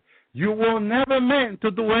 hallelujah. You were never meant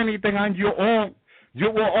to do anything on your own. You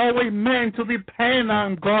were always meant to depend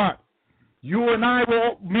on God. You and I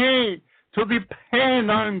were made to depend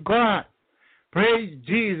on God. Praise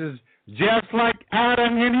Jesus. Just like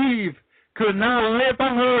Adam and Eve could not live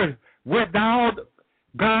on earth without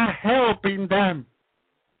God helping them.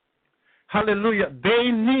 Hallelujah. They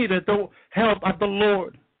needed the help of the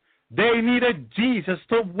Lord. They needed Jesus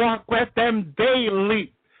to walk with them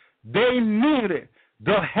daily. They needed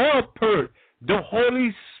the helper, the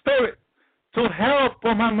Holy Spirit, to help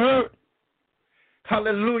them on earth.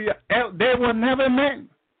 Hallelujah. They were never meant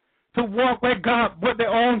to walk with God with their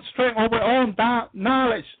own strength or their own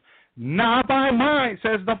knowledge. Not by might,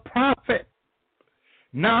 says the prophet.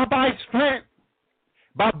 Not by strength,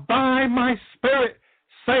 but by my spirit,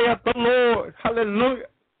 saith the Lord. Hallelujah.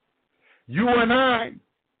 You and I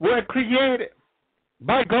were created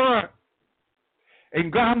by God.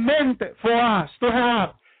 And God meant it for us to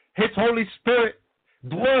have His Holy Spirit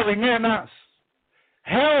dwelling in us,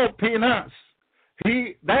 helping us.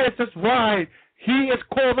 That is why He is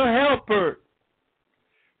called a helper.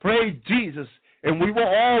 Praise Jesus. And we were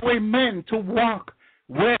always meant to walk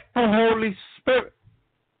with the Holy Spirit.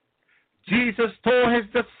 Jesus told His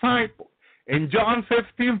disciples in John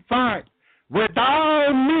 15:5,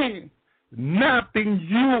 without me, nothing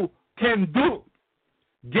you can do.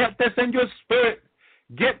 Get this in your spirit.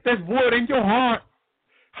 Get this word in your heart.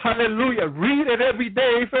 Hallelujah. Read it every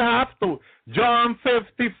day if you have to. John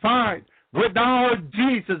 15:5. Without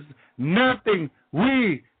Jesus, nothing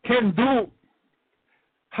we can do.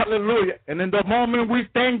 Hallelujah. And in the moment we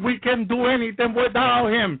think we can do anything without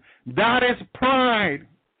Him, that is pride.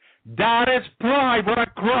 That is pride with a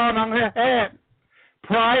crown on her head.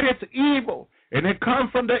 Pride is evil, and it comes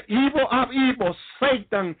from the evil of evil,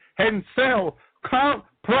 Satan himself.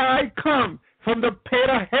 Pride comes from the pit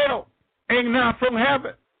of hell and not from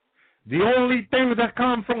heaven. The only thing that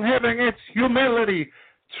comes from heaven is humility,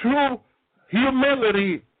 true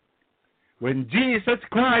humility. When Jesus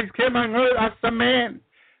Christ came on earth as a man,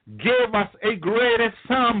 gave us a great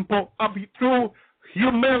example of true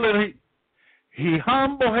humility. He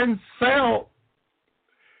humbled Himself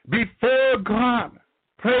before God.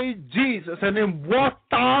 Praise Jesus. And then walked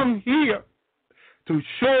down here to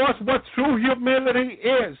show us what true humility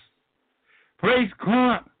is. Praise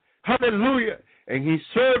God. Hallelujah. And He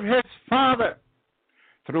served His Father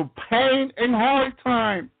through pain and hard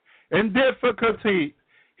time and difficulty.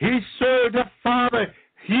 He served the Father.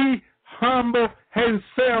 He humbled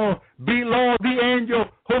Himself below the angel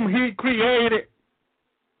whom He created.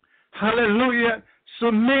 Hallelujah.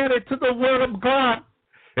 Submitted to the Word of God.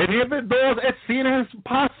 And even though it seems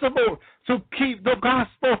impossible to keep the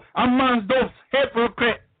gospel amongst those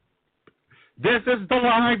hypocrites, this is the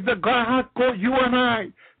life that God has called you and I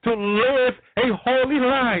to live a holy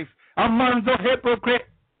life among the hypocrites,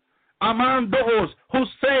 among those who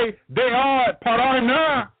say they are but are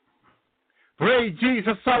not. Praise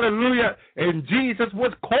Jesus, hallelujah. And Jesus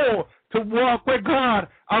was called to walk with God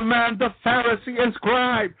among the Pharisees and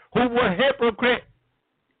scribes who were hypocrites,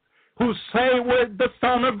 who say with the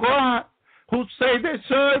Son of God, who say they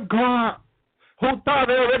serve God, who thought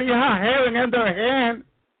they already had heaven in their hand,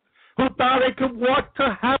 who thought they could walk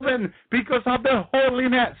to heaven because of their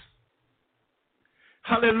holiness.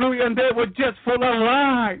 Hallelujah. And they were just full of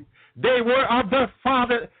lies. They were of their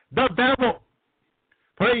father, the devil.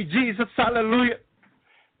 Praise Jesus. Hallelujah.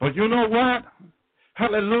 But you know what?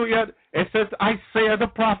 Hallelujah. It says Isaiah the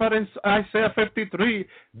prophet in Isaiah 53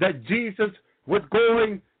 that Jesus was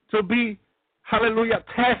going to be, hallelujah,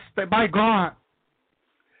 tested by God.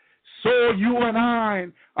 So you and I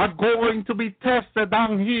are going to be tested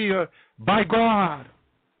down here by God.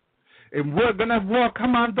 And we're going to walk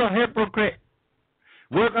among the hypocrite.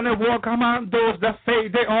 We're going to walk among those that say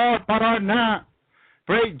they are but are not.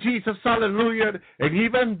 Praise Jesus, hallelujah. And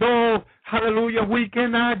even though, hallelujah, we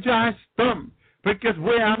cannot judge them, because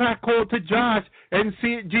we are not called to judge. And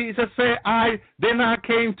see, Jesus said, I did not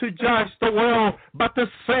came to judge the world, but to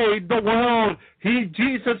save the world. If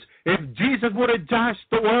Jesus would have judged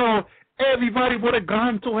the world, everybody would have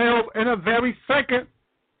gone to hell in a very second.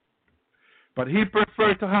 But he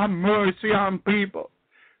preferred to have mercy on people.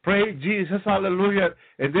 Praise Jesus, hallelujah.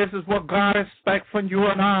 And this is what God expects from you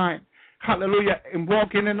and I. Hallelujah. In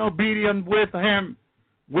walking in obedience with him,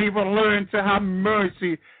 we will learn to have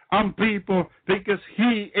mercy on people, because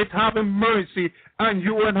he is having mercy on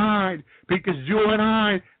you and I, because you and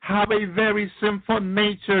I have a very sinful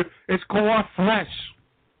nature. It's called our flesh.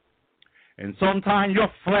 And sometimes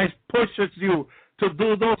your flesh pushes you to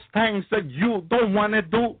do those things that you don't want to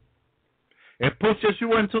do. It pushes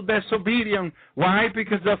you into disobedience. Why?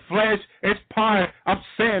 Because the flesh is part of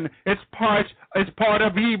sin. It's part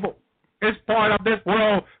of evil. It's part of this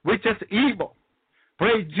world, which is evil.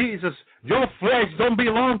 Praise Jesus. Your flesh don't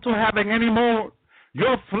belong to heaven anymore.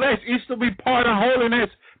 Your flesh is to be part of holiness,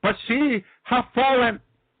 but she has fallen.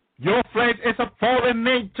 Your flesh is a fallen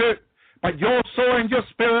nature, but your soul and your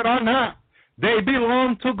spirit are not. They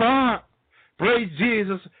belong to God. Praise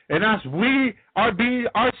Jesus. And as we are being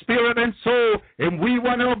our spirit and soul, and we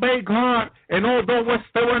want to obey God, and although we're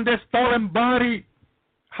still in this fallen body,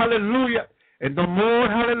 hallelujah, and the more,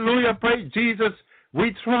 hallelujah, praise Jesus,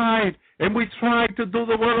 we tried to do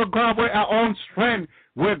the will of God with our own strength.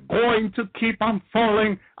 We're going to keep on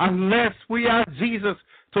falling unless we ask Jesus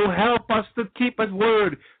to help us to keep his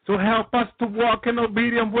word, to help us to walk in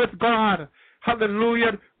obedience with God.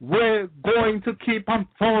 Hallelujah. We're going to keep on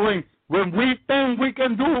falling. When we think we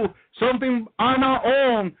can do something on our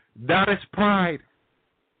own, that is pride.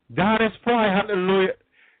 That is pride. Hallelujah.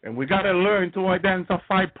 And we got to learn to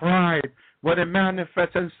identify pride when it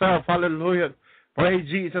manifests itself. Hallelujah. Praise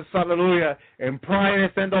Jesus. Hallelujah. And pride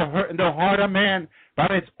is in the heart of man,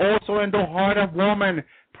 but it's also in the heart of woman.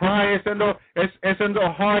 Pride is in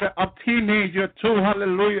the heart of teenager too.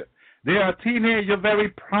 Hallelujah. They are teenagers very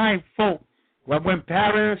prideful. But when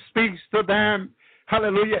parents speak to them,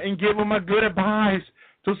 hallelujah, and give them a good advice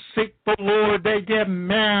to seek the Lord, they get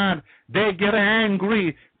mad. They get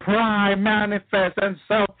angry. Pride manifests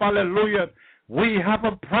itself. Hallelujah. We have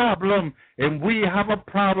a problem, and we have a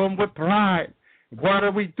problem with pride. What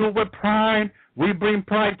do we do with pride? We bring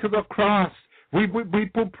pride to the cross. We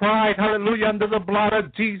put pride, hallelujah, under the blood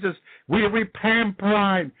of Jesus. We repent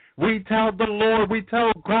pride. We tell the Lord, we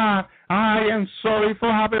tell God, I am sorry for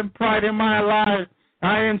having pride in my life.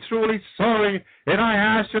 I am truly sorry, and I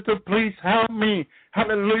ask you to please help me,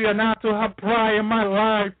 hallelujah, not to have pride in my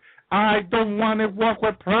life. I don't want to walk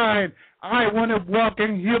with pride. I want to walk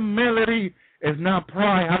in humility. It's not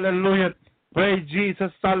pride, hallelujah. Praise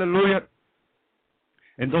Jesus, hallelujah.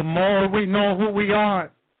 And the more we know who we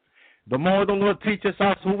are, the more the Lord teaches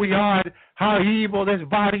us who we are, how evil this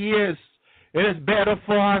body is. It is better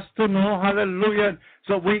for us to know, hallelujah,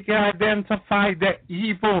 so we can identify the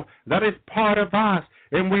evil that is part of us,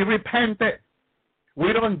 and we repent it.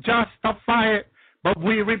 We don't justify it, but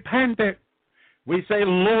we repent it. We say,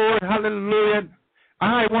 Lord, hallelujah,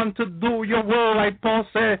 I want to do your will, like Paul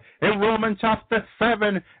said in Romans chapter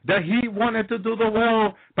 7, that he wanted to do the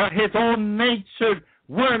will, but his own nature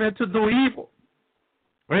wanted to do evil.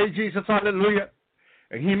 Praise Jesus, hallelujah.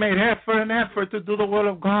 And he made effort to do the will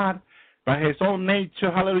of God, but his own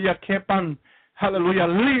nature, hallelujah, kept on, hallelujah,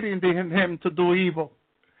 leading him to do evil.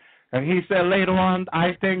 And he said later on,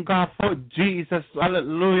 I thank God for Jesus,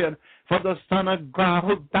 hallelujah, for the Son of God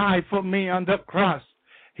who died for me on the cross.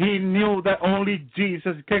 He knew that only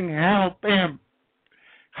Jesus can help him.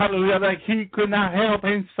 Hallelujah, that he could not help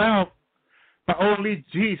himself, but only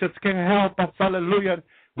Jesus can help us, hallelujah.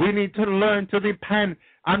 We need to learn to depend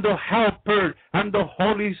on the helper and the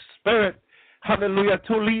Holy Spirit, hallelujah,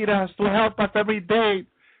 to lead us, to help us every day.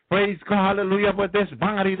 Praise God, hallelujah, with this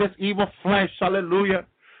body, this evil flesh, hallelujah,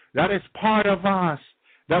 that is part of us,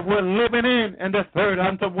 that we're living in the third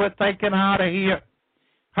until we're taken out of here.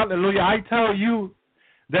 Hallelujah. I tell you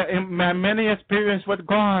that in my many experience with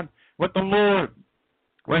God, with the Lord,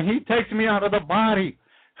 when he takes me out of the body,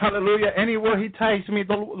 hallelujah, anywhere he takes me,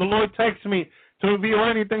 the Lord takes me to reveal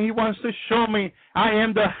anything he wants to show me, I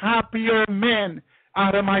am the happier man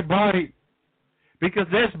out of my body. Because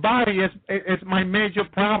this body is my major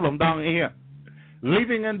problem down here.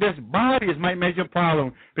 Living in this body is my major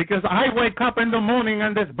problem. Because I wake up in the morning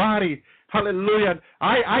in this body. Hallelujah.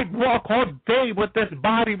 I walk all day with this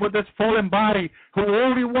body, with this fallen body, who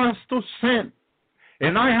only wants to sin.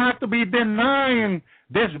 And I have to be denying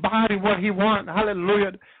this body what he wants.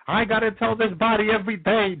 Hallelujah. I got to tell this body every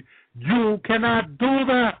day, you cannot do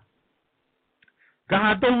that.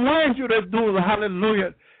 God don't want you to do that.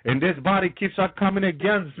 Hallelujah. And this body keeps on coming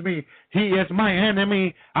against me. He is my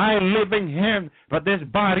enemy. I live in him. But this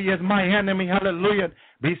body is my enemy. Hallelujah.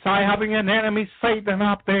 Besides having an enemy, Satan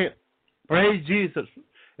up there. Praise Jesus.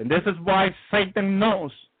 And this is why Satan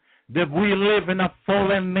knows that we live in a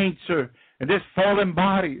fallen nature, in this fallen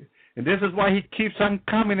body. And this is why he keeps on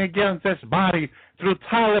coming against this body through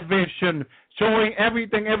television, showing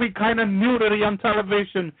everything, every kind of nudity on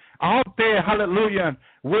television out there. Hallelujah.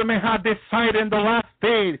 Women have decided in the last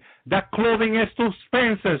day that clothing is too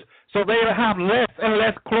expensive, so they have less and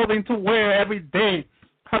less clothing to wear every day.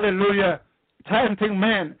 Hallelujah. Tempting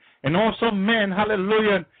men and also men.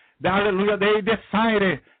 Hallelujah. Hallelujah. They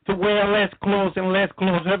decided to wear less clothes and less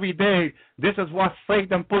clothes every day. This is what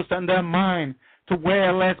Satan puts in their mind, to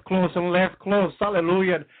wear less clothes and less clothes.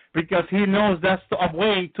 Hallelujah. Because he knows that's a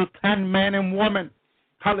way to tempt men and women.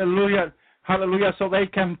 Hallelujah. Hallelujah. So they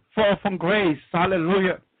can fall from grace.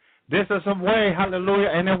 Hallelujah. This is a way. Hallelujah.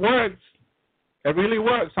 And it works. It really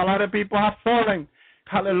works. A lot of people are falling.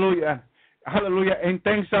 Hallelujah. Hallelujah. And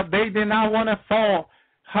things that they did not want to fall.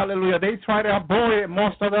 Hallelujah. They try to avoid it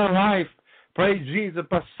most of their life. Praise Jesus.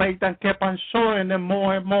 But Satan kept on showing them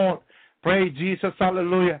more and more. Praise Jesus.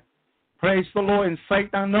 Hallelujah. Praise the Lord. And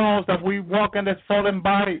Satan knows that we walk in this fallen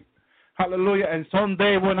body. Hallelujah. And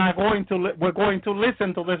someday we're going to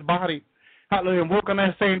listen to this body. Hallelujah. And we're going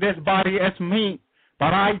to say, this body is me.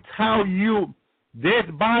 But I tell you, this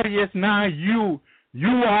body is not you. You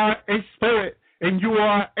are a spirit and you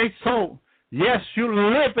are a soul. Yes, you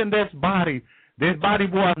live in this body. This body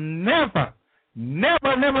will never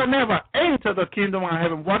enter the kingdom of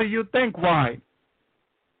heaven. What do you think? Why?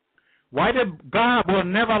 Why did God will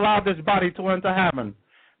never allow this body to enter heaven?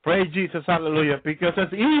 Praise Jesus, hallelujah. Because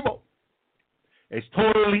it's evil. It's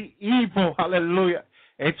totally evil, hallelujah.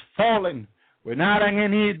 It's fallen. We're not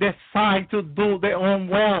any decide to do their own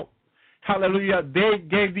will. Hallelujah. They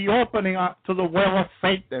gave the opening up to the will of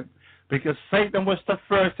Satan. Because Satan was the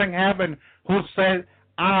first in heaven who said,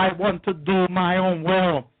 I want to do my own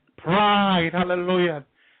will. Pride, hallelujah.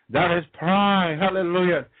 That is pride,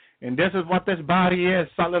 hallelujah. And this is what this body is,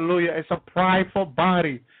 hallelujah. It's a prideful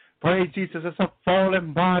body. Praise Jesus, it's a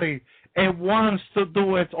fallen body. It wants to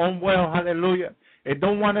do its own will, hallelujah. It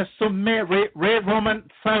don't want to submit. Read Romans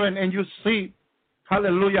 7 and you see,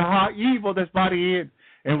 hallelujah, how evil this body is.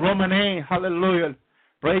 In Romans 8, hallelujah.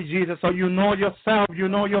 Praise Jesus. So you know yourself, you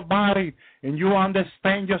know your body, and you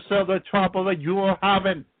understand yourself, the trouble that you are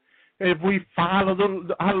having. If we follow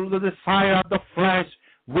the desire of the flesh,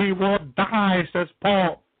 we will die, says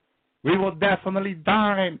Paul. We will definitely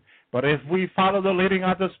die. But if we follow the leading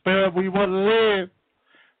of the Spirit, we will live.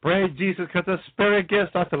 Praise Jesus, because the Spirit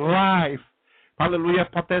gives us life. Hallelujah.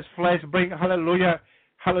 But this flesh brings, hallelujah,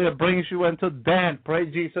 brings you into death.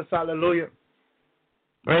 Praise Jesus, hallelujah.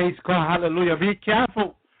 Praise God, hallelujah. Be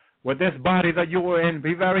careful with this body that you are in.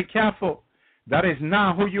 Be very careful. That is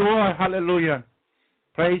not who you are, hallelujah.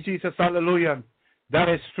 Praise Jesus, hallelujah. That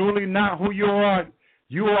is truly not who you are.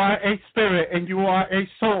 You are a spirit and you are a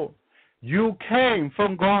soul. You came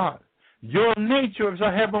from God. Your nature is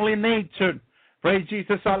a heavenly nature. Praise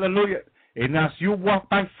Jesus, hallelujah. And as you walk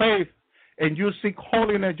by faith and you seek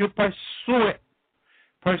holiness, you pursue it.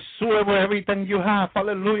 Pursue it with everything you have,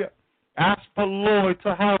 hallelujah. Ask the Lord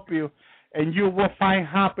to help you, and you will find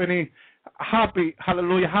happiness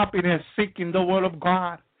seeking the will of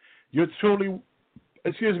God. You truly,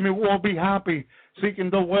 will be happy seeking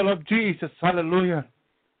the will of Jesus. Hallelujah.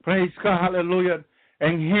 Praise God. Hallelujah.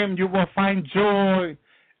 In Him you will find joy.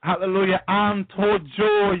 Hallelujah. Untold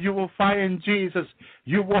joy you will find in Jesus.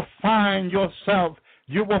 You will find yourself.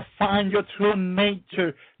 You will find your true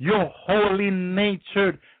nature, your holy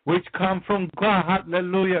nature, which comes from God.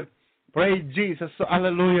 Hallelujah. Praise Jesus.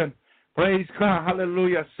 Hallelujah. Praise God.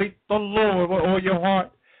 Hallelujah. Seek the Lord with all your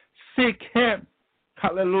heart. Seek Him.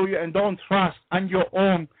 Hallelujah. And don't trust on your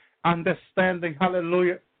own understanding.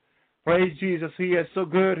 Hallelujah. Praise Jesus. He is so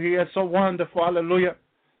good. He is so wonderful. Hallelujah.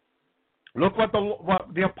 Look what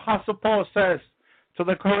the Apostle Paul says to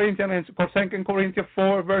the Corinthians. 2 Corinthians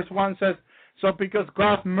 4 verse 1 says, so because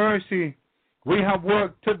God's mercy, we have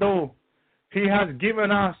work to do. He has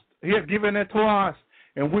given it to us,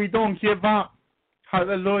 and we don't give up.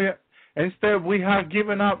 Hallelujah. Instead, we have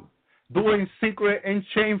given up doing secret and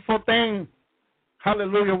shameful things.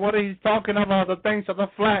 Hallelujah. What are you talking about? The things of the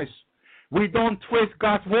flesh. We don't twist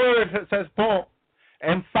God's word, says Paul.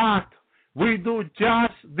 In fact, we do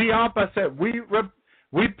just the opposite. We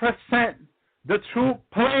present the truth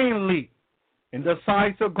plainly in the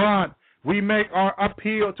sight of God. We make our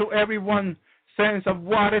appeal to everyone's sense of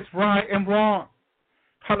what is right and wrong.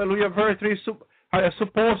 Hallelujah. Verse 3,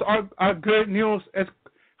 suppose our good news is,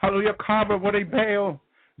 hallelujah, covered with a veil.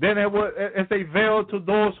 Then it is a veil to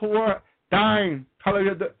those who are dying.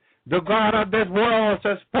 Hallelujah. The God of this world,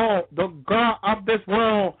 says Paul, the God of this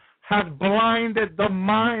world has blinded the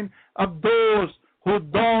mind of those who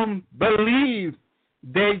don't believe.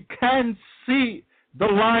 They can't see the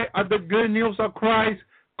light of the good news of Christ's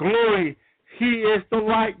glory. He is the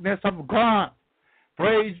likeness of God.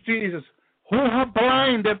 Praise Jesus. Who have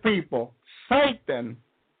blinded people? Satan.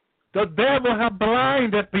 The devil have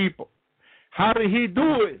blinded people. How did he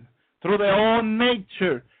do it? Through their own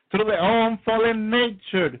nature, through their own fallen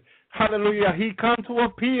nature. Hallelujah. He come to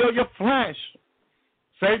appeal your flesh.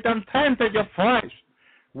 Satan tempted your flesh.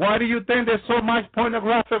 Why do you think there's so much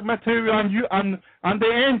pornographic material on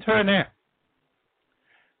the internet?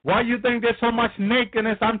 Why do you think there's so much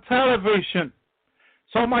nakedness on television?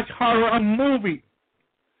 So much horror on movie?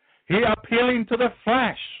 He appealing to the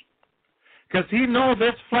flesh. Because he knows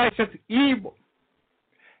this flesh is evil.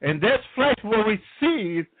 And this flesh will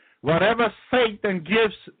receive whatever Satan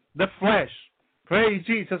gives the flesh. Praise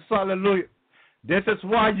Jesus, hallelujah. This is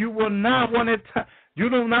why you will not want to, you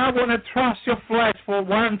do not want to trust your flesh for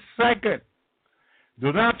 1 second.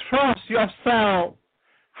 Do not trust yourself,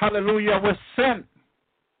 hallelujah, with sin.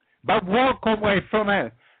 But walk away from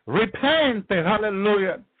it. Repent,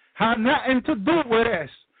 hallelujah. Have nothing to do with this.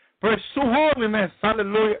 Pursue holiness,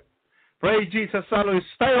 hallelujah. Praise Jesus, hallelujah.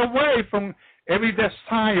 Stay away from every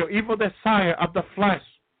desire, evil desire of the flesh.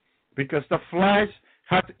 Because the flesh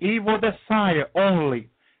has evil desire only.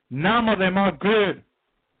 None of them are good.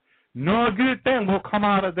 No good thing will come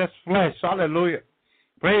out of this flesh. Hallelujah.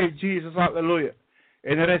 Praise Jesus. Hallelujah.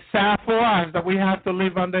 And it is sad for us that we have to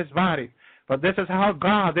live on this body. But this is how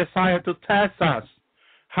God decided to test us.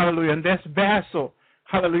 Hallelujah. And this vessel,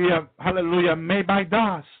 hallelujah, hallelujah, made by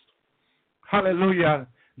dust. Hallelujah.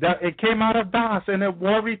 That it came out of dust and it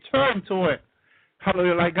will return to it.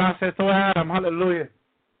 Hallelujah. Like God said to Adam. Hallelujah.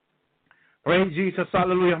 Praise Jesus.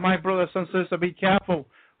 Hallelujah. My brothers and sisters, be careful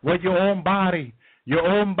with your own body. Your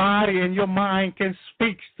own body and your mind can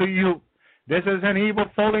speak to you. This is an evil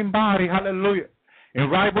fallen body. Hallelujah. And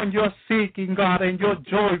right when you're seeking God and you're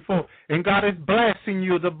joyful and God is blessing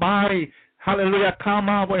you, the body, hallelujah, come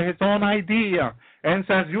out with his own idea and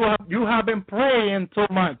says, you have been praying too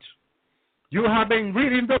much. You have been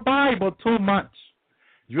reading the Bible too much.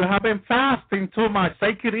 You have been fasting too much.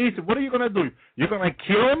 Take it easy. What are you going to do? You're going to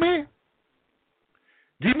kill me?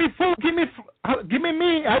 Give me food. Give me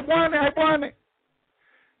meat. I want it.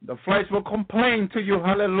 The flesh will complain to you.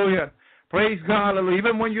 Hallelujah. Praise God. Hallelujah.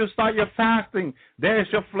 Even when you start your fasting, there's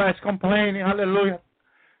your flesh complaining. Hallelujah.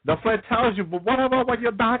 The flesh tells you, but what about what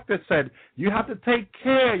your doctor said? You have to take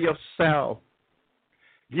care of yourself.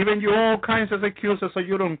 Giving you all kinds of excuses so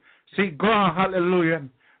you don't see God. Hallelujah.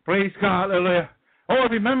 Praise God. Hallelujah. Oh,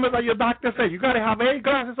 remember that your doctor said you got to have 8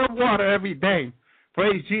 glasses of water every day.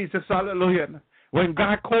 Praise Jesus. Hallelujah. When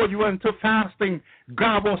God called you into fasting,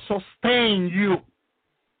 God will sustain you.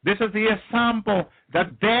 This is the example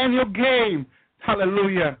that Daniel gave,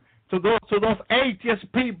 hallelujah, to those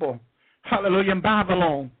atheist people, hallelujah, in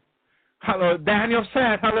Babylon. Hallelujah. Daniel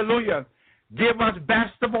said, hallelujah, give us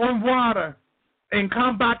vegetable and water and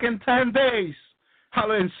come back in 10 days,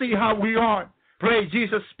 hallelujah, and see how we are. Praise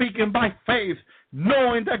Jesus, speaking by faith,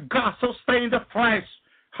 knowing that God sustains the flesh,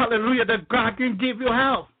 hallelujah, that God can give you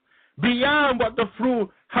health beyond what the fruit,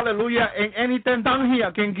 hallelujah, and anything down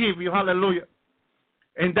here can give you, hallelujah.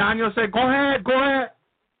 And Daniel said, go ahead.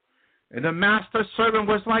 And the master servant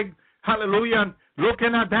was like, hallelujah,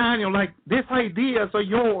 looking at Daniel like, these ideas are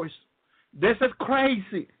yours. This is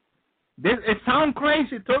crazy. It sounds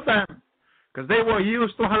crazy to them because they were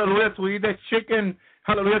used to, hallelujah, to eat the chicken,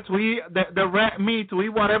 hallelujah, to eat the red meat, to eat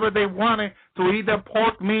whatever they wanted, to eat the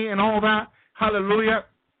pork meat and all that, hallelujah.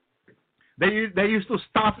 They used to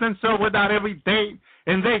stuff themselves with that every day,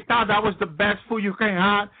 and they thought that was the best food you can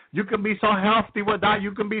have. You can be so healthy with that.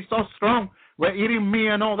 You can be so strong with eating meat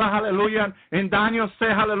and all that, hallelujah. And Daniel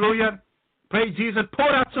said, hallelujah, praise Jesus, put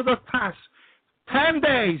us to the test. 10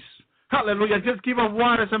 days, hallelujah, just give us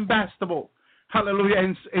water and vegetable,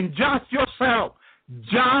 hallelujah, and judge yourself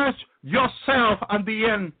at the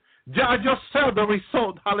end. Judge yourself the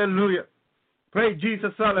result, hallelujah. Praise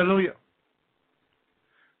Jesus, hallelujah.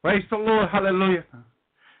 Praise the Lord, hallelujah.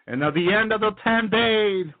 And at the end of the 10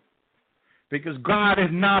 days, because God is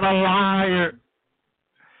not a liar,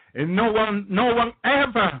 and no one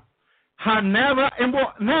ever, had never and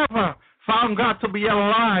will never found God to be a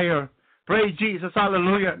liar. Praise Jesus,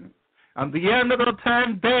 hallelujah. At the end of the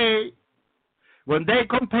 10 days, when they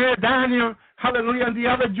compare Daniel, hallelujah, and the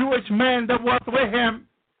other Jewish men that was with him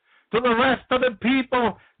to the rest of the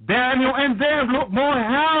people, Daniel and them look more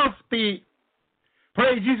healthy.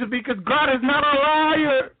 Praise Jesus, because God is not a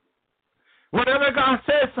liar. Whatever God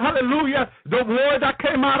says, hallelujah, the word that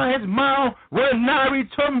came out of his mouth will not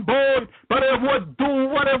return void, but it will do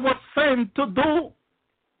what it was sent to do.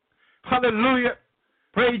 Hallelujah.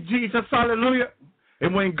 Praise Jesus, hallelujah.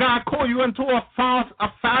 And when God calls you into a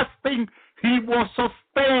fasting, he will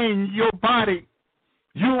sustain your body.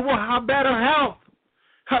 You will have better health.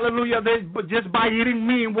 Hallelujah. Just by eating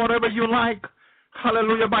meat, whatever you like.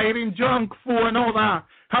 Hallelujah. By eating junk food and all that.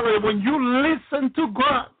 Hallelujah. When you listen to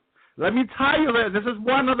God, let me tell you this is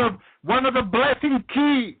one of the blessing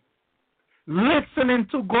key. Listening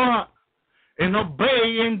to God and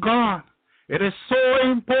obeying God. It is so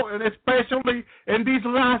important, especially in these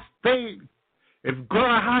last days. If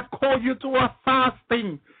God has called you to a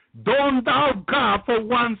fasting, don't doubt God for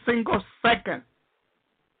 1 single second.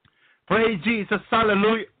 Praise Jesus,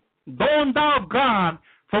 hallelujah. Don't doubt God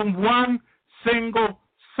for 1 single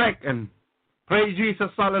second. Praise Jesus,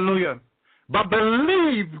 hallelujah. But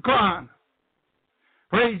believe God.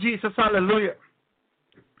 Praise Jesus, hallelujah.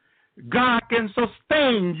 God can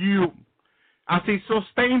sustain you as he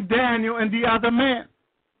sustained Daniel and the other men.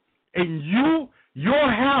 And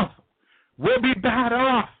your health will be better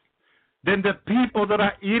off than the people that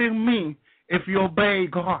are eating meat if you obey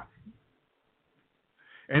God.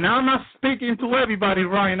 And I'm not speaking to everybody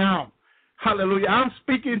right now. Hallelujah. I'm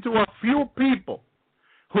speaking to a few people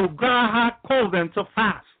who God has called them to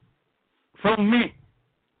fast from me.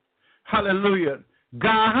 Hallelujah.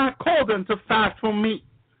 God has called them to fast from me.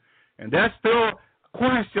 And they're still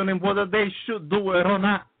questioning whether they should do it or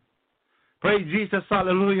not. Praise Jesus,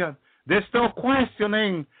 hallelujah. They're still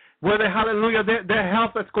questioning whether, hallelujah, their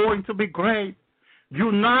health is going to be great.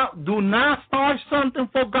 Do not start something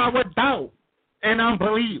for God with doubt and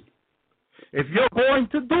unbelief. If you're going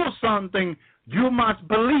to do something, you must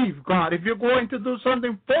believe God. If you're going to do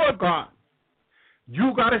something for God,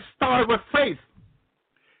 you got to start with faith.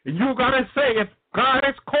 And you got to say, if God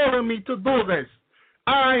is calling me to do this,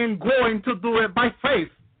 I am going to do it by faith,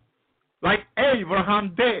 like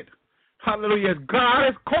Abraham did. Hallelujah. God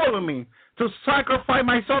is calling me to sacrifice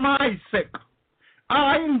my son Isaac.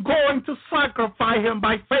 I am going to sacrifice him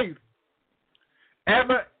by faith.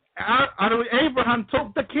 Abraham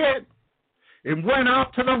took the kid and went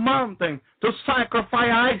out to the mountain to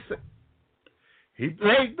sacrifice Isaac. He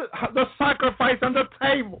laid the sacrifice on the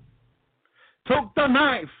table, took the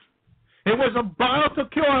knife, and was about to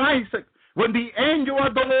kill Isaac when the angel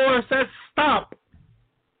of the Lord said, stop.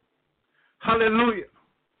 Hallelujah.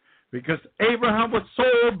 Because Abraham was so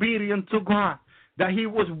obedient to God that he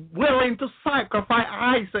was willing to sacrifice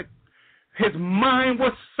Isaac. His mind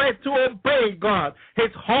was set to obey God.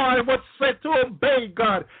 His heart was set to obey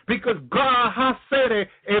God because God has said it.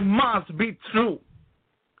 It must be true.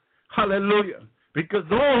 Hallelujah. Because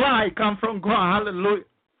all light comes from God. Hallelujah.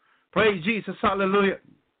 Praise Jesus. Hallelujah.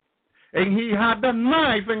 And he had the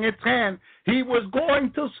knife in his hand. He was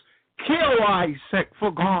going to kill Isaac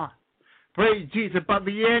for God. Praise Jesus. But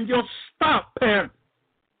the angel stopped him.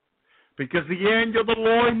 Because the angel of the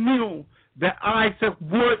Lord knew that Isaac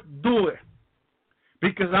would do it.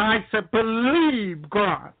 Because Isaac believed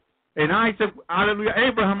God. And Isaac, hallelujah,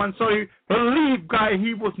 Abraham, believed God.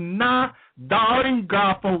 He was not doubting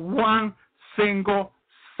God for 1 single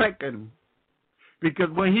second. Because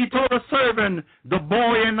when he told the servant, the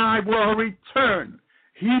boy and I will return,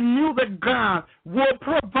 he knew that God would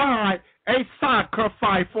provide a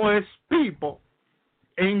sacrifice for his people.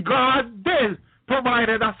 And God did provide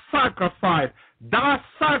a sacrifice. That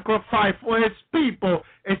sacrifice for his people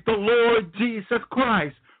is the Lord Jesus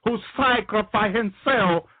Christ, who sacrificed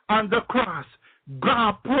himself on the cross.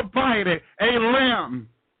 God provided a lamb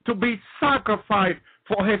to be sacrificed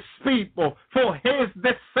for his people, for his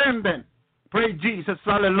descendants. Praise Jesus,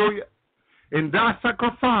 hallelujah. And that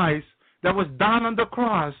sacrifice that was done on the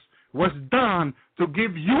cross was done to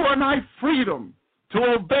give you and I freedom to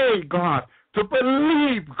obey God, to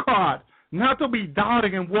believe God, not to be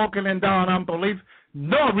doubting and walking in doubt and unbelief.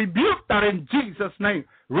 No, rebuke that in Jesus' name.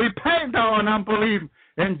 Repent doubt and unbelief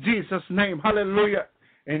in Jesus' name. Hallelujah.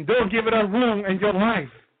 And don't give it a room in your life.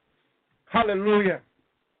 Hallelujah.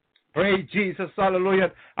 Praise Jesus.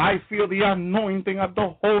 Hallelujah. I feel the anointing of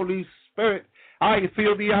the Holy Spirit. I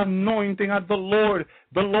feel the anointing of the Lord.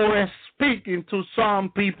 The Lord is speaking to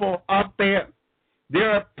some people out there. There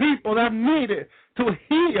are people that need it to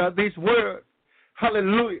hear this word.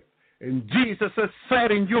 Hallelujah. And Jesus is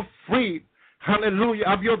setting you free. Hallelujah.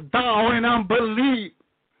 Of your doubt and unbelief.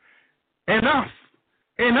 Enough.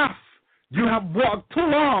 You have walked too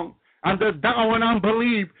long under doubt and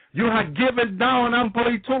unbelief. You have given down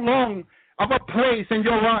unbelief too long of a place in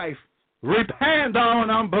your life. Repent down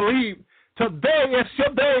and unbelief. Today is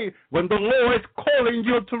your day when the Lord is calling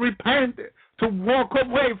you to repent, to walk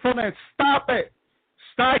away from it. Stop it.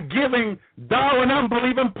 Start giving doubt and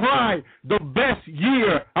unbelief and pride the best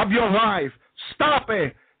year of your life. Stop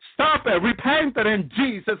it. Stop it. Repent it in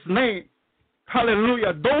Jesus' name.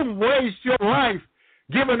 Hallelujah. Don't waste your life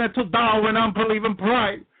giving it to doubt and unbelief and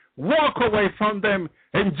pride. Walk away from them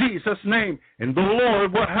in Jesus' name. And the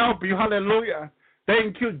Lord will help you. Hallelujah.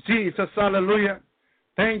 Thank you, Jesus. Hallelujah.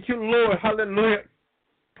 Thank you, Lord. Hallelujah.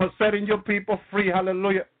 For setting your people free.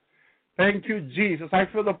 Hallelujah. Thank you, Jesus. I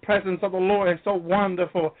feel the presence of the Lord. It's so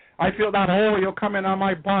wonderful. I feel that oil coming on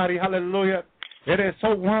my body. Hallelujah. It is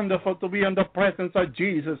so wonderful to be in the presence of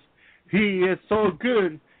Jesus. He is so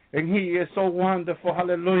good, and He is so wonderful.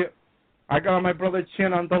 Hallelujah. I got my brother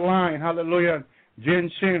Chin on the line. Hallelujah.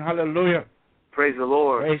 Jin Shin. Hallelujah. Praise the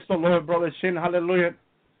Lord. Praise the Lord, brother Shin. Hallelujah.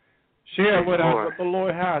 Share with us what the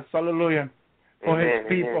Lord has. Hallelujah. For His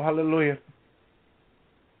people. Amen. Hallelujah.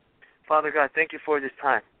 Father God, thank you for this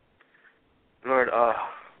time. Lord,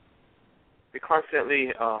 we constantly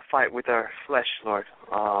fight with our flesh, Lord.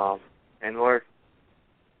 And Lord,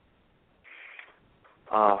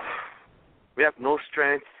 we have no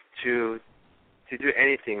strength to do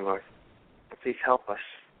anything, Lord. Please help us.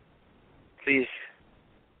 Please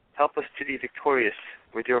help us to be victorious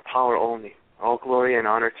with your power only. All glory and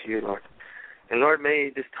honor to you, Lord. And Lord,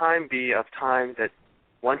 may this time be a time that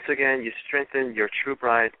once again you strengthen your true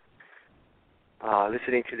bride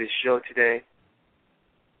listening to this show today.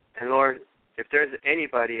 And Lord, if there's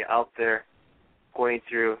anybody out there going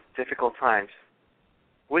through difficult times,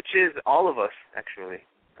 which is all of us actually,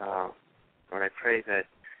 Lord, I pray that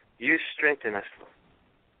you strengthen us, Lord,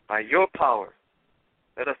 by your power.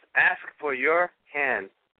 Let us ask for your hand,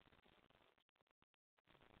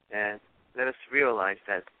 and let us realize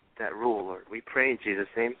that rule, Lord. We pray in Jesus'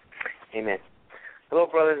 name. Amen. Hello,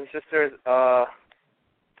 brothers and sisters.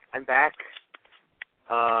 I'm back.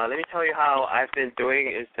 Let me tell you how I've been doing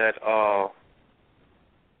is that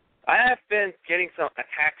I have been getting some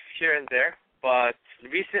attacks here and there, but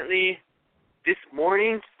recently, this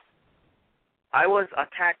morning, I was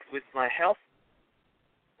attacked with my health.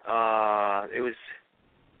 It was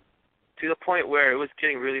to the point where it was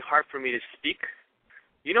getting really hard for me to speak.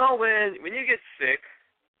 You know, when you get sick,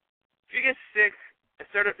 if you get sick at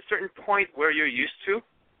a certain point where you're used to,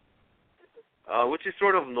 which is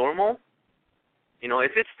sort of normal, you know,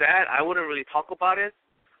 if it's that, I wouldn't really talk about it.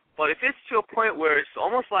 But if it's to a point where it's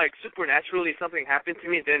almost like supernaturally something happened to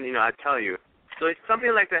me, then, you know, I'd tell you. So it's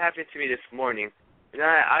something like that happened to me this morning. And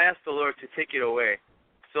I asked the Lord to take it away.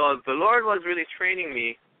 So the Lord was really training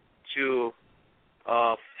me to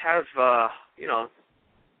have, you know,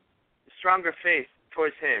 stronger faith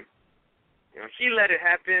towards Him. You know, He let it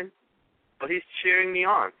happen, but He's cheering me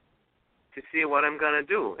on to see what I'm going to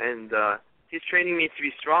do. And He's training me to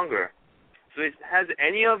be stronger. So has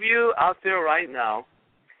any of you out there right now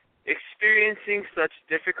experiencing such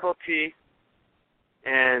difficulty?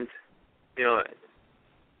 And, you know,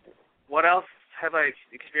 what else have I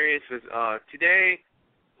experienced with today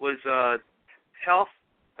was health,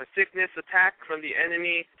 a sickness attack from the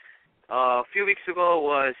enemy. A few weeks ago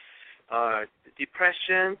was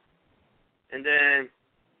depression. And then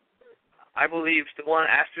I believe the one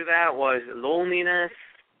after that was loneliness,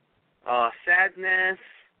 sadness.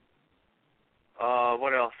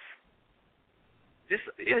 What else? Just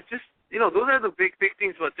you know, those are the big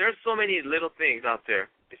things. But there's so many little things out there.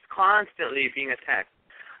 It's constantly being attacked.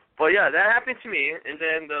 But yeah, that happened to me, and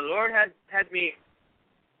then the Lord had me.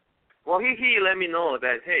 Well, he let me know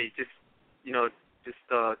that, hey, just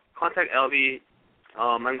contact LB.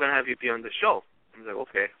 I'm gonna have you be on the show. I was like,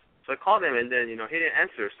 okay. So I called him, and then he didn't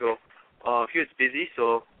answer. So he was busy.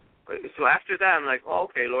 So after that, I'm like, oh,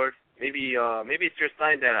 okay, Lord, maybe it's your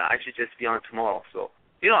sign that I should just be on tomorrow. So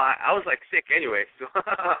I was like sick anyway. So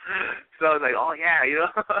so I was like, oh yeah,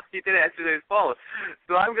 he didn't answer his phone.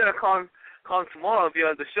 So I'm gonna call him tomorrow and be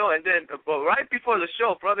on the show. And then, but right before the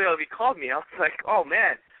show, Brother LB called me. I was like, oh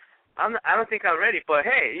man, I don't think I'm ready. But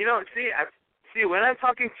hey, see, when I'm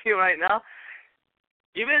talking to you right now,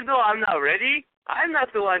 even though I'm not ready, I'm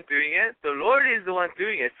not the one doing it. The Lord is the one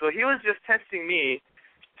doing it. So He was just testing me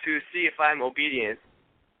to see if I'm obedient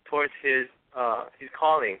towards His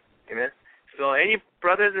calling. Amen. So any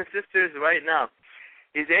brothers and sisters right now,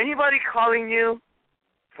 is anybody calling you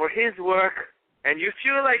for His work and you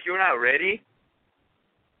feel like you're not ready?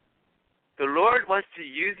 The Lord wants to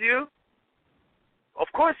use you. Of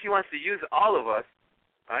course He wants to use all of us,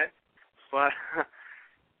 right? But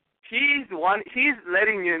He's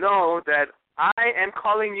letting you know that I am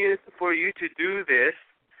calling you for you to do this,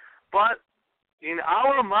 but in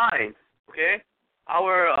our mind, okay,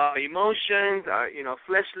 our emotions, our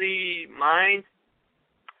fleshly mind,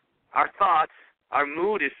 our thoughts, our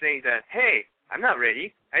mood is saying that, hey, I'm not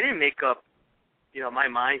ready. I didn't make up, my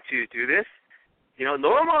mind to do this.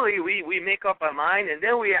 Normally we make up our mind and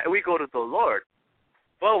then we go to the Lord.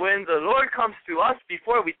 But when the Lord comes to us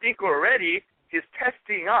before we think we're ready, He's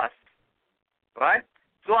testing us, right?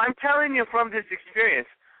 So I'm telling you from this experience,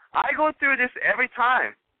 I go through this every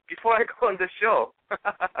time before I go on the show.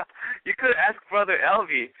 You could ask Brother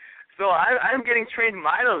Elvi. So I'm getting trained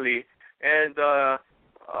mightily, and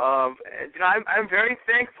I'm very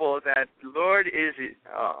thankful that the Lord is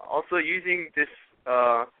also using this,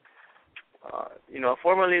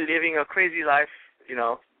 formerly living a crazy life,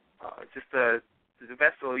 just the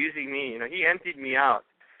vessel using me. He emptied me out,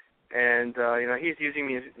 and He's using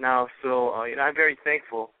me now. So I'm very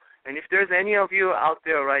thankful. And if there's any of you out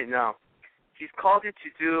there right now, He's called you to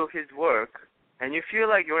do His work, and you feel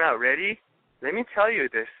like you're not ready, let me tell you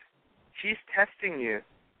this. He's testing you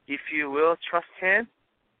if you will trust Him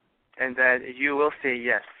and that you will say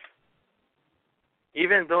yes.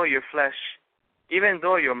 Even though your flesh, even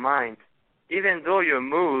though your mind, even though your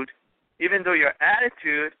mood, even though your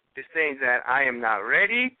attitude is saying that I am not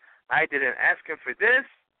ready, I didn't ask Him for this,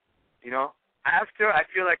 after I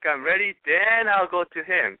feel like I'm ready, then I'll go to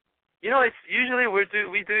Him. It's usually we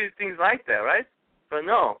do things like that, right? But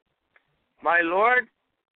no, my Lord,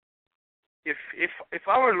 if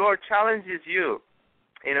our Lord challenges you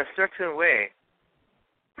in a certain way,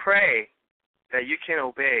 pray that you can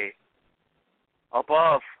obey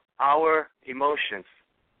above our emotions,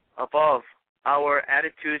 above our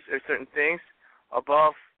attitudes or certain things,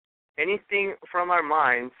 above anything from our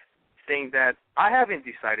minds saying that I haven't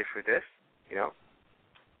decided for this,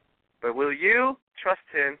 But will you trust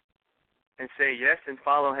Him and say yes and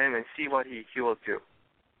follow Him and see what He will do?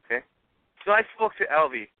 Okay? So I spoke to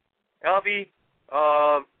Elvi. Elvi,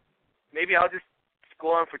 maybe I'll just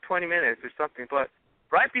go on for 20 minutes or something, but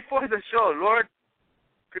right before the show, Lord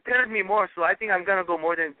prepared me more, so I think I'm going to go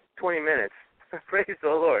more than 20 minutes. Praise the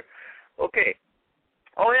Lord. Okay.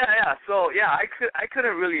 Oh, yeah. So, yeah, I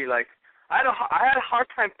couldn't really, I had a hard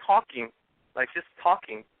time talking, just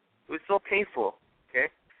talking. It was so painful, okay?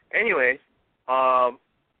 Anyway, about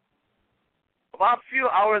a few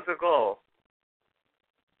hours ago,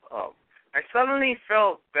 I suddenly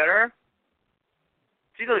felt better.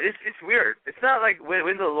 It's weird. It's not like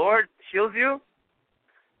when the Lord heals you,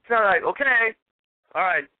 it's not like, okay, all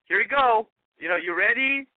right, here we go. You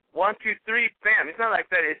ready? 1, 2, 3, bam. It's not like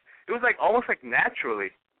that. It was almost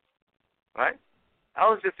naturally, right? I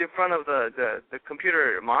was just in front of the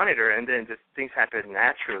computer monitor, and then just things happen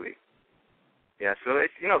naturally. Yeah, so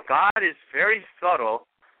it's God is very subtle,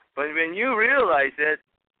 but when you realize it,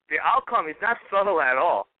 the outcome is not subtle at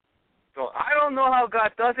all. So I don't know how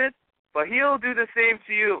God does it, but He'll do the same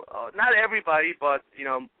to you. Not everybody, but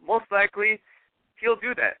most likely He'll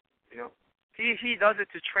do that. He does it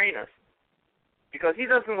to train us, because He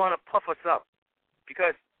doesn't want to puff us up.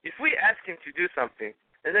 Because if we ask Him to do something,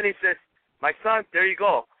 and then He says, my son, there you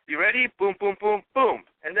go. You ready? Boom, boom, boom, boom.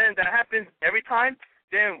 And then that happens every time,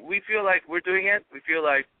 then we feel like we're doing it. We feel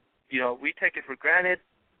like, we take it for granted,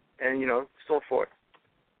 and, so forth.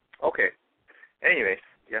 Okay. Anyways,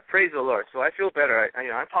 yeah, praise the Lord. So I feel better.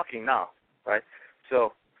 I'm talking now, right?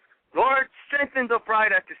 So, Lord, strengthen the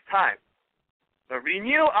bride at this time. But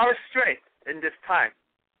renew our strength in this time.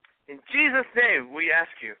 In Jesus' name, we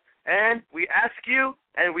ask you. And we ask you,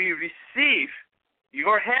 and we receive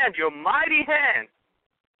your hand, your mighty hand,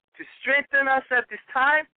 to strengthen us at this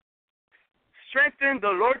time. Strengthen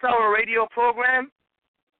the Lord's Hour radio program,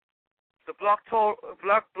 the Blog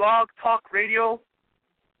Talk Radio,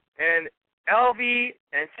 and Elvi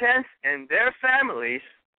and Sense and their families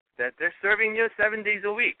that they're serving you 7 days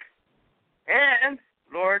a week. And,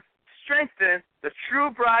 Lord, strengthen the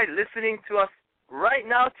true bride listening to us right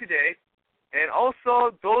now today, and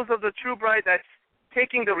also those of the true bride that's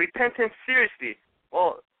taking the repentance seriously.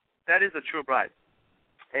 Well, that is the true bride.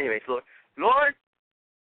 Anyways, Lord,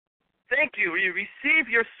 thank you. We receive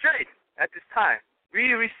your strength at this time.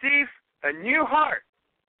 We receive a new heart.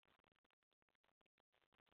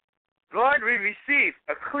 Lord, we receive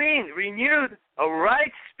a clean, renewed, a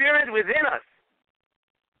right spirit within us.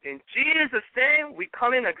 In Jesus' name, we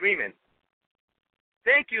come in agreement.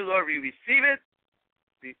 Thank you, Lord. We receive it.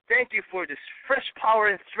 We thank you for this fresh power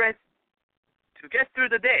and strength to get through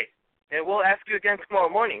the day. And we'll ask you again tomorrow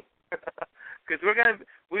morning, because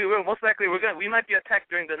we might be attacked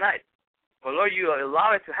during the night. But Lord, you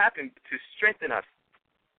allow it to happen to strengthen us,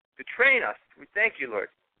 to train us. We thank you, Lord.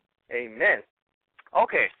 Amen.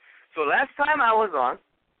 Okay, so last time I was on,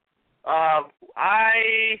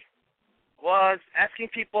 I was asking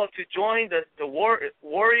people to join the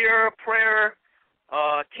warrior prayer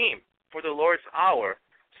team for the Lord's Hour.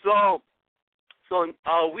 So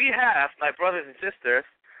we have, my brothers and sisters,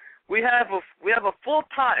 we have a full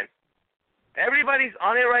time. Everybody's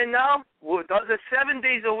on it right now. Who does it 7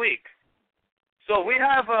 days a week. So we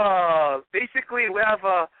have basically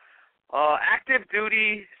active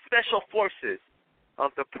duty special forces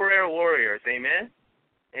of the prayer warriors. Amen.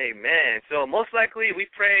 Amen. So most likely we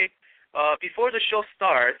pray before the show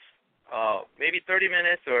starts, maybe 30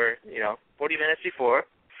 minutes or 40 minutes before,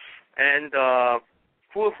 and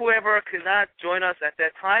whoever could not join us at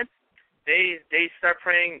that time, they start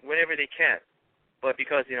praying whenever they can. But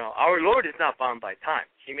because our Lord is not bound by time,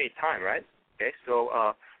 He made time, right? Okay.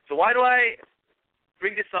 So why do I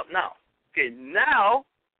bring this up now? Okay. Now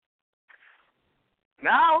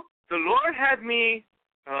the Lord had me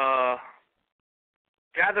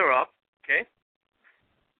gather up. Okay.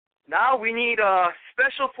 Now we need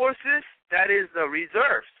special forces. That is the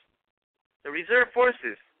reserves, the reserve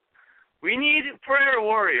forces. We need prayer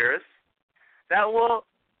warriors that will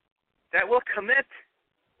commit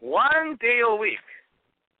 1 day a week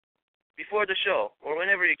before the show or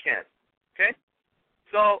whenever you can. Okay?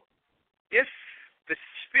 So if the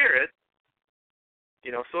Spirit,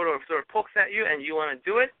 sort of pokes at you and you want to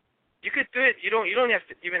do it, you could do it. You don't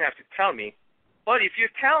even have to tell me. But if you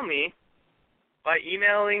tell me by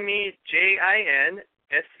emailing me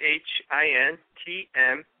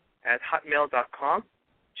jinshintm@hotmail.com,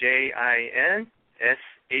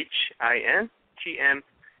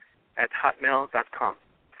 jinshintm@hotmail.com.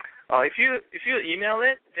 If you email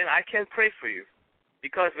it, then I can pray for you,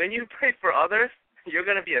 because when you pray for others, you're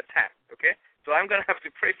going to be attacked. Okay, so I'm going to have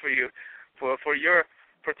to pray for you, for your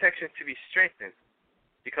protection to be strengthened,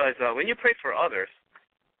 because when you pray for others,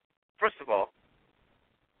 first of all,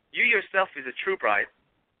 you yourself is a true bride,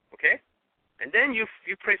 okay, and then you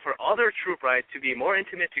pray for other true bride to be more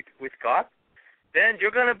intimate with God. Then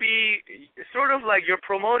you're going to be sort of like you're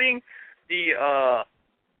promoting the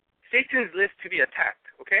Satan's list to be attacked,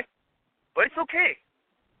 okay? But it's okay.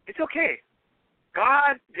 It's okay.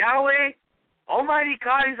 God, Yahweh, Almighty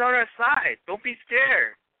God is on our side. Don't be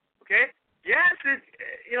scared, okay? Yes,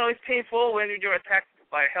 it's painful when you're attacked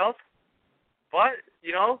by health, but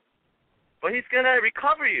He's going to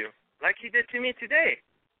recover you like He did to me today,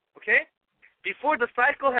 okay? Before, the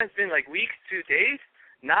cycle has been like weeks to days.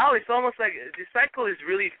 Now it's almost like the cycle is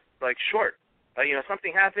really like short.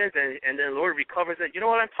 Something happens and then the Lord recovers it. You know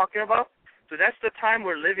what I'm talking about? So that's the time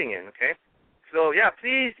we're living in, okay? So, yeah,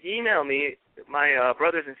 please email me, my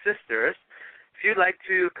brothers and sisters, if you'd like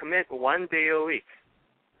to commit 1 day a week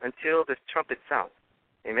until the trumpet sounds.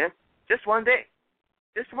 Amen? Just 1 day.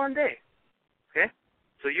 Just 1 day. Okay?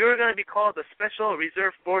 So you're going to be called the Special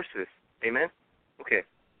Reserve Forces. Amen? Okay.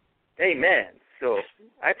 Amen. So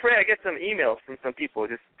I pray I get some emails from some people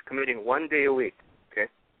just committing 1 day a week. Okay?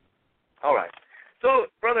 All right. So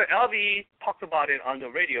Brother Alvy talked about it on the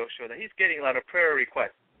radio show that he's getting a lot of prayer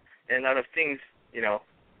requests and a lot of things,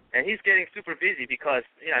 and he's getting super busy because,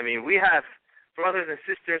 we have brothers and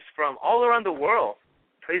sisters from all around the world.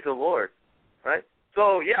 Praise the Lord. Right?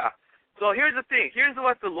 So, yeah. So here's the thing. Here's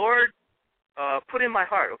what the Lord put in my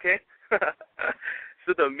heart, okay?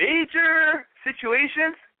 So the major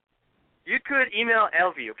situations, you could email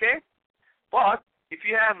Alvy, okay? But if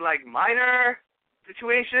you have like minor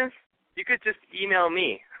situations, you could just email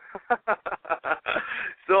me.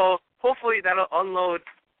 So hopefully that'll unload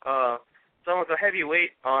some of the heavy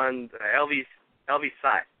weight on Alvy's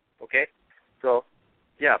side, okay? So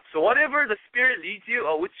yeah, so whatever the Spirit leads you,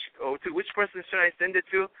 or to which person should I send it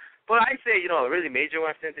to? But I say, a really major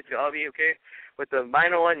one, send it to Alvy, okay? But the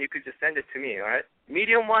minor one, you could just send it to me, all right?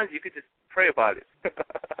 Medium ones, you could just pray about it.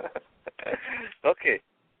 Okay.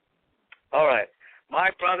 All right.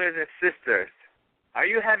 My brothers and sisters, are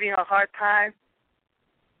you having a hard time?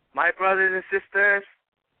 My brothers and sisters,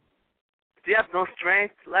 do you have no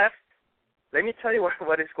strength left? Let me tell you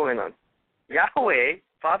what is going on. Yahweh,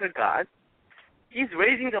 Father God, He's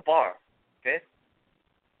raising the bar, okay?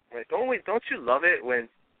 Right? Don't you love it when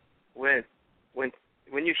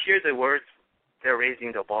you hear the words, they're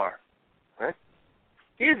raising the bar, right?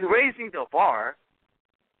 He's raising the bar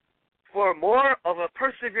for more of a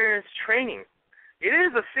perseverance training. It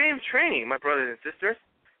is the same training, my brothers and sisters.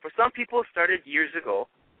 For some people, started years ago.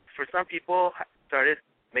 For some people, started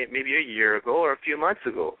maybe a year ago or a few months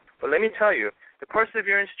ago. But let me tell you, the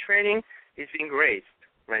perseverance training is being raised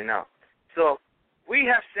right now. So we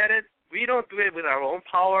have said it. We don't do it with our own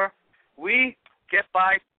power. We get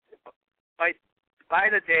by by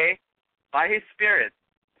the day, by His Spirit.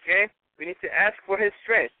 Okay? We need to ask for His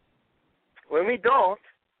strength. When we don't,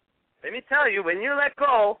 let me tell you, when you let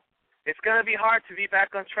go, it's going to be hard to be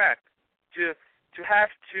back on track, to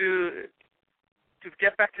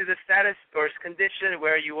get back to the status or condition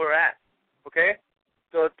where you were at. Okay?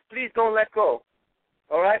 So please don't let go.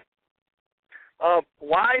 All right?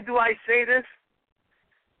 Why do I say this?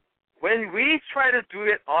 When we try to do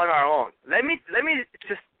it on our own, let me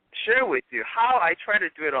just share with you how I try to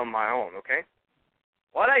do it on my own, okay?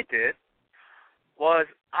 What I did was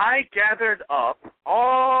I gathered up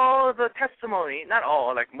all the testimony, not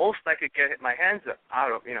all, like most I could get my hands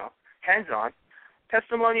on,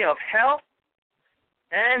 testimony of hell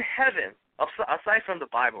and heaven, aside from the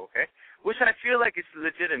Bible, okay? Which I feel like is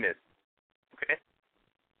legitimate, okay?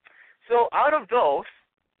 So out of those,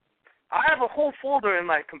 I have a whole folder in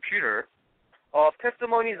my computer of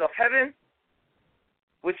testimonies of heaven,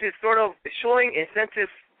 which is sort of showing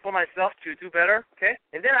incentives for myself to do better, okay?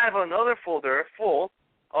 And then I have another folder full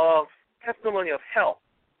of testimony of hell.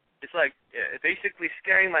 It's like basically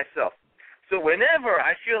scaring myself. So whenever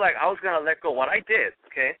I feel like I was going to let go, what I did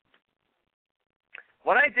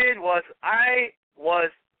was I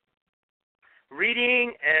was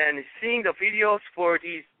reading and seeing the videos for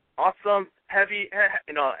these awesome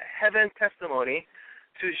heaven testimony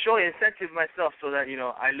to show incentive myself so that,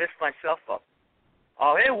 I lift myself up.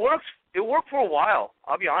 It works. It worked for a while.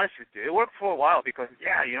 I'll be honest with you. It worked for a while because,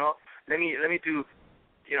 let me do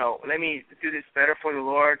this better for the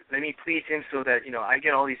Lord. Let me please Him so that, I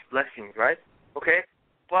get all these blessings, right? Okay?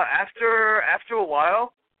 But after a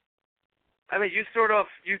while, I mean, you sort of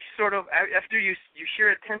after you hear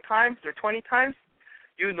it 10 times or 20 times,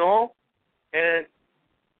 and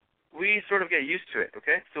we sort of get used to it,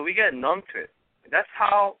 okay? So we get numb to it. That's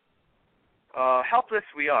how helpless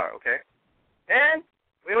we are, okay? And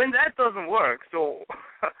when that doesn't work, so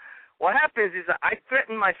what happens is that I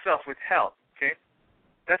threaten myself with hell, okay?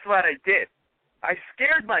 That's what I did. I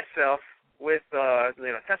scared myself with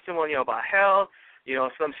testimony about hell,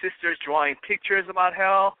 some sisters drawing pictures about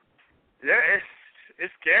hell.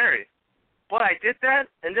 It's scary. But I did that,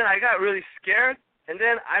 and then I got really scared, and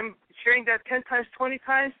then I'm hearing that 10 times, 20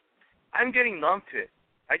 times, I'm getting numb to it.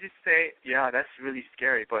 I just say, yeah, that's really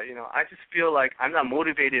scary, but, I just feel like I'm not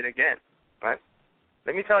motivated again, right?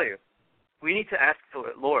 Let me tell you, we need to ask the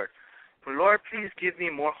Lord, Lord, please give me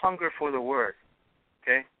more hunger for the Word,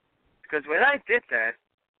 okay? Because when I did that,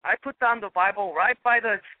 I put down the Bible right by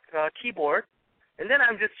the keyboard, and then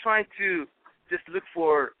I'm just trying to just look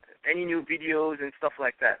for any new videos and stuff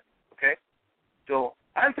like that, okay? So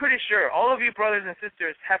I'm pretty sure all of you brothers and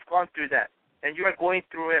sisters have gone through that, and you are going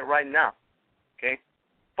through it right now, okay?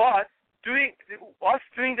 But doing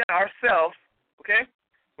that ourselves, okay,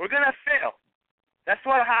 we're going to fail. That's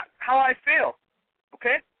how I fail,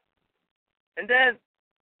 okay? And then,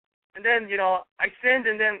 I sinned,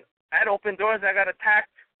 and then I had open doors. I got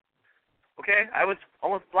attacked, okay? I was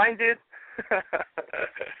almost blinded.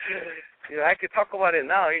 I could talk about it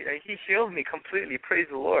now. He healed me completely. Praise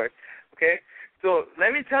the Lord, okay? So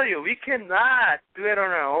let me tell you, we cannot do it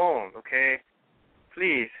on our own, okay?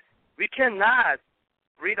 Please. We cannot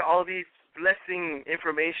read all these blessing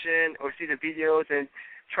information or see the videos and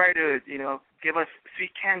try to, give us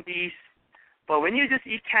sweet candies. But when you just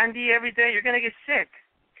eat candy every day, you're going to get sick,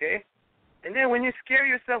 okay? And then when you scare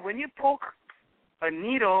yourself, when you poke a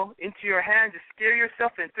needle into your hand to scare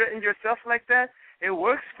yourself and threaten yourself like that, it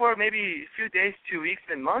works for maybe a few days, 2 weeks,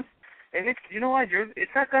 and months. And it's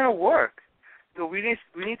not going to work. So we need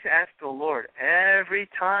to ask the Lord every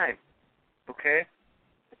time, okay?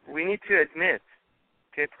 We need to admit,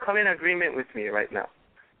 okay, come in agreement with me right now.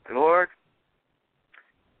 Lord,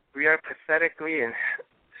 we are pathetically and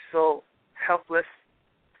so helpless.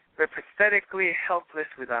 We're pathetically helpless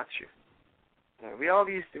without you.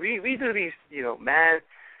 We do these,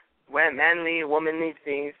 manly, womanly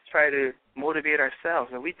things, try to motivate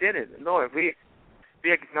ourselves, and we did it. Lord, we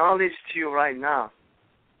acknowledge to you right now,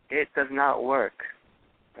 it does not work.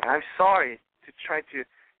 I'm sorry to try to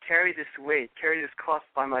carry this weight, carry this cross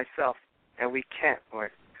by myself, and we can't,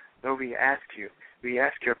 Lord. Lord, we ask you. We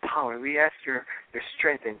ask your power. We ask your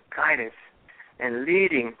strength and guidance and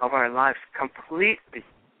leading of our lives completely,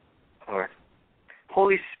 Lord.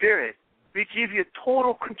 Holy Spirit, we give you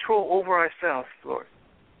total control over ourselves, Lord.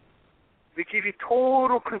 We give you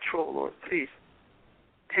total control, Lord. Please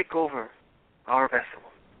take over our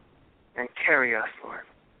vessel and carry us, Lord,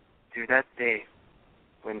 through that day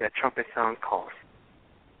when that trumpet sound calls.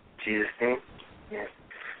 In Jesus' name, yes.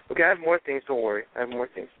 Okay, I have more things. Don't worry. I have more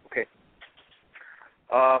things. Okay.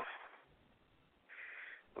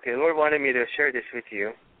 Okay, the Lord wanted me to share this with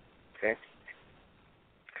you. Okay.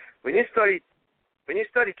 when you study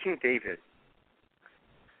King David,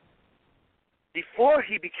 before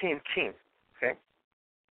he became king, okay,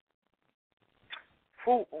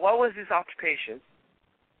 what was his occupation,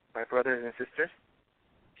 my brothers and sisters?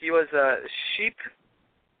 He was a sheep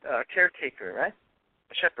caretaker, right?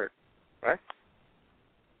 A shepherd, right?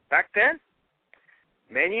 Back then,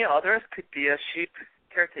 many others could be a sheep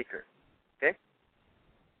caretaker, okay?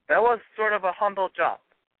 That was sort of a humble job,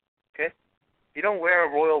 okay? You don't wear a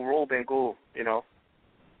royal robe and go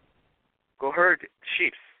herd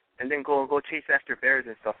sheep and then go chase after bears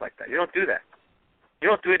and stuff like that. You don't do that. You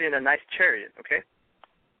don't do it in a nice chariot, okay?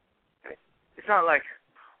 It's not like,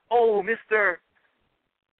 oh, Mr.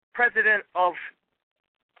 President of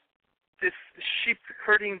this sheep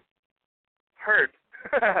herding herd.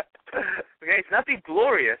 Okay, it's nothing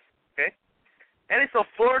glorious, okay? And it's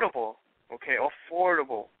affordable, okay?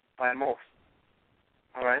 Affordable by most.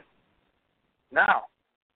 All right? Now,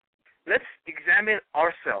 let's examine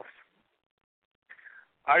ourselves.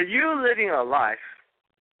 Are you living a life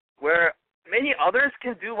where many others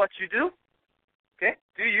can do what you do? Okay?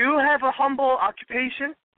 Do you have a humble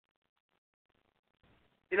occupation?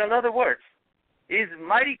 In other words, is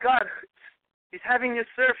mighty God is having you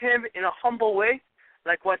serve him in a humble way,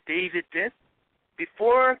 like what David did,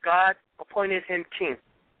 before God appointed him king?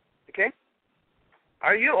 Okay?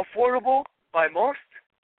 Are you affordable by most?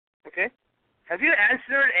 Okay? Have you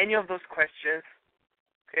answered any of those questions?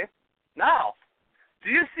 Okay? Now, do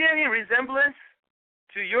you see any resemblance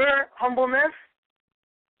to your humbleness,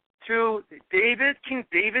 to King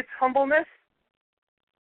David's humbleness?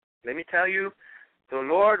 Let me tell you, the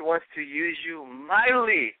Lord wants to use you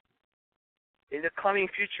mightily in the coming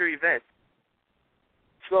future events.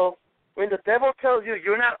 So, when the devil tells you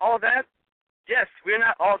you're not all that, yes, we're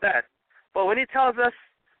not all that. But when he tells us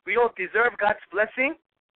we don't deserve God's blessing,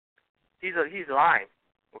 he's lying,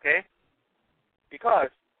 okay? Because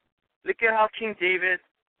look at how King David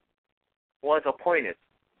was appointed,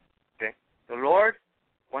 okay? The Lord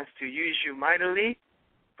wants to use you mightily,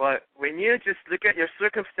 but when you just look at your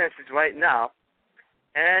circumstances right now,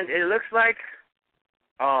 and it looks like,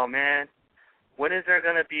 oh man, when is there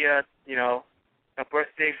gonna be a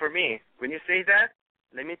birthday for me? When you say that,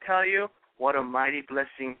 let me tell you what a mighty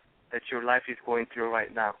blessing that your life is going through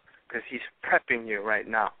right now, because he's prepping you right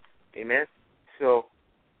now. Amen? So,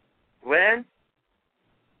 when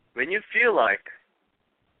you feel like,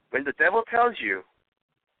 when the devil tells you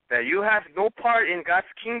that you have no part in God's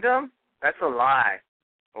kingdom, that's a lie,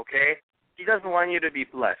 okay? He doesn't want you to be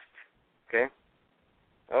blessed, okay?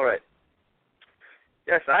 All right.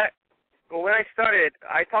 Yes, when I started,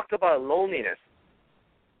 I talked about loneliness.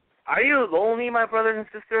 Are you lonely, my brothers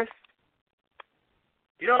and sisters?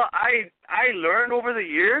 I learned over the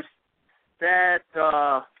years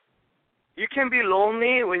that you can be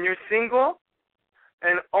lonely when you're single,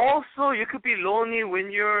 and also you could be lonely when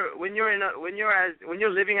you're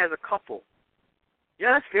living as a couple.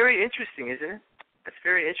 Yeah, that's very interesting, isn't it? That's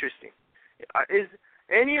very interesting. Is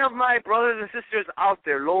any of my brothers and sisters out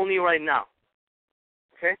there lonely right now?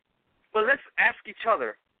 Okay? But let's ask each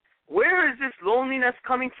other, where is this loneliness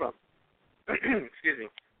coming from? Excuse me.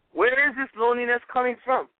 Where is this loneliness coming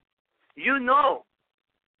from? You know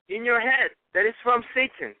in your head that it's from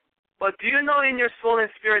Satan. But do you know in your soul and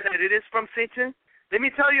spirit that it is from Satan? Let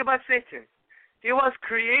me tell you about Satan. He was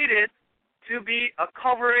created to be a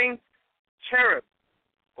covering cherub.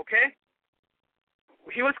 Okay?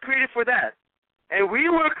 He was created for that. And we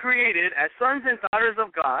were created as sons and daughters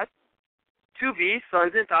of God to be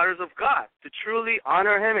sons and daughters of God, to truly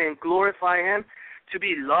honor him and glorify him, to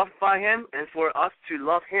be loved by him, and for us to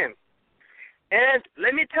love him. And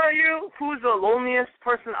let me tell you who's the loneliest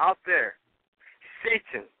person out there.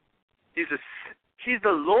 Satan. He's the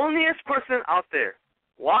loneliest person out there.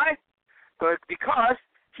 Why? Because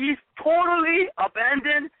he's totally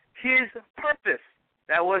abandoned his purpose,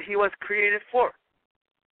 that what he was created for.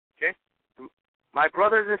 Okay? My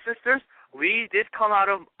brothers and sisters, we did come out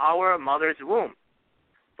of our mother's womb.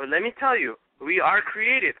 But let me tell you, we are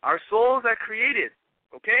created. Our souls are created.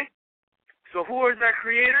 Okay? So who is our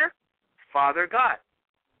creator? Father God.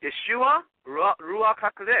 Yeshua, Ruach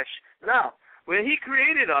HaKodesh. Now, when he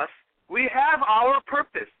created us, we have our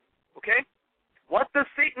purpose. Okay? What does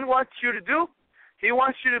Satan want you to do? He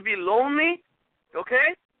wants you to be lonely,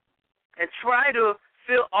 okay? And try to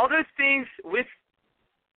fill other things with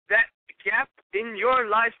that gap in your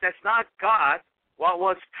life that's not God, what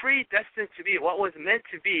was predestined to be, what was meant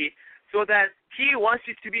to be, so that he wants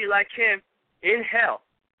you to be like him in hell.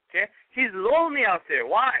 Okay? He's lonely out there.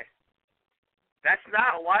 Why? That's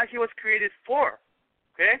not why he was created for.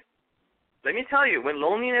 Okay? Let me tell you, when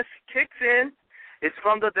loneliness kicks in, It's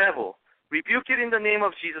from the devil. Rebuke it in the name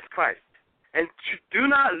of Jesus Christ. And do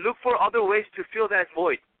not look for other ways to fill that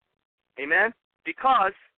void. Amen?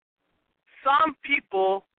 Because some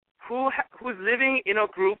people who's living in a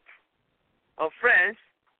group of friends,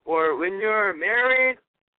 or when you're married,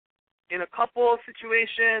 in a couple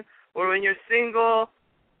situation, or when you're single,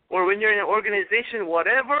 or when you're in an organization,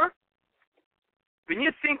 whatever, when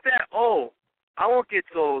you think that, oh, I won't get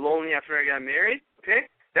so lonely after I get married, okay,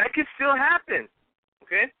 that could still happen,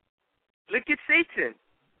 okay? Look at Satan.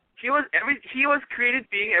 He was created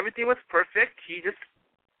being, everything was perfect. He just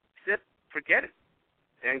said, forget it.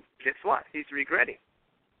 And guess what? He's regretting,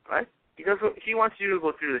 right? He wants you to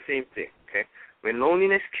go through the same thing, okay? When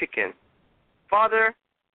loneliness kick in. Father,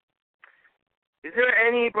 is there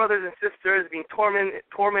any brothers and sisters being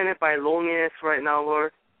tormented by loneliness right now,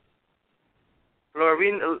 Lord? Lord,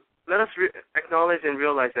 let us acknowledge and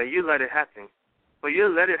realize that you let it happen. But you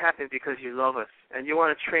let it happen because you love us and you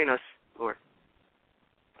want to train us, Lord.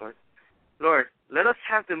 Lord, let us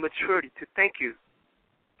have the maturity to thank you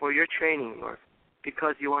for your training, Lord,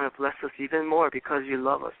 because you want to bless us even more, because you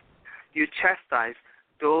love us. You chastise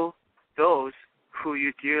those who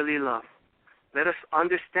you dearly love. Let us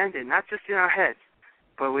understand it, not just in our heads,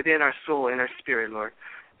 but within our soul and our spirit, Lord.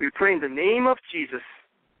 We pray in the name of Jesus,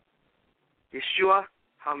 Yeshua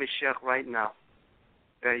HaMashiach, right now,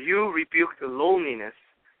 that you rebuke the loneliness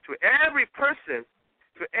to every person,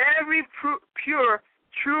 to every pure,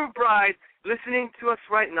 true bride listening to us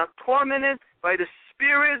right now, tormented by the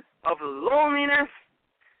spirit of loneliness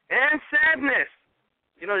and sadness.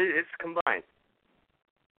 You know, it's combined.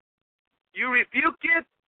 You rebuke it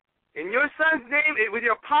in your Son's name with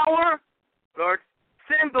your power. Lord,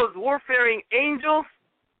 send those warfaring angels.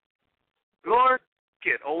 Lord,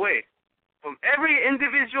 get away from every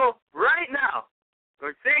individual right now.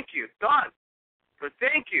 Lord, thank you, God. Lord,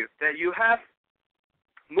 thank you that you have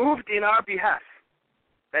moved in our behalf,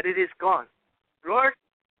 that it is gone. Lord,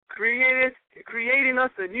 create in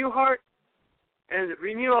us a new heart and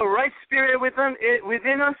renew a right spirit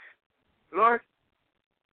within us. Lord,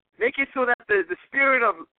 make it so that the spirit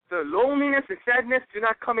of the loneliness and sadness do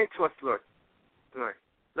not come into us, Lord. Lord,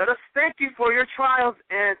 let us thank you for your trials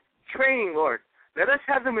and training, Lord. Let us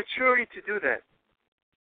have the maturity to do that.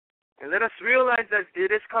 And let us realize that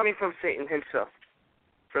it is coming from Satan himself,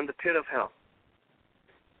 from the pit of hell.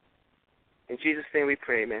 In Jesus' name we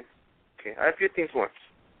pray, amen. Okay, I have a few things more.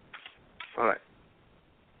 All right.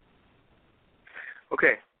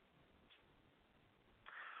 Okay.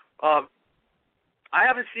 I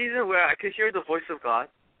have a season where I can hear the voice of God.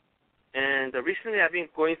 And recently I've been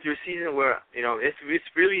going through a season where, you know, it's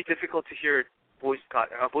really difficult to hear voice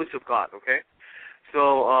of God, okay?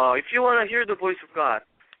 So if you want to hear the voice of God,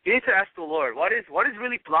 you need to ask the Lord, what is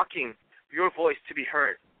really blocking your voice to be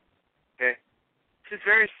heard? Okay? This is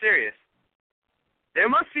very serious. There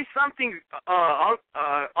must be something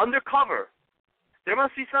undercover. There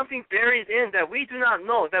must be something buried in that we do not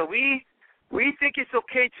know, that we think it's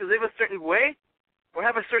okay to live a certain way or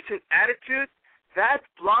have a certain attitude that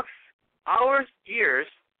blocks our ears,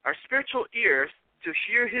 our spiritual ears, to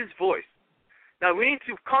hear his voice. Now, we need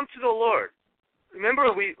to come to the Lord.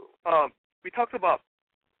 Remember, we talked about,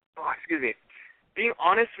 being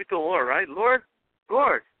honest with the Lord, right? Lord,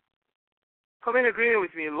 come in agreement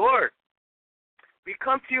with me. Lord, we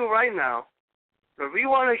come to you right now, but we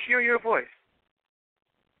want to hear your voice.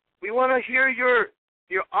 We want to hear your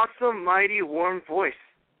awesome, mighty, warm voice.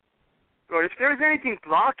 Lord, if there's anything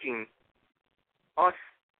blocking us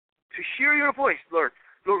to hear your voice, Lord,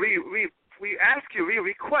 we ask you, we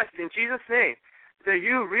request in Jesus' name that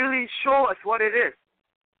you really show us what it is.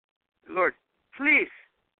 Lord, please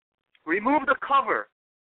remove the cover,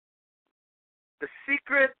 the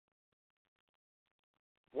secret,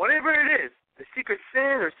 whatever it is, the secret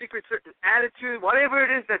sin or secret certain attitude, whatever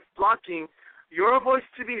it is that's blocking your voice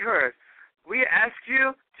to be heard. We ask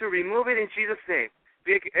you to remove it in Jesus' name.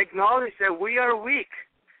 We acknowledge that we are weak,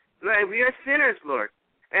 that we are sinners, Lord,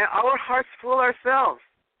 and our hearts fool ourselves.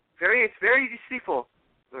 It's very deceitful,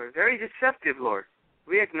 Lord, very deceptive, Lord.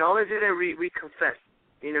 We acknowledge it and we confess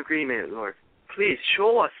in agreement, Lord. Please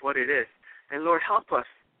show us what it is. And, Lord, help us,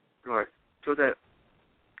 Lord, so that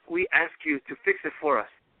we ask you to fix it for us.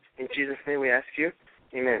 In Jesus' name we ask you.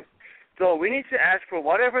 Amen. So we need to ask for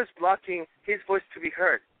whatever is blocking his voice to be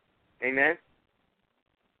heard. Amen.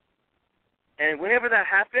 And whenever that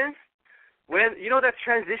happens, when you know that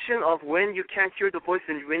transition of when you can't hear the voice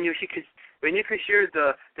and when you could hear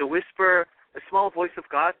the whisper, the small voice of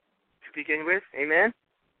God to begin with, amen?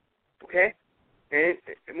 Okay? And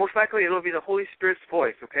most likely it'll be the Holy Spirit's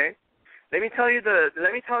voice, okay? Let me tell you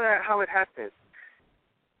how it happens.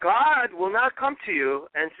 God will not come to you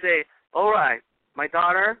and say, all right, my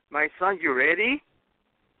daughter, my son, you ready?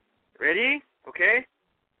 Ready? Okay?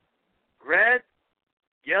 Red,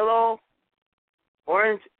 yellow,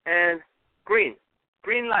 orange, and green.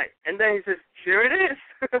 Green light. And then he says, here it is.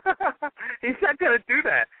 He's not going to do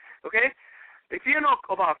that. Okay? If you know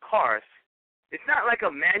about cars, it's not like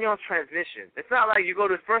a manual transmission. It's not like you go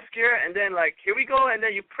to first gear and then like, here we go, and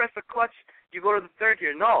then you press the clutch, you go to the third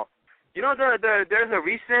gear. No. You know, there's a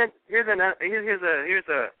recent, here's a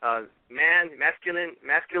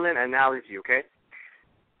masculine analogy, okay?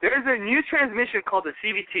 There's a new transmission called the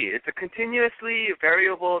CVT. It's a continuously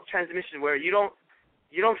variable transmission where you don't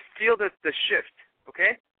feel the shift,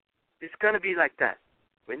 okay? It's going to be like that.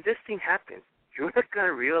 When this thing happens, you're not going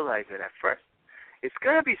to realize it at first. It's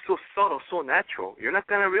going to be so subtle, so natural. You're not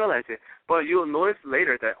going to realize it, but you'll notice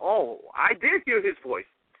later that, oh, I did hear his voice.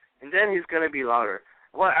 And then he's going to be louder.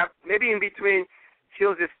 Well, maybe in between,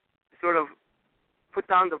 he'll just sort of put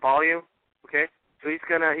down the volume, okay? So he's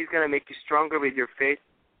gonna make you stronger with your faith.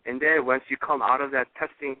 And then once you come out of that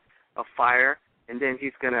testing of fire, and then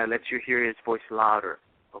he's going to let you hear his voice louder,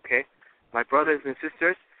 okay? My brothers and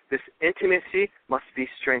sisters, this intimacy must be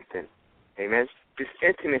strengthened, amen? This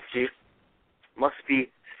intimacy must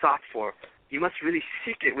be sought for. You must really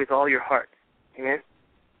seek it with all your heart, amen?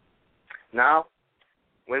 Now,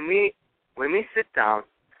 when we sit down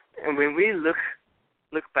and when we look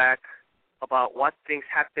back about what things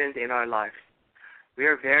happened in our life, we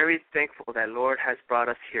are very thankful that Lord has brought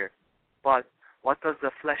us here. But what does the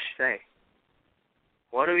flesh say?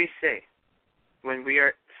 What do we say when we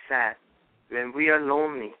are sad, when we are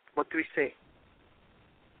lonely? What do we say?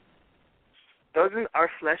 Doesn't our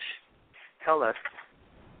flesh tell us,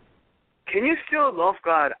 can you still love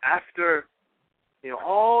God after,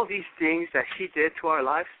 all these things that He did to our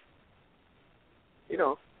lives?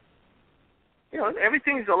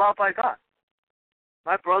 Everything is allowed by God.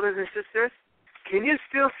 My brothers and sisters, can you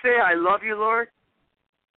still say, I love you, Lord,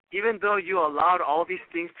 even though you allowed all these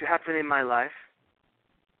things to happen in my life?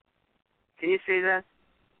 Can you say that?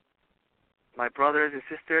 My brothers and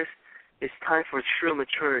sisters, it's time for true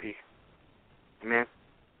maturity. Amen.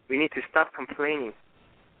 We need to stop complaining,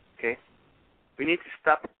 okay? We need to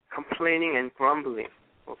stop complaining and grumbling,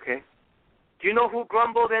 okay? Do you know who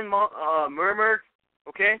grumbled and murmured,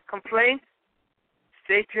 okay, complained?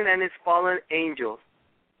 Satan and his fallen angels.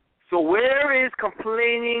 So where is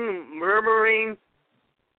complaining, murmuring,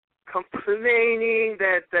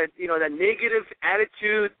 that negative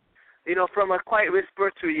attitude, from a quiet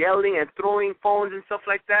whisper to yelling and throwing phones and stuff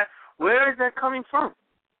like that? Where is that coming from?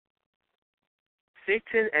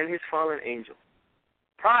 Satan and his fallen angel.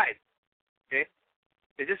 Pride, okay?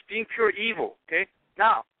 They're just being pure evil, okay?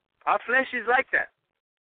 Now, our flesh is like that,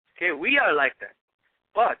 okay? We are like that.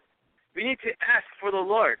 But we need to ask for the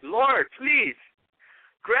Lord. Lord, please,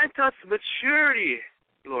 grant us maturity,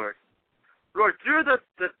 Lord. Lord, through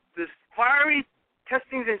this fiery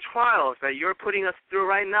testings and trials that you're putting us through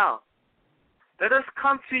right now, let us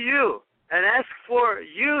come to you and ask for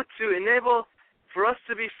you to enable for us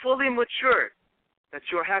to be fully mature, that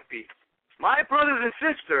you're happy. My brothers and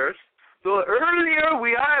sisters, the earlier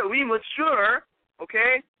we mature,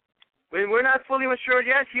 okay, when we're not fully matured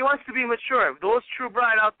yet, He wants to be mature, those true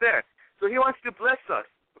bride out there. So He wants to bless us,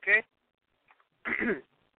 okay?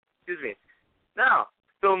 Excuse me. Now,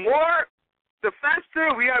 the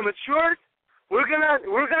faster we are matured, we're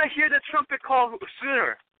gonna hear the trumpet call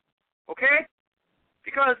sooner, okay?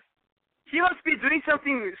 Because He must be doing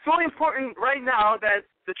something so important right now that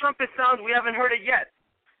the trumpet sounds, we haven't heard it yet.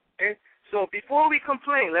 Okay? So before we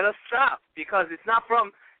complain, let us stop, because it's not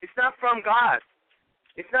from God.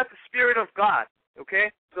 It's not the Spirit of God.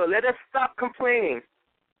 Okay? So let us stop complaining.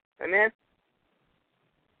 Amen.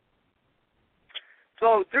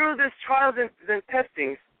 So through this trials and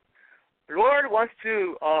testings, the Lord wants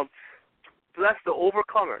to bless the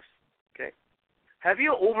overcomers. Okay? Have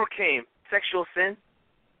you overcame sexual sin?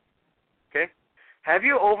 Okay? Have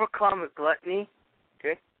you overcome gluttony?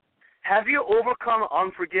 Okay? Have you overcome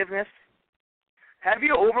unforgiveness? Have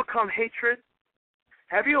you overcome hatred?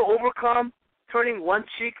 Have you overcome turning one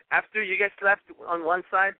cheek after you get slapped on one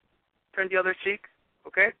side? Turn the other cheek?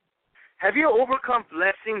 Okay? Have you overcome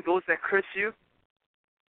blessing those that curse you?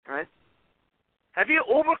 Right? Have you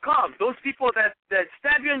overcome those people that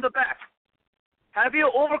stab you in the back? Have you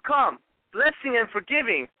overcome blessing and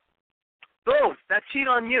forgiving those that cheat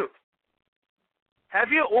on you?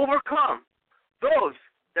 Have you overcome those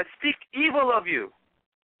that speak evil of you?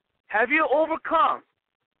 Have you overcome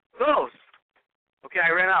those? Okay,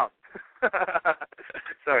 I ran out.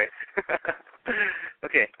 Sorry.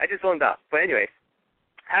 Okay, I just zoned out. But anyway,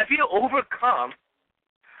 have you overcome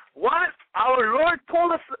what our Lord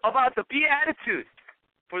told us about the Beatitudes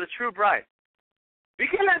for the true bride. We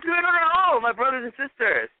cannot do it on our own, my brothers and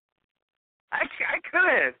sisters. I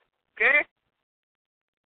couldn't, okay?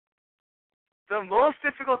 The most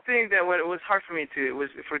difficult thing that when it was hard for me to was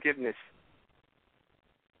forgiveness.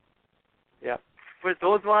 Yeah. For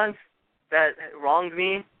those ones that wronged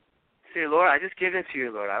me, say, Lord, I just give it to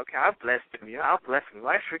you, Lord. Okay, I'll bless them. You know, I'll bless them.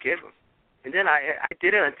 I forgive them. And then I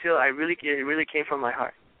did it until it really came from my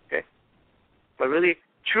heart. Okay. But really,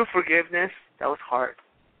 true forgiveness, that was hard.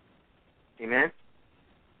 Amen.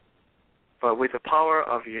 But with the power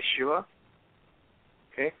of Yeshua,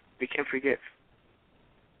 okay, we can forgive.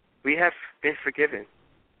 We have been forgiven.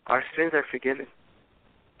 Our sins are forgiven.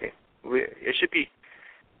 Okay. It should be.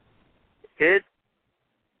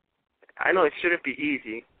 I know it shouldn't be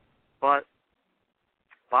easy, but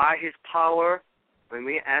by His power, when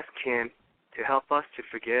we ask Him to help us to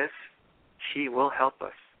forgive, He will help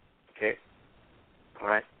us. Okay? All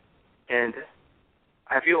right? And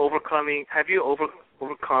have you overcome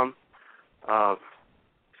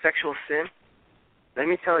sexual sin? Let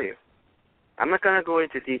me tell you. I'm not going to go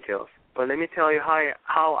into details, but let me tell you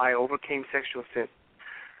how I overcame sexual sin.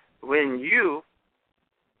 When you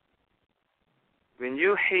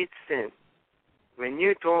hate sin, when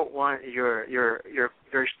you don't want your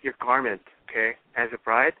garment, okay, as a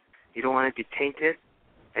bride, you don't want to be tainted,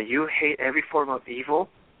 and you hate every form of evil,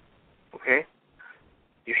 okay?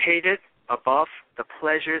 You hate it above the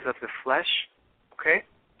pleasures of the flesh, okay?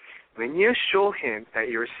 When you show Him that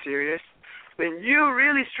you're serious, when you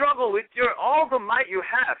really struggle with all the might you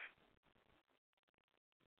have,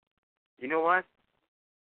 you know what?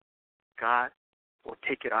 God will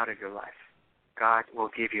take it out of your life. God will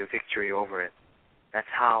give you victory over it. That's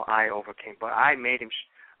how I overcame. But I made Him.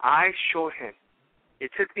 I showed Him.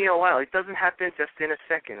 It took me a while. It doesn't happen just in a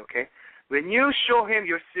second, okay? When you show Him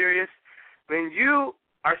you're serious, when you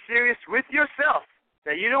are serious with yourself,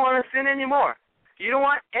 that you don't want to sin anymore, you don't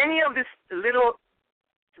want any of this little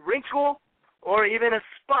wrinkle or even a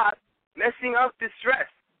spot messing up this dress.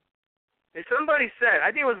 And somebody said,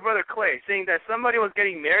 I think it was Brother Clay, saying that somebody was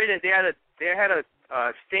getting married and they had a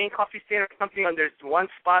coffee stain or something on there's one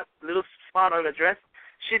spot, little spot on the dress.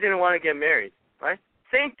 She didn't want to get married, right?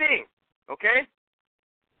 Same thing, okay?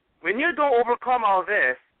 When you don't overcome all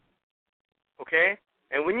this, okay,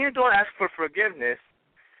 and when you don't ask for forgiveness,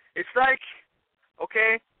 it's like,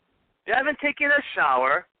 okay, you haven't taken a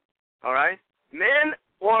shower, all right? Men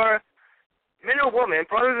or women,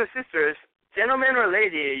 brothers or sisters, gentleman or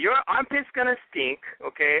lady, your armpit's going to stink,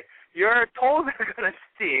 okay? Your toes are going to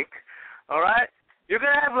stink, all right? You're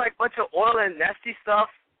going to have like a bunch of oil and nasty stuff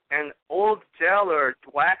and old gel or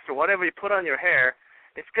wax or whatever you put on your hair.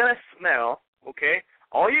 It's going to smell, okay?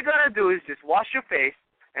 All you got to do is just wash your face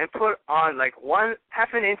and put on like half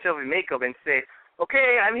an inch of makeup and say,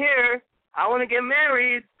 okay, I'm here. I want to get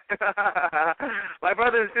married. My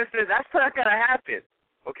brothers and sisters, that's not going to happen,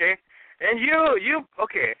 okay? And you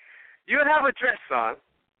have a dress on,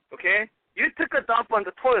 okay? You took a dump on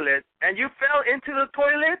the toilet and you fell into the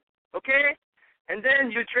toilet, okay? And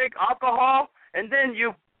then you drank alcohol and then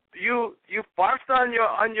you barfed on your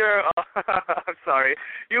I'm sorry.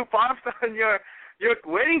 You barfed on your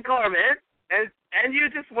wedding garment and you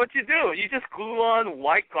just what you do? You just glue on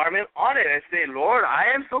white garment on it and say, Lord,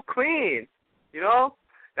 I am so clean. You know?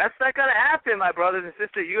 That's not gonna happen, my brothers and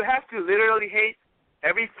sisters. You have to literally hate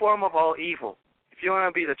every form of all evil if you want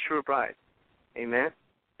to be the true bride. Amen?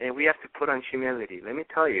 And we have to put on humility. Let me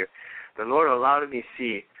tell you, the Lord allowed me to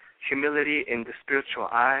see humility in the spiritual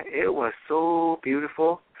eye. It was so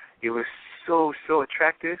beautiful. It was so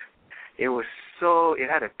attractive. It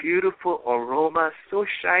had a beautiful aroma, so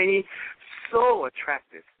shiny, so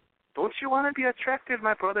attractive. Don't you want to be attractive,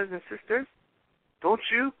 my brothers and sisters? Don't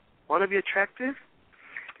you want to be attractive?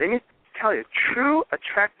 Let me tell you, true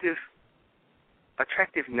attractiveness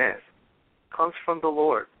comes from the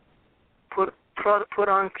Lord. Put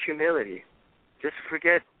on humility. Just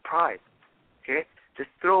forget pride. Okay? Just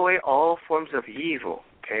throw away all forms of evil.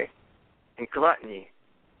 Okay? And gluttony.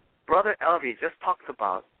 Brother Elvi just talked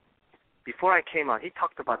about, before I came on, he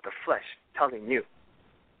talked about the flesh telling you,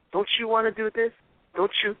 don't you want to do this?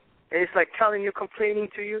 Don't you? And it's like telling you, complaining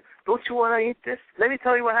to you, don't you want to eat this? Let me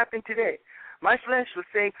tell you what happened today. My flesh was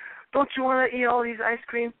saying, don't you want to eat all these ice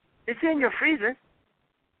cream? It's in your freezer.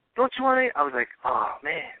 Don't you want to eat? I was like, oh,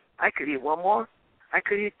 man, I could eat one more. I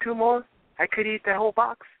could eat two more. I could eat the whole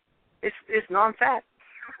box. It's non-fat.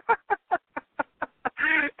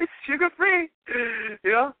 It's sugar-free.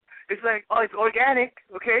 You know? It's like, oh, it's organic,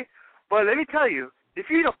 okay? But let me tell you, if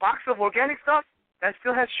you eat a box of organic stuff that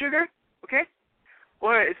still has sugar, okay?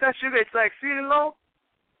 Or it's not sugar, it's like sweet and low.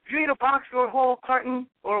 If you eat a box or a whole carton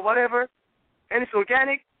or whatever, and it's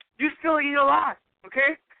organic, you still eat a lot,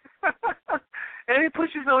 okay? And it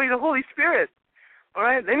pushes away the Holy Spirit. All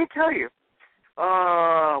right, let me tell you.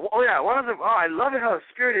 I love it how the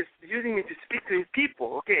Spirit is using me to speak to His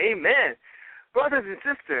people. Okay, amen. Brothers and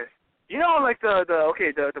sisters, you know, like the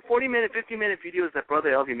 40-minute, 50-minute videos that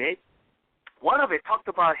Brother Elvi made, one of it talked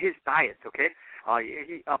about his diet, okay?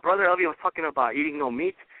 Brother Elvi was talking about eating no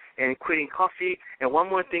meat and quitting coffee, and one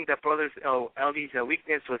more thing that Brother Elvi's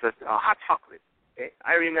weakness was hot chocolate, okay?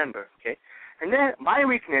 I remember, okay? And then my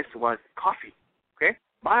weakness was coffee, okay?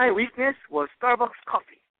 My weakness was Starbucks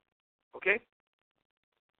coffee, okay?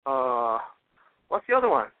 What's the other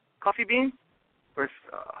one? Coffee bean?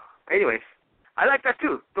 Anyways, I like that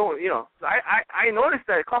too. I noticed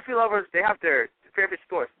that coffee lovers, they have their favorite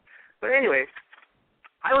stores. But anyways,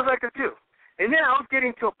 I was like that too. And then I was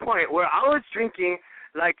getting to a point where I was drinking,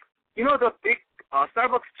 like, you know, the big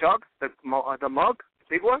Starbucks jug, the mug,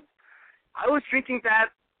 big one? I was drinking that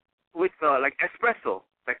with, like, espresso,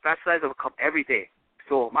 like that size of a cup every day.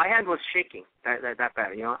 So my hand was shaking that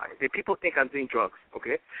bad, you know. People think I'm doing drugs,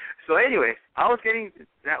 okay? So anyways, I was getting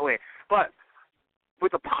that way. But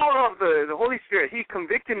with the power of the Holy Spirit, He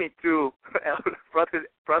convicted me through Brother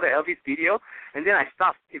Elvi's video, and then I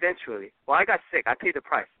stopped eventually. Well, I got sick. I paid the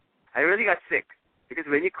price. I really got sick because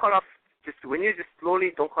when you cut off, when you just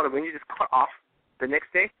slowly don't cut off, when you just cut off the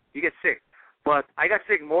next day, you get sick. But I got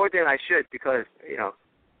sick more than I should because, you know,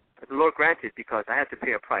 the Lord granted because I had to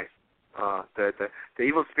pay a price. The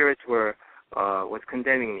evil spirits was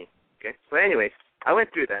condemning me. Okay. So anyways, I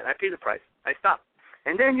went through that. I paid the price. I stopped,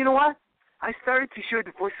 and then you know what? I started to hear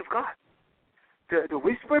the voice of God. The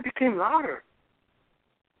whisper became louder.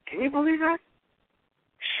 Can you believe that?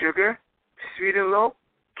 Sugar, sweet and low,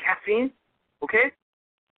 caffeine, okay?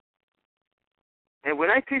 And when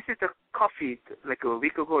I tasted the coffee like a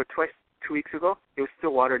week ago or 2 weeks ago, it was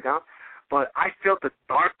still watered down, but I felt the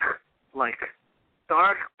dark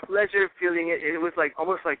pleasure feeling. It was like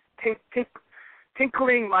almost like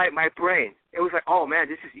tinkling my brain. It was like, oh man,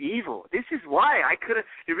 this is evil. This is why I couldn't.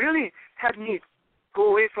 It really had me go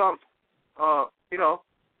away from,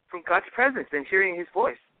 from God's presence and hearing His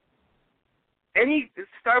voice. Any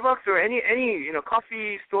Starbucks or any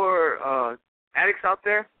coffee store addicts out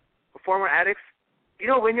there, former addicts, you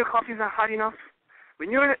know, when your coffee is not hot enough,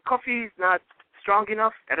 when your coffee is not strong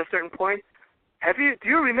enough at a certain point, do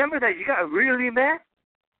you remember that you got really mad?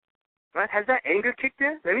 Right? Has that anger kicked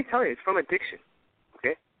in? Let me tell you, it's from addiction.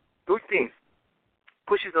 Okay? Those things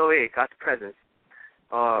pushes away God's presence.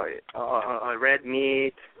 Red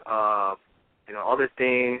meat, other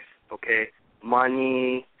things, okay,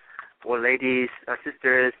 money, or ladies,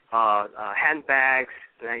 sisters, handbags,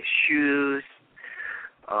 nice shoes,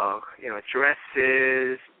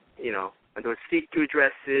 dresses, those see-through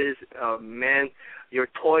dresses, men, your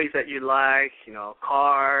toys that you like,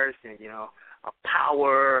 cars, and,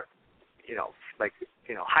 power,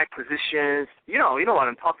 high positions. You know what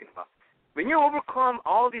I'm talking about. When you overcome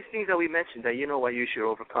all these things that we mentioned, that you know what you should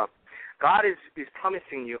overcome, God is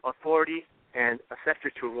promising you authority and a scepter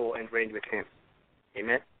to rule and reign with Him.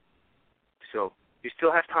 Amen? So you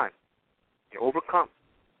still have time. You overcome.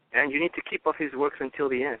 And you need to keep up His works until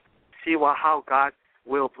the end. See how God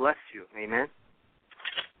will bless you. Amen?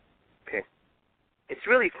 Okay. It's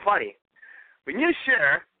really funny. When you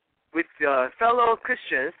share with fellow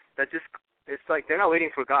Christians that it's like they're not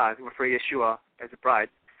waiting for God or for Yeshua as a bride.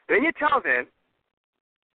 When you tell them,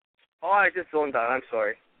 oh, I just zoned out, I'm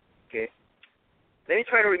sorry. Okay. Let me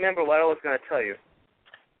try to remember what I was going to tell you.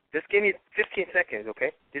 Just give me 15 seconds,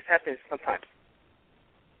 okay? This happens sometimes.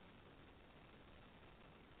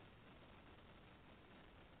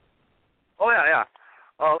 Oh, yeah.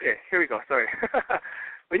 Oh, okay, here we go, sorry.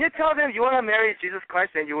 When you tell them you want to marry Jesus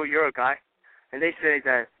Christ and you're a guy, and they say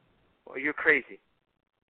that, well, you're crazy,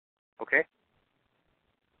 okay?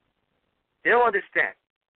 They don't understand.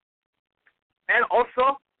 And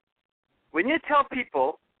also, when you tell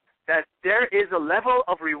people that there is a level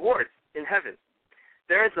of rewards in heaven,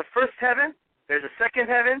 there is a first heaven, there's a second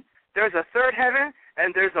heaven, there's a third heaven,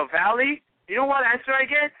 and there's a valley, you know what answer I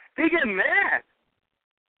get? They get mad.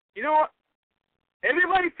 You know what?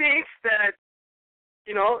 Everybody thinks that,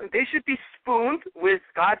 they should be spooned with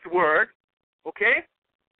God's word, okay?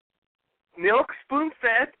 Milk,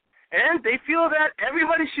 spoon-fed, and they feel that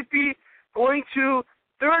everybody should be going to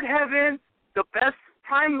third heaven, the best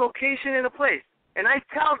prime location in the place. And I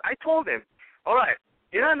told him, all right,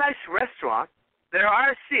 in a nice restaurant, there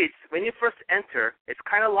are seats when you first enter. It's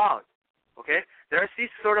kind of loud, okay? There are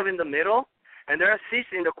seats sort of in the middle, and there are seats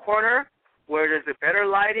in the corner where there's a better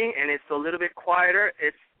lighting and it's a little bit quieter.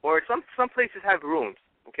 Or some places have rooms,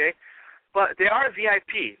 okay? But they are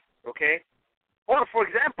VIPs, okay? Or, for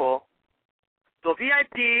example, the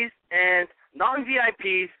VIPs and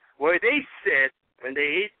non-VIPs, where they sit when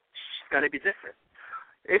they eat, it's going to be different.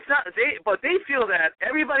 It's not but they feel that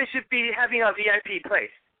everybody should be having a VIP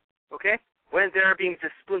place, okay? When they're being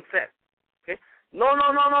just spoon-fed, okay? No.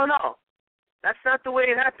 That's not the way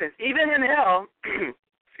it happens. Even in hell,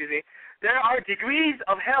 excuse me, there are degrees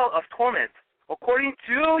of hell of torment. According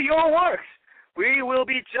to your works, we will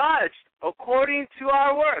be judged according to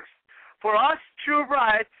our works. For us, true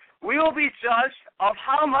brides, we will be judged of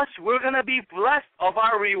how much we're going to be blessed of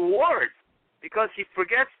our rewards, because he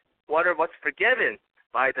forgets what's forgiven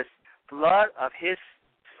by the blood of his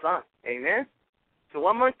Son. Amen? So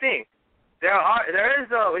one more thing.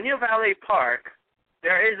 When you valet park,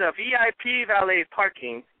 there is a VIP valet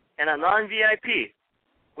parking and a non-VIP,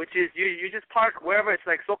 which is you just park wherever it's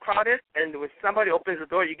like so crowded, and when somebody opens the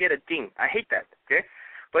door, you get a ding. I hate that, okay?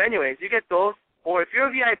 But anyways, you get those. Or if you're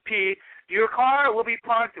a VIP, your car will be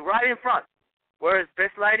parked right in front, where it's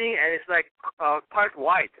best lighting and it's like parked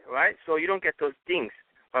wide, right? So you don't get those dings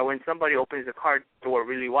when somebody opens the car door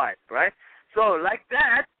really wide, right? So like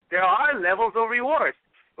that, there are levels of rewards.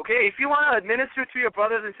 Okay, if you want to administer to your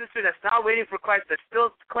brothers and sisters that's not waiting for Christ, that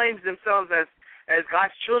still claims themselves as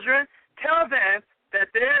God's children, tell them that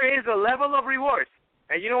there is a level of rewards.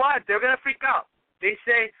 And you know what? They're gonna freak out. They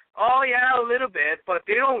say, "Oh yeah, a little bit," but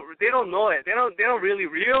they don't know it. They don't really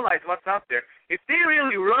realize what's out there. If they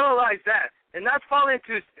really realize that and not fall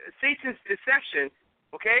into Satan's deception,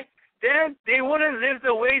 okay, then they wouldn't live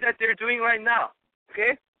the way that they're doing right now.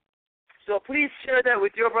 Okay, so please share that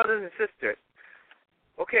with your brothers and sisters.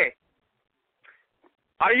 Okay.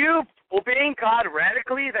 Are you obeying God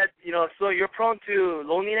radically so you're prone to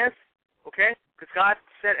loneliness? Okay? Because God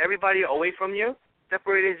set everybody away from you,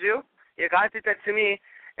 separated you. Yeah, God did that to me.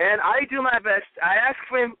 And I do my best. I ask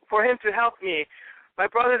for him to help me. My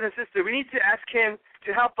brothers and sisters, we need to ask him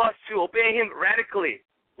to help us to obey him radically.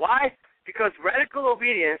 Why? Because radical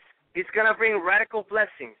obedience is going to bring radical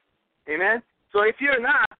blessings. Amen? So if you're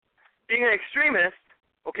not being an extremist,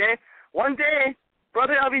 okay, one day,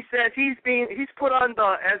 Brother Elvi says he's put on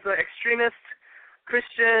as an extremist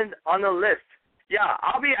Christian on the list. Yeah,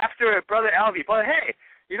 I'll be after Brother Elvi. But hey,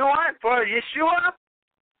 you know what? For Yeshua,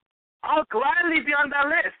 I'll gladly be on that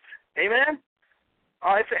list. Amen?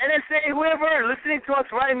 If the NSA, whoever listening to us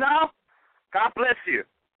right now, God bless you.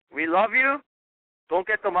 We love you. Don't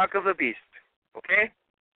get the mark of the beast. Okay?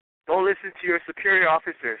 Don't listen to your superior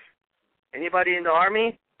officers. Anybody in the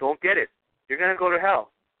army, don't get it. You're going to go to hell.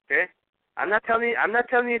 Okay? I'm not telling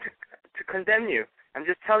you to condemn you. I'm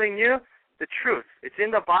just telling you the truth. It's in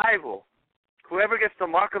the Bible. Whoever gets the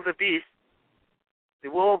mark of the beast, they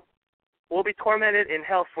will be tormented in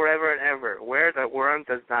hell forever and ever, where the worm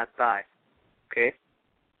does not die. Okay?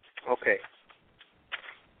 Okay.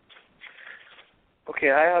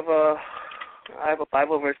 Okay, I have a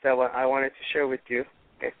Bible verse that I wanted to share with you.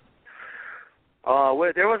 Okay.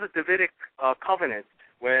 Where there was a Davidic covenant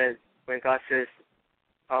when God says,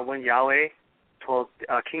 when Yahweh told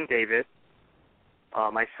King David,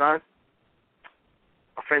 my son,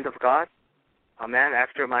 a friend of God, a man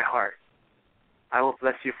after my heart, I will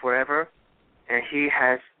bless you forever. And he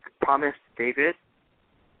has promised David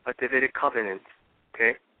a Davidic covenant.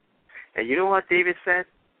 Okay? And you know what David said?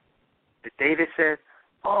 David said,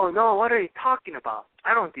 "Oh, no, what are you talking about?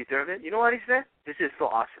 I don't deserve it." You know what he said? This is so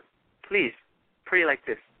awesome. Please, pray like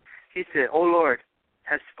this. He said, "O Lord,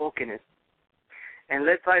 has spoken it. And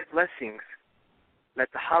let thy blessings,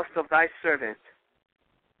 let the house of thy servant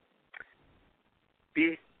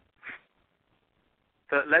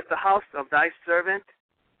let the house of thy servant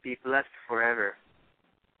be blessed forever."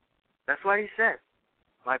 That's what he said.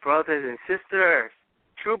 My brothers and sisters,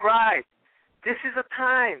 true bride, this is a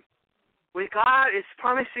time when God is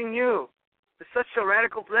promising you such a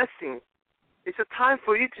radical blessing. It's a time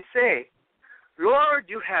for you to say, "Lord,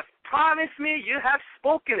 you have promised me, you have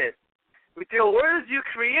spoken it. With your words you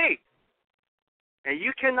create, and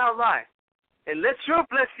you cannot lie. And let your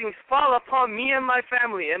blessings fall upon me and my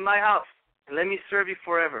family and my house, and let me serve you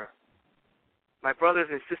forever." My brothers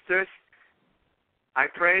and sisters, I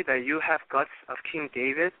pray that you have guts of King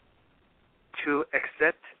David to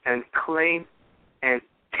accept and claim and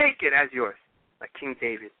take it as yours, like King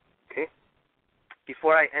David. Okay?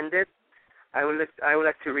 Before I end it, I would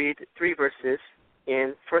like to read 3 verses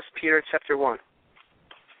in 1 Peter chapter 1.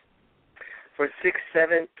 Verse 6,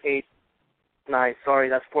 7, 8, 9. Sorry,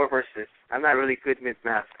 that's 4 verses. I'm not really good with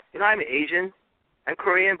math. I'm Asian. I'm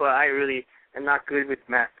Korean, but I really am not good with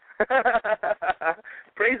math.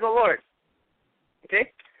 Praise the Lord.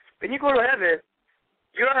 Okay? When you go to heaven,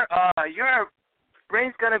 your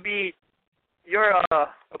brain's gonna be, your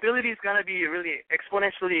ability is gonna be really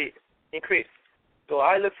exponentially increased. So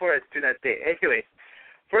I look forward to that day. Anyway,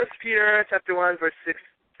 1 Peter chapter 1, verse 6,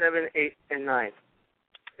 7, 8, and 9.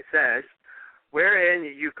 It says, wherein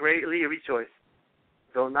you greatly rejoice,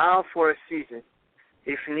 though now for a season,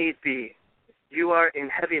 if need be, you are in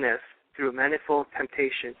heaviness through manifold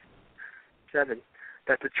temptations. 7.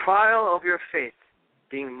 That the trial of your faith,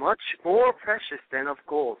 being much more precious than of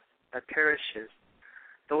gold that perishes,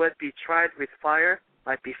 though it be tried with fire,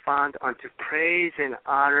 might be found unto praise and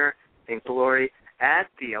honor and glory at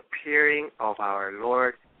the appearing of our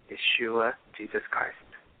Lord Yeshua Jesus Christ,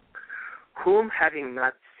 whom having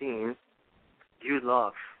not seen, you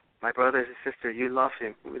love. My brothers and sisters, you love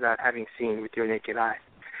him without having seen with your naked eye.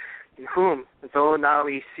 In whom, though now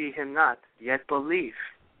we see him not, yet believe.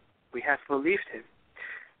 We have believed him.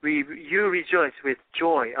 You rejoice with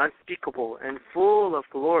joy unspeakable and full of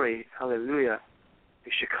glory. Hallelujah.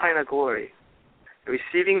 The Shekinah glory.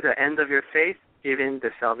 Receiving the end of your faith, even the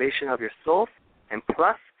salvation of your soul, and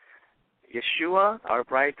plus, Yeshua, our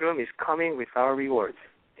bridegroom, is coming with our rewards.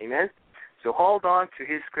 Amen? So hold on to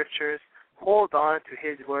his scriptures. Hold on to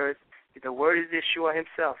his words. The word is Yeshua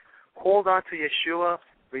himself. Hold on to Yeshua.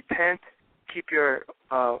 Repent. Keep your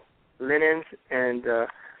linens and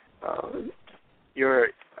your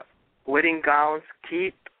wedding gowns.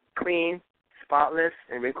 Keep clean, spotless,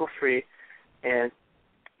 and wrinkle-free. And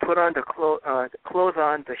put on the clothes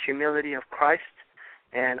on the humility of Christ.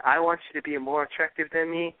 And I want you to be more attractive than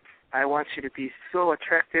me. I want you to be so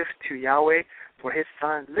attractive to Yahweh for his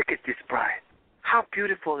son. Look at this bride. How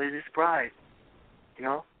beautiful is this bride? You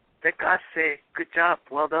know, let God say, good job,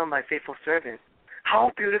 well done, my faithful servant.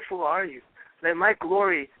 How beautiful are you? Let my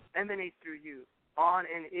glory emanate through you, on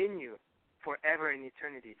and in you, forever in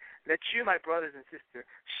eternity. Let you, my brothers and sisters,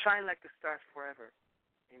 shine like the stars forever.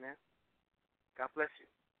 Amen. God bless you.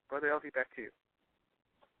 Brother Elsie, back to you.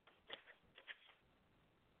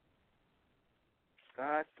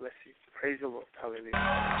 God bless you. Praise the Lord. Hallelujah.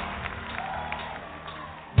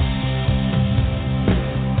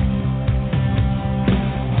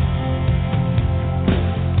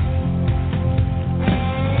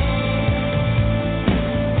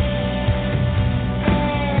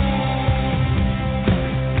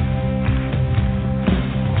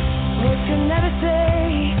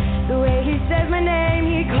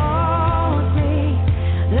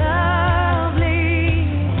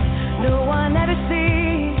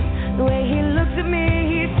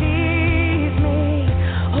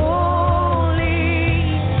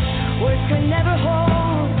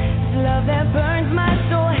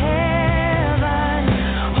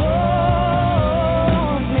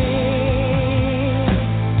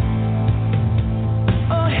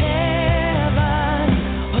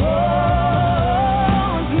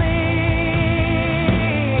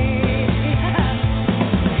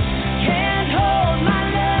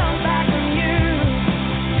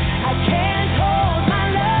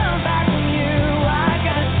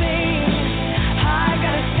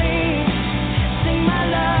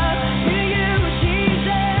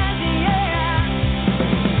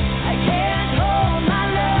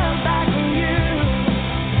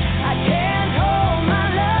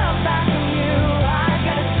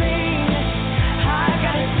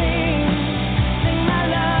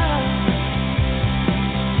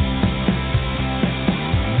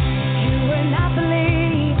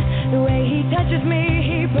 Touches me.